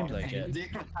 Kind of seems like it.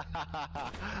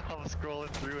 I'm scrolling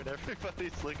through and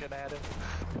everybody's looking at him.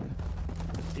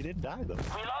 He didn't die though. We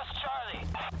lost Charlie.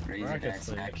 Razor Dack's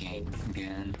hacking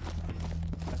again.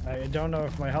 I don't know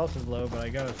if my health is low, but I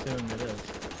gotta assume it is.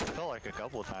 I felt like a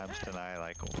couple of times tonight,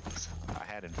 like I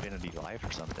had infinity life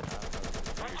or something.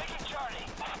 We're taking Charlie.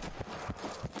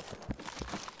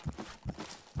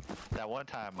 That one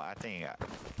time, I think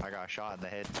I got shot in the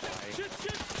head twice.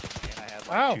 And I had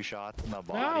like Ow. 2 shots in the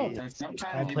body.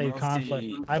 I played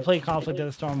Conflict. I played Conflict of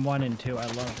the Storm 1 and 2. I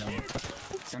love them.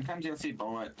 Sometimes you'll see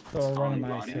bullets So on my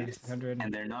bodies, 600.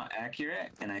 and they're not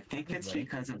accurate, and I think it's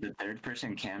because of the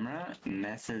 3rd-person camera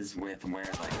messes with where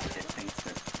like it thinks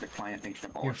that the client thinks the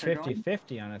You're bullets are going.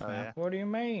 50-50 on this map. Yeah. What do you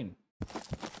mean?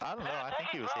 I don't know. I think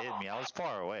he was hitting me. I was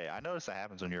far away. I noticed that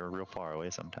happens when you're real far away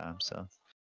sometimes. So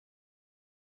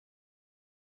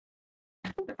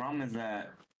The problem is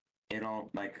that it'll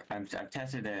like I've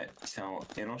tested it, so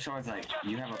it'll show us like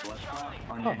you have a blood spot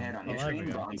on your head on your screen,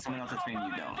 but on someone else's screen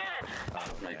you don't.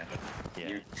 So, like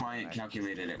your client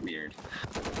calculated it weird.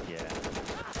 Yeah.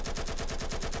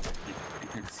 You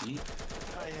can see.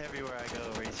 Everywhere I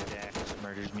go, Razorback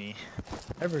murders me.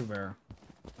 Everywhere.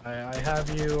 I have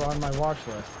you on my watch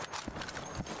list.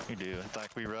 You do. It's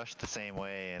like we rushed the same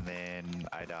way and then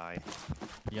I die.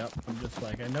 Yep, I'm just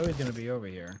like, I know he's gonna be over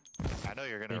here. I know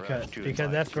you're gonna Because- rush too. because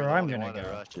like, that's you're where the I'm only gonna one that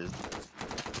go. rushes.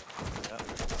 Yep.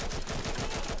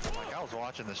 Like I was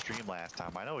watching the stream last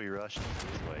time. I know he rushed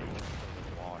this way. He just goes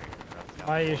to the wall here.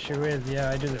 My issue is, yeah,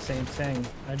 I do the same thing.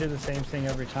 I do the same thing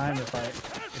every time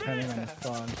depending on the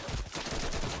spawn.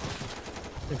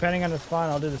 Depending on the spawn,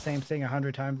 I'll do the same thing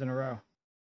 100 times in a row.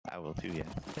 I will too, yeah.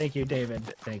 Thank you, David.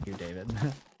 Thank you, David.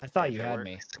 I thought you If it had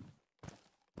me. works.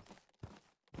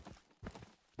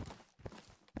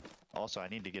 Also, I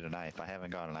need to get a knife. I haven't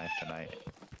got a knife tonight.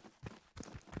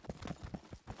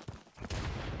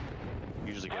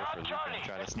 Usually go for looping and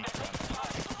try to sneak around.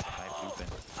 Knife looping.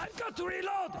 I've got to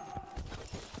reload!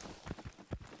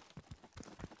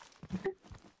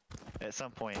 At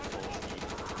some point, I'm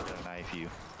gonna knife you.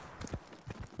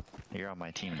 You're on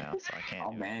my team now, so I can't.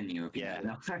 I'll do it. ban you if you Yeah. do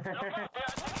that.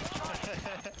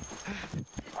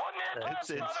 It's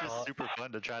just super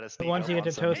fun to try to sneak Once up you get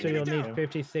on to Toaster, somebody. you'll need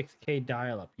 56k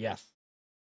dial-up. Yes.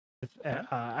 It's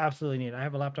absolutely neat. I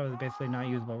have a laptop that's basically not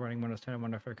usable running Windows 10. I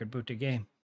wonder if I could boot the game.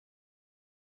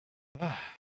 Oh,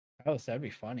 that'd be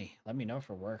funny. Let me know if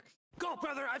it works. Go,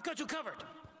 brother! I've got you covered!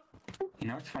 You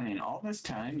know what's funny? In all this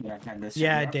time that I've had this.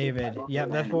 Yeah, server, David. I've only Yep,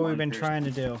 that's landed what we've one been person. trying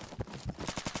to do.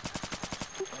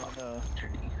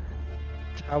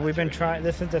 Oh, We've been trying.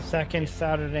 This is the second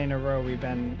Saturday in a row we've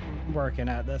been working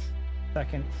at this.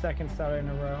 Second Saturday in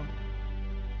a row.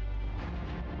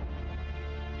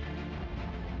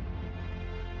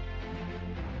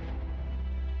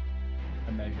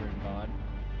 A measuring mod.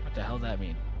 What the hell does that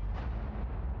mean?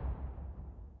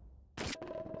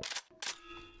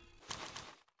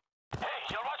 Hey,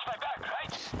 you'll watch my back,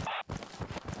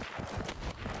 right?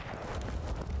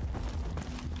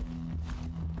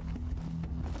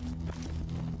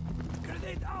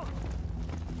 Grenade out!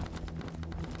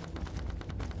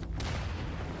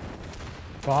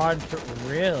 VOD,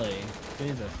 really?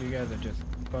 Jesus, you guys are just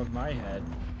above my head.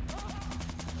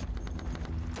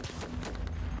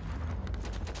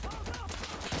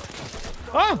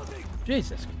 Oh!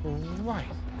 Jesus Christ.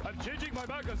 I'm changing my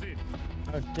magazine!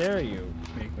 How dare you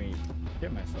make me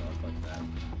get myself like that?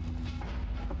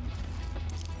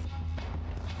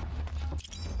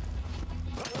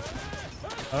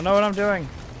 I don't know what I'm doing.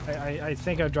 I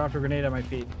think I dropped a grenade at my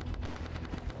feet.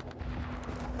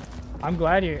 I'm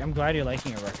glad you're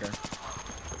liking it, Wrecker.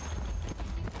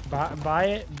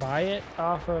 Buy it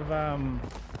off of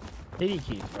Pity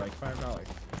Keys for like $5.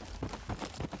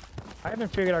 I haven't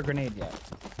figured out grenade yet.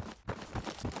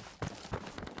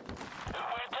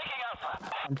 We're taking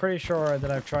Alpha! I'm pretty sure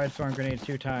that I've tried throwing grenades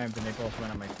 2 times and they both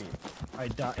went on my feet.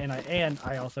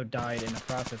 I also died in the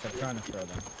process of trying to throw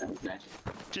them.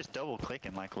 just double click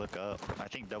and like look up. I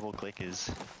think double click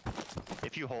is,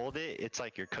 if you hold it, it's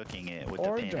like you're cooking it with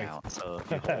Or the pin just- out. So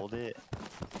if you hold it,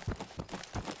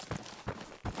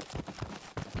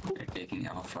 They're taking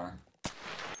Alpha.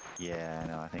 yeah,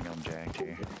 no, I think I'm jacked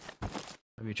here.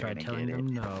 Have you tried gonna telling get it.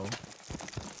 them no?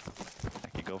 I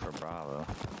could go for Bravo.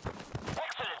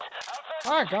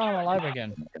 Ah, God, I'm alive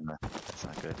again. That's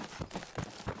not good.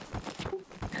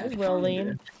 Hey,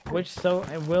 Willeen, which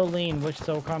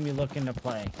SOCOM you looking to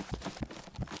play?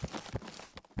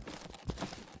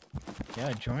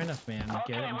 Yeah, join us, man.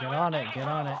 Get on it. Get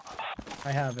on it.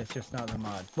 I have. It's just not the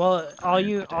mod. Well, all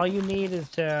you need is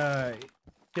to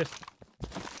just,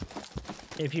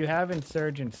 if you have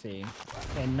Insurgency,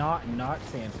 and not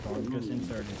Sandstorm, just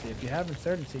Insurgency. If you have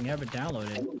Insurgency and you have it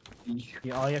downloaded,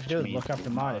 all you have to do is look up the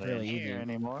mod. It's really easy.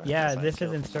 Anymore. Yeah, this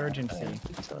is Insurgency.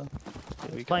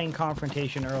 I was playing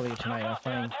Confrontation earlier tonight. I was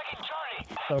playing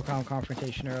SOCOM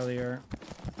Confrontation earlier.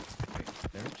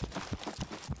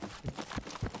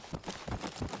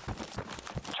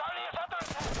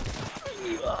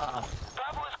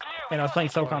 And I was playing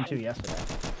SOCOM 2 yesterday.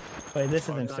 But this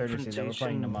is Insurgency that we're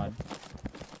playing the mod.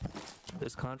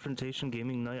 Is Confrontation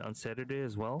Gaming Night on Saturday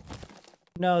as well?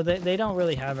 No, they don't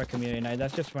really have a community night.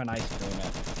 That's just when I stream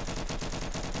it.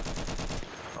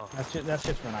 Oh. That's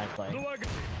just when I play.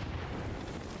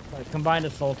 Like, Combined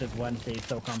Assault is Wednesday,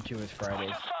 SOCOM 2 is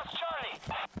Fridays.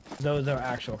 Those are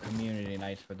actual community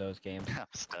nights for those games.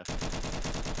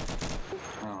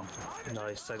 Oh.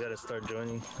 Nice, I gotta start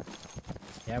joining.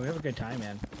 Yeah, we have a good time,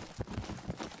 man.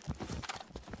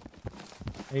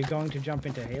 Are you going to jump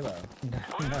into Halo?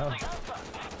 No.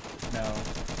 No.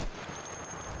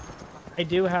 I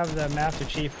do have the Master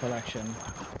Chief collection.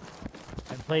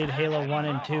 I played Halo 1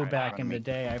 and 2 back in the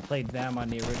day. I played them on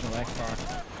the original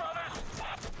Xbox.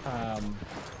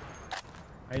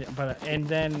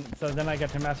 Then I got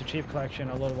the Master Chief collection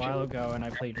a little while ago, and I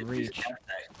played Reach.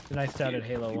 Then I started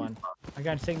Halo 1. I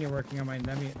got Insignia working on my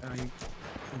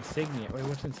Insignia. Wait,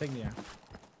 what's Insignia?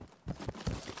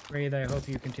 Wraith, I hope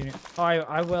you continue. Oh,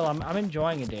 I will. I'm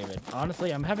enjoying it, David.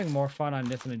 Honestly, I'm having more fun on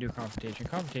this than I do Confrontation.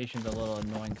 Confrontation's a little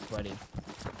annoying, sweaty.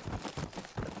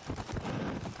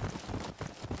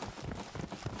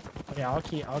 But yeah, I'll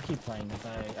keep playing this.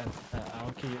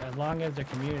 I'll keep, as long as the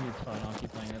community's fun, I'll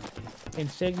keep playing it.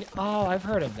 Insignia. Oh, I've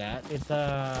heard of that. It's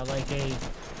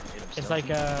like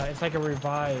a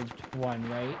revived one,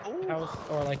 right? House,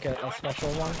 or like a special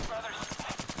one.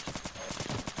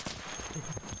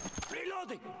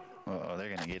 Oh, they're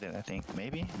gonna get it, I think.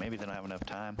 Maybe they don't have enough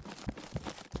time.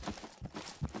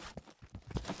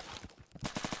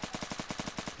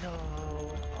 No,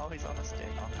 always on a stick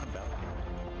on the balcony.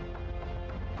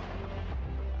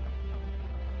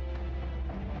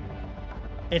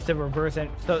 It's the reverse end.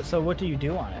 So what do you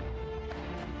do on it?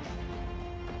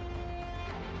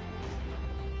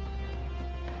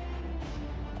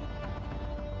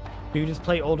 Do you just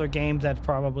play older games that's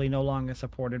probably no longer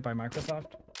supported by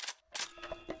Microsoft?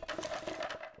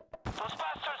 Those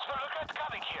bastards will regret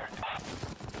coming here.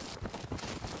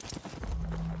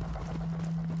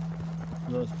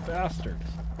 Those bastards.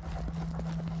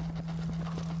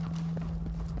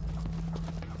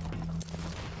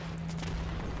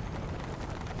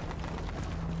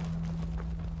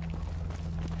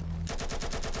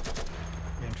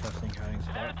 Interesting hiding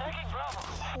spot.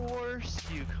 Of course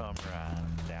you come running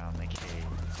down the cave.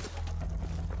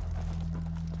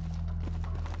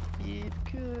 Yeah, of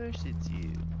course it's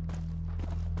you.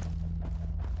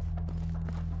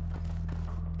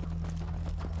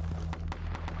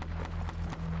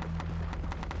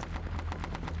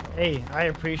 Hey, I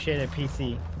appreciate it,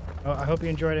 PC. Oh, I hope you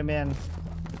enjoyed it, man.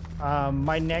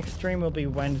 My next stream will be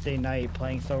Wednesday night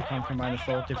playing SOCOM Combined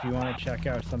Assault if you want to check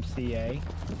out some CA.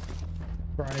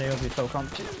 Friday will be SOCOM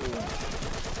II.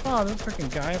 Oh, there's a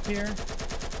freaking guy up here.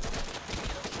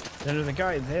 Then there's a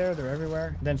guy there, they're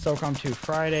everywhere. Then SOCOM II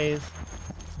Fridays.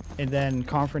 And then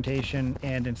Confrontation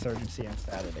and Insurgency on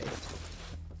Saturdays.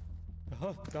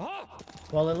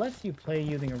 Well, it lets you play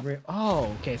using a real...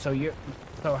 Oh, okay, so you're...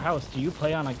 So, House, do you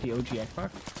play on, like, the OG Xbox?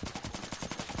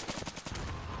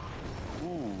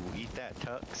 Ooh, eat that,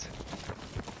 Tux.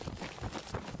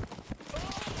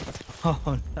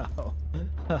 Oh, no.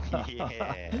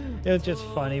 Yeah. It was just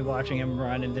funny watching him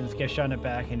run and then just get shot in the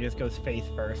back and just goes face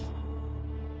first.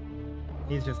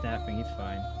 He's just napping, he's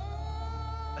fine.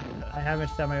 I haven't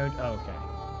set my OG... Oh, okay.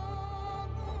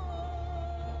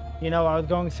 You know, I was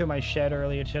going through my shed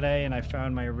earlier today and I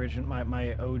found my original,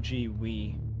 my OG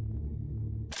Wii.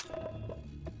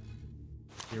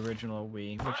 The original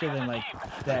Wii, which isn't like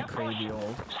that crazy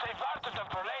old. Save part of them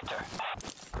for later.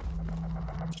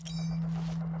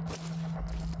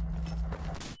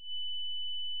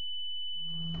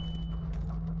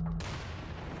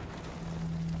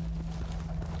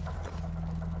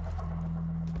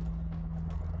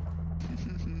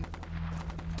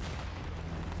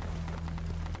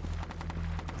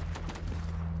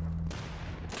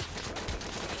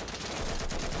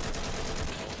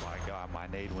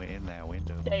 Nade went in that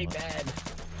window. Hey, bad.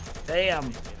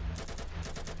 Damn.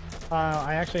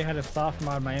 I actually had to soft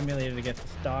mod my emulator to get the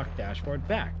stock dashboard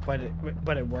back, but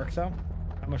it works though.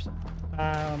 How much?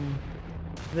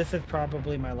 This is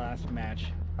probably my last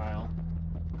match, Kyle.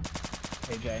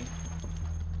 AJ.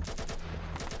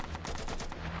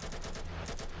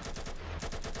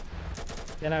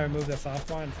 Then I removed the soft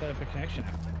mod and set up a connection.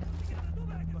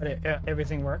 But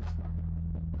everything works.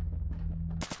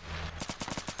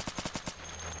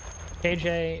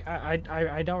 KJ,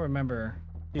 I don't remember.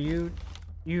 Do you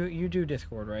do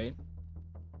Discord, right?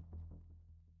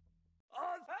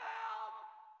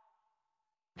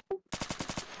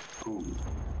 Ooh.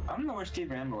 I don't know where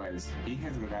Steve Rambo is. He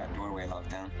has that doorway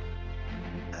locked down.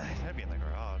 He might be in the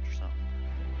garage or something.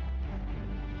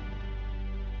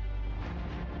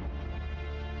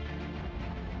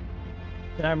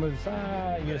 Did I move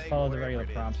this? You just follow the regular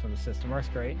prompts from the system. Works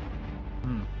great.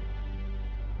 Hmm.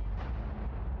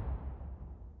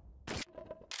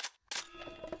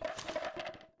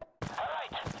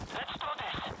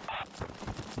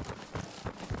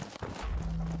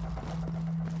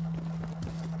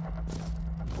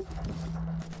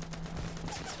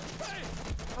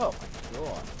 Oh my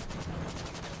god.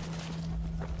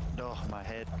 Oh, my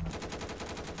head.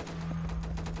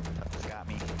 That's got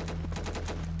me.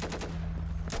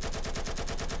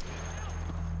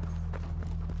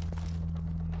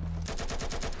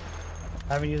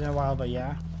 haven't used it in a while, but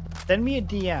yeah. Send me a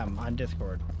DM on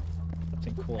Discord.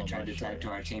 Something cool. I tried to type to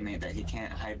our teammate that he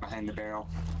can't hide behind the barrel.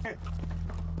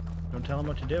 Don't tell him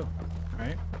what to do. All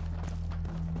right.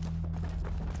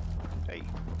 Hey,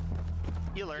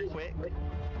 you learn quick.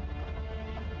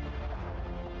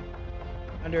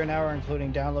 Under an hour,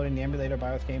 including downloading the emulator,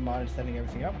 BIOS game mod, and setting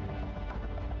everything up.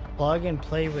 Plug and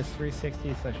play with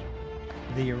 360 such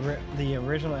the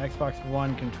original Xbox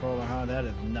One controller. Huh? That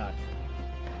is nuts.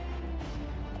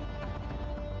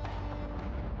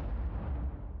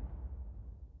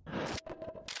 They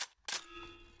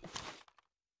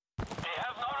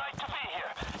have no right to be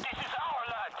here. This is our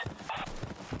land.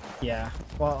 Yeah.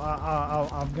 Well,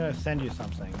 I'm gonna send you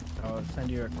something. I'll send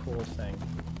you a cool thing.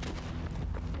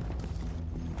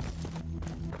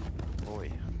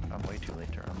 Boy, I'm way too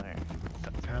late to run there.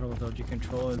 Paddle with OG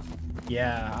controllers.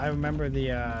 Yeah, I remember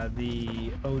the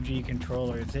OG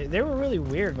controllers. They were really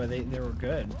weird, but they were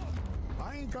good.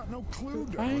 I ain't got no clue,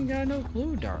 darling. I ain't got no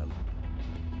clue, darling.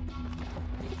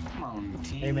 Come on,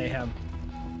 team. Hey, Mayhem.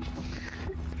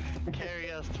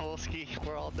 Carry us, Tolsky.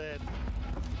 We're all dead.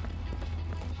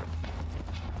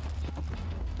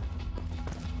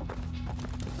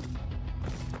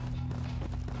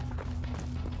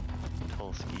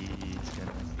 Tolsky's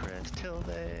gonna press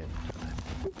tilde.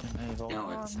 No,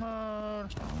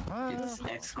 it's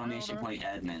exclamation point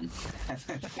admin.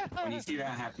 When you see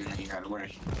that happen, then you gotta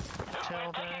worry.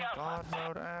 Tilde, God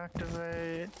mode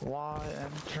activate, Y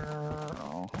enter.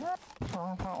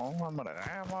 I'm gonna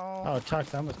ammo. Oh,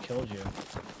 Tux, I almost killed you.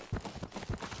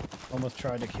 Almost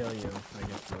tried to kill you, I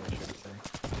guess is what I should say.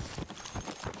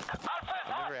 I've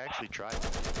never actually tried.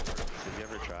 Did you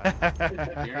ever try?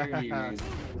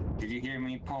 Did you hear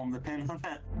me palm the pin on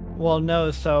that? Well, no,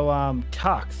 so,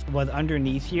 Tux was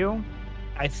underneath you.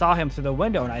 I saw him through the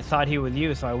window, and I thought he was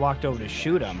you, so I walked over to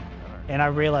shoot him. And I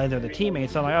realized they're the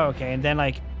teammates, so I'm like, oh, okay. And then,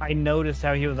 like, I noticed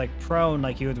how he was, like, prone,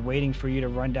 like he was waiting for you to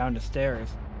run down the stairs.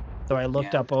 So I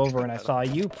looked up over, and I saw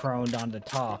you proned on the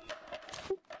top.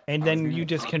 And then you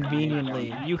just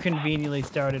conveniently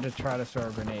started to try to throw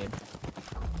a grenade.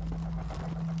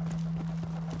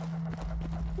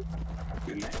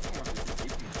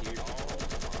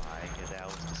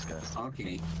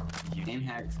 Okay.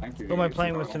 Who am I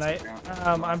playing with tonight?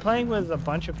 I'm playing with a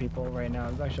bunch of people right now.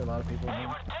 There's actually a lot of people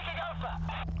here.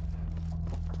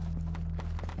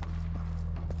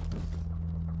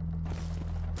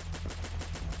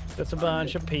 Just a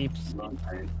bunch of peeps.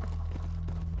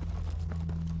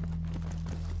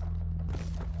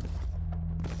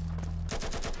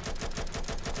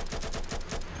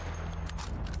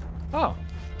 Oh.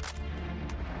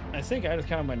 I think I just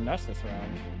kind of went nuts this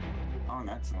round. Oh,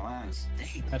 that's nice.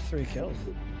 That's 3 kills.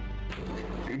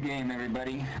 Good game,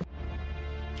 everybody.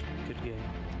 Good game.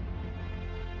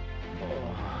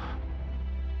 Oh.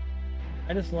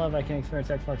 I just love I can experience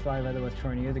Xbox Live as it was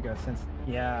 20 years ago since,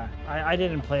 yeah, I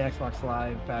didn't play Xbox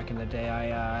Live back in the day.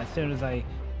 As soon as I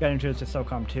got introduced to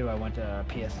SOCOM II, I went to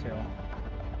PS2.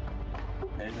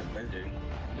 There's a blizzard.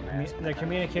 The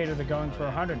communicators are going for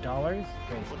 $100.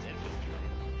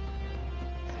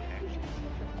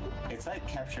 It's like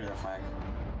capture the flag.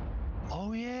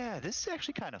 Oh yeah, this is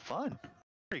actually kind of fun.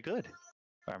 Pretty good,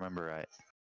 if I remember right.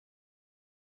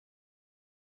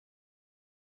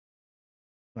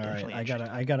 All right,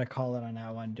 I gotta call it on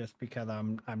that one just because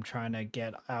I'm trying to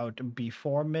get out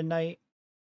before midnight,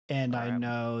 and I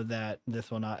know that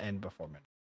this will not end before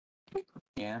midnight.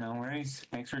 Yeah, no worries.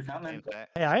 Thanks for coming.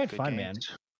 Hey, I had fun, man.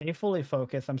 Stay fully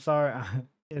focused. I'm sorry.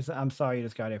 I'm sorry you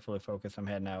just got fully focused. I'm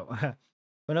heading out.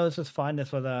 But no, this was fun.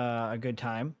 This was a good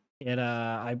time. And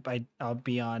I'll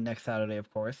be on next Saturday, of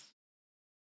course.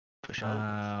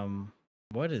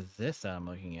 What is this that I'm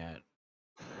looking at?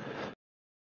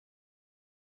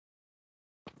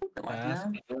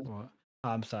 Oh,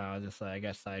 I'm sorry. I was just I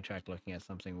got sidetracked looking at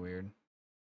something weird.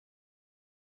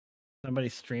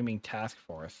 Somebody's streaming Task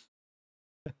Force.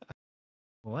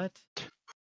 What?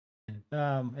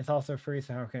 It's also free,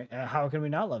 so how can we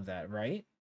not love that, right?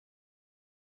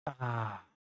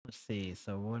 Let's see.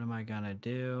 So what am I gonna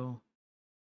do?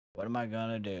 What am I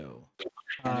gonna do?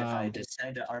 And if I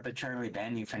decide to arbitrarily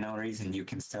ban you for no reason, you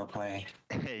can still play.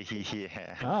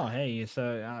 Yeah. Oh, hey,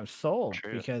 so I'm sold.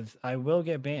 True. Because I will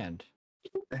get banned.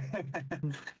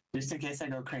 Just in case I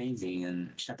go crazy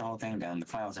and shut the whole thing down, the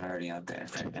files are already out there.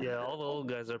 Yeah, all the old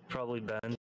guys are probably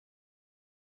banned.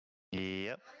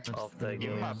 Yep. Off that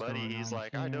Even game. my buddy, he's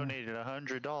like, I donated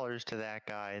 $100 to that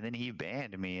guy, and then he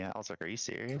banned me. I was like, are you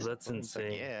serious? That's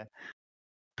insane. Like, yeah.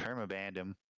 Perma banned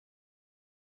him.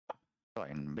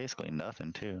 Like basically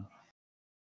nothing too.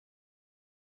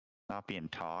 Not being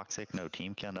toxic, no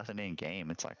team kill, nothing in game.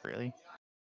 It's like, really?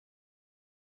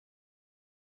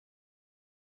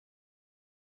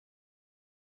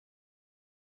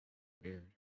 Weird.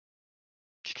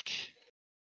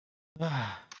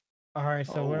 All right,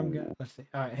 so what I'm gonna let's see.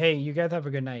 All right, hey, you guys have a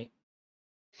good night.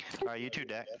 All right, you too,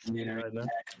 Dak.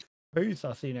 Peace.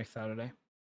 I'll see you next Saturday.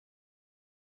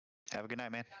 Have a good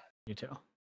night, man. You too.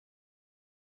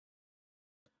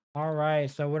 All right,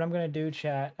 so what I'm gonna do,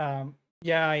 chat.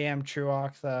 Yeah, I am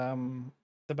Truox.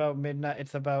 It's about midnight.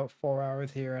 It's about 4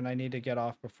 hours here, and I need to get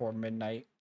off before midnight.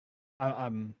 I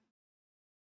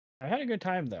had a good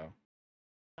time though.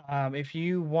 If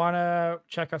you wanna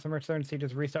check out some Insurgency,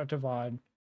 just restart to VOD.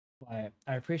 I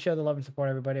appreciate the love and support,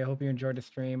 everybody. I hope you enjoyed the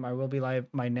stream. I will be live.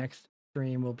 My next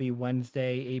stream will be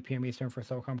Wednesday, 8 p.m. Eastern for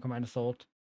SOCOM Command Assault.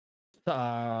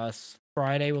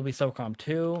 Friday will be SOCOM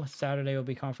II. Saturday will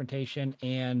be Confrontation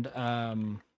and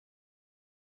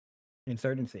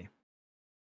Insurgency.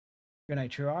 Good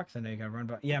night, Truox. I know you got to run,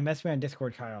 but yeah, message me on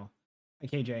Discord, Kyle. Hey,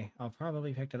 KJ, I'll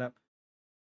probably pick it up.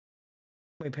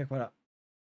 Wait, pick what up?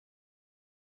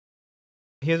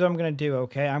 Here's what I'm gonna do.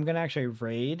 Okay, I'm gonna actually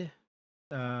raid.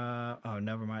 Oh,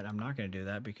 never mind. I'm not gonna do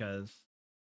that because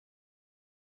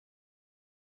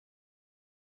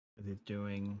he's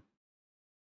doing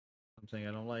something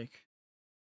I don't like.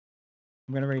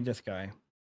 I'm gonna raid this guy.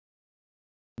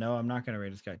 No, I'm not gonna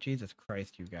raid this guy. Jesus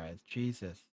Christ, you guys.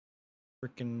 Jesus.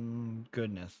 Freaking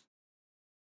goodness.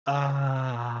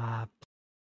 I'm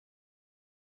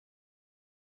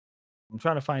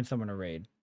trying to find someone to raid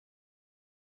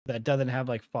that doesn't have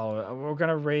like follow. We're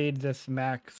gonna raid this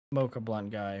Mac Smoke a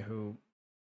Blunt guy who.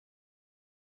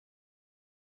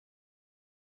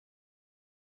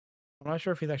 I'm not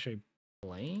sure if he's actually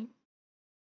playing.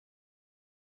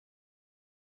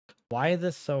 Why is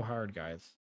this so hard,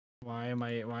 guys? Why am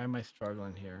I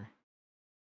struggling here?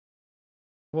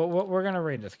 Well, we're gonna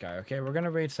raid this guy, okay? We're gonna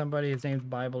raid somebody. His name's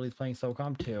Bible. He's playing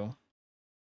SOCOM II.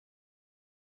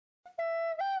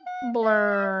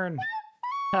 Blurn.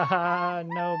 Haha,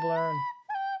 no Blurn.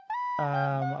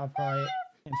 I'll probably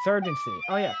Insurgency.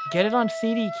 Oh yeah, get it on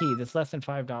CD keys. It's less than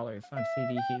 $5 on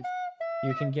CD keys.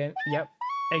 You can get. Yep,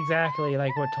 exactly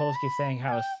like what Tolsky's saying.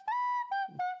 House.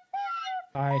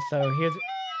 All right, so here's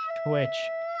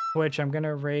Twitch. I'm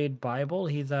gonna raid Bible.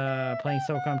 He's playing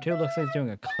SOCOM 2. Looks like he's doing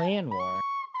a clan war.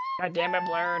 God damn it,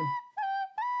 Blurn.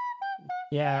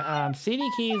 Yeah, CD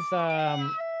keys.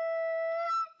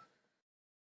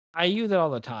 I use it all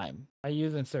the time. I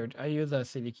use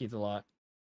CD keys a lot.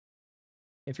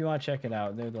 If you want to check it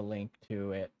out, there's a link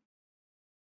to it.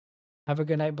 Have a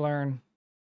good night, Blurn.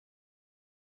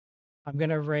 I'm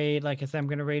gonna raid, like I said, I'm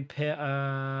gonna raid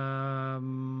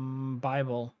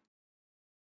Bible.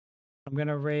 I'm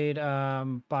gonna raid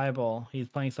Bible. He's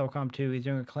playing SOCOM 2. He's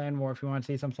doing a clan war. If you want to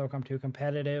see some SOCOM 2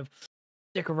 competitive,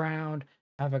 stick around.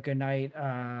 Have a good night.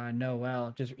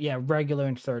 Noel. Just regular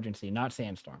Insurgency, not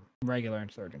Sandstorm. Regular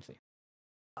Insurgency.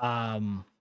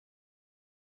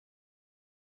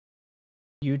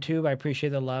 YouTube, I appreciate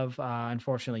the love.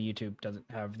 Unfortunately, YouTube doesn't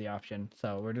have the option,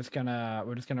 so we're just gonna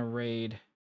raid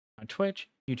on Twitch.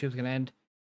 YouTube's gonna end.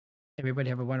 Everybody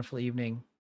have a wonderful evening.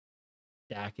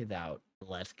 Dak is out.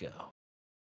 Let's go.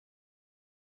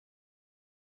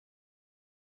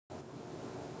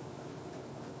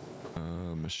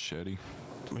 Machete.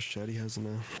 Machete has I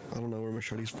don't know where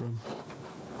Machete's from.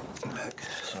 I'm back.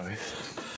 Sorry.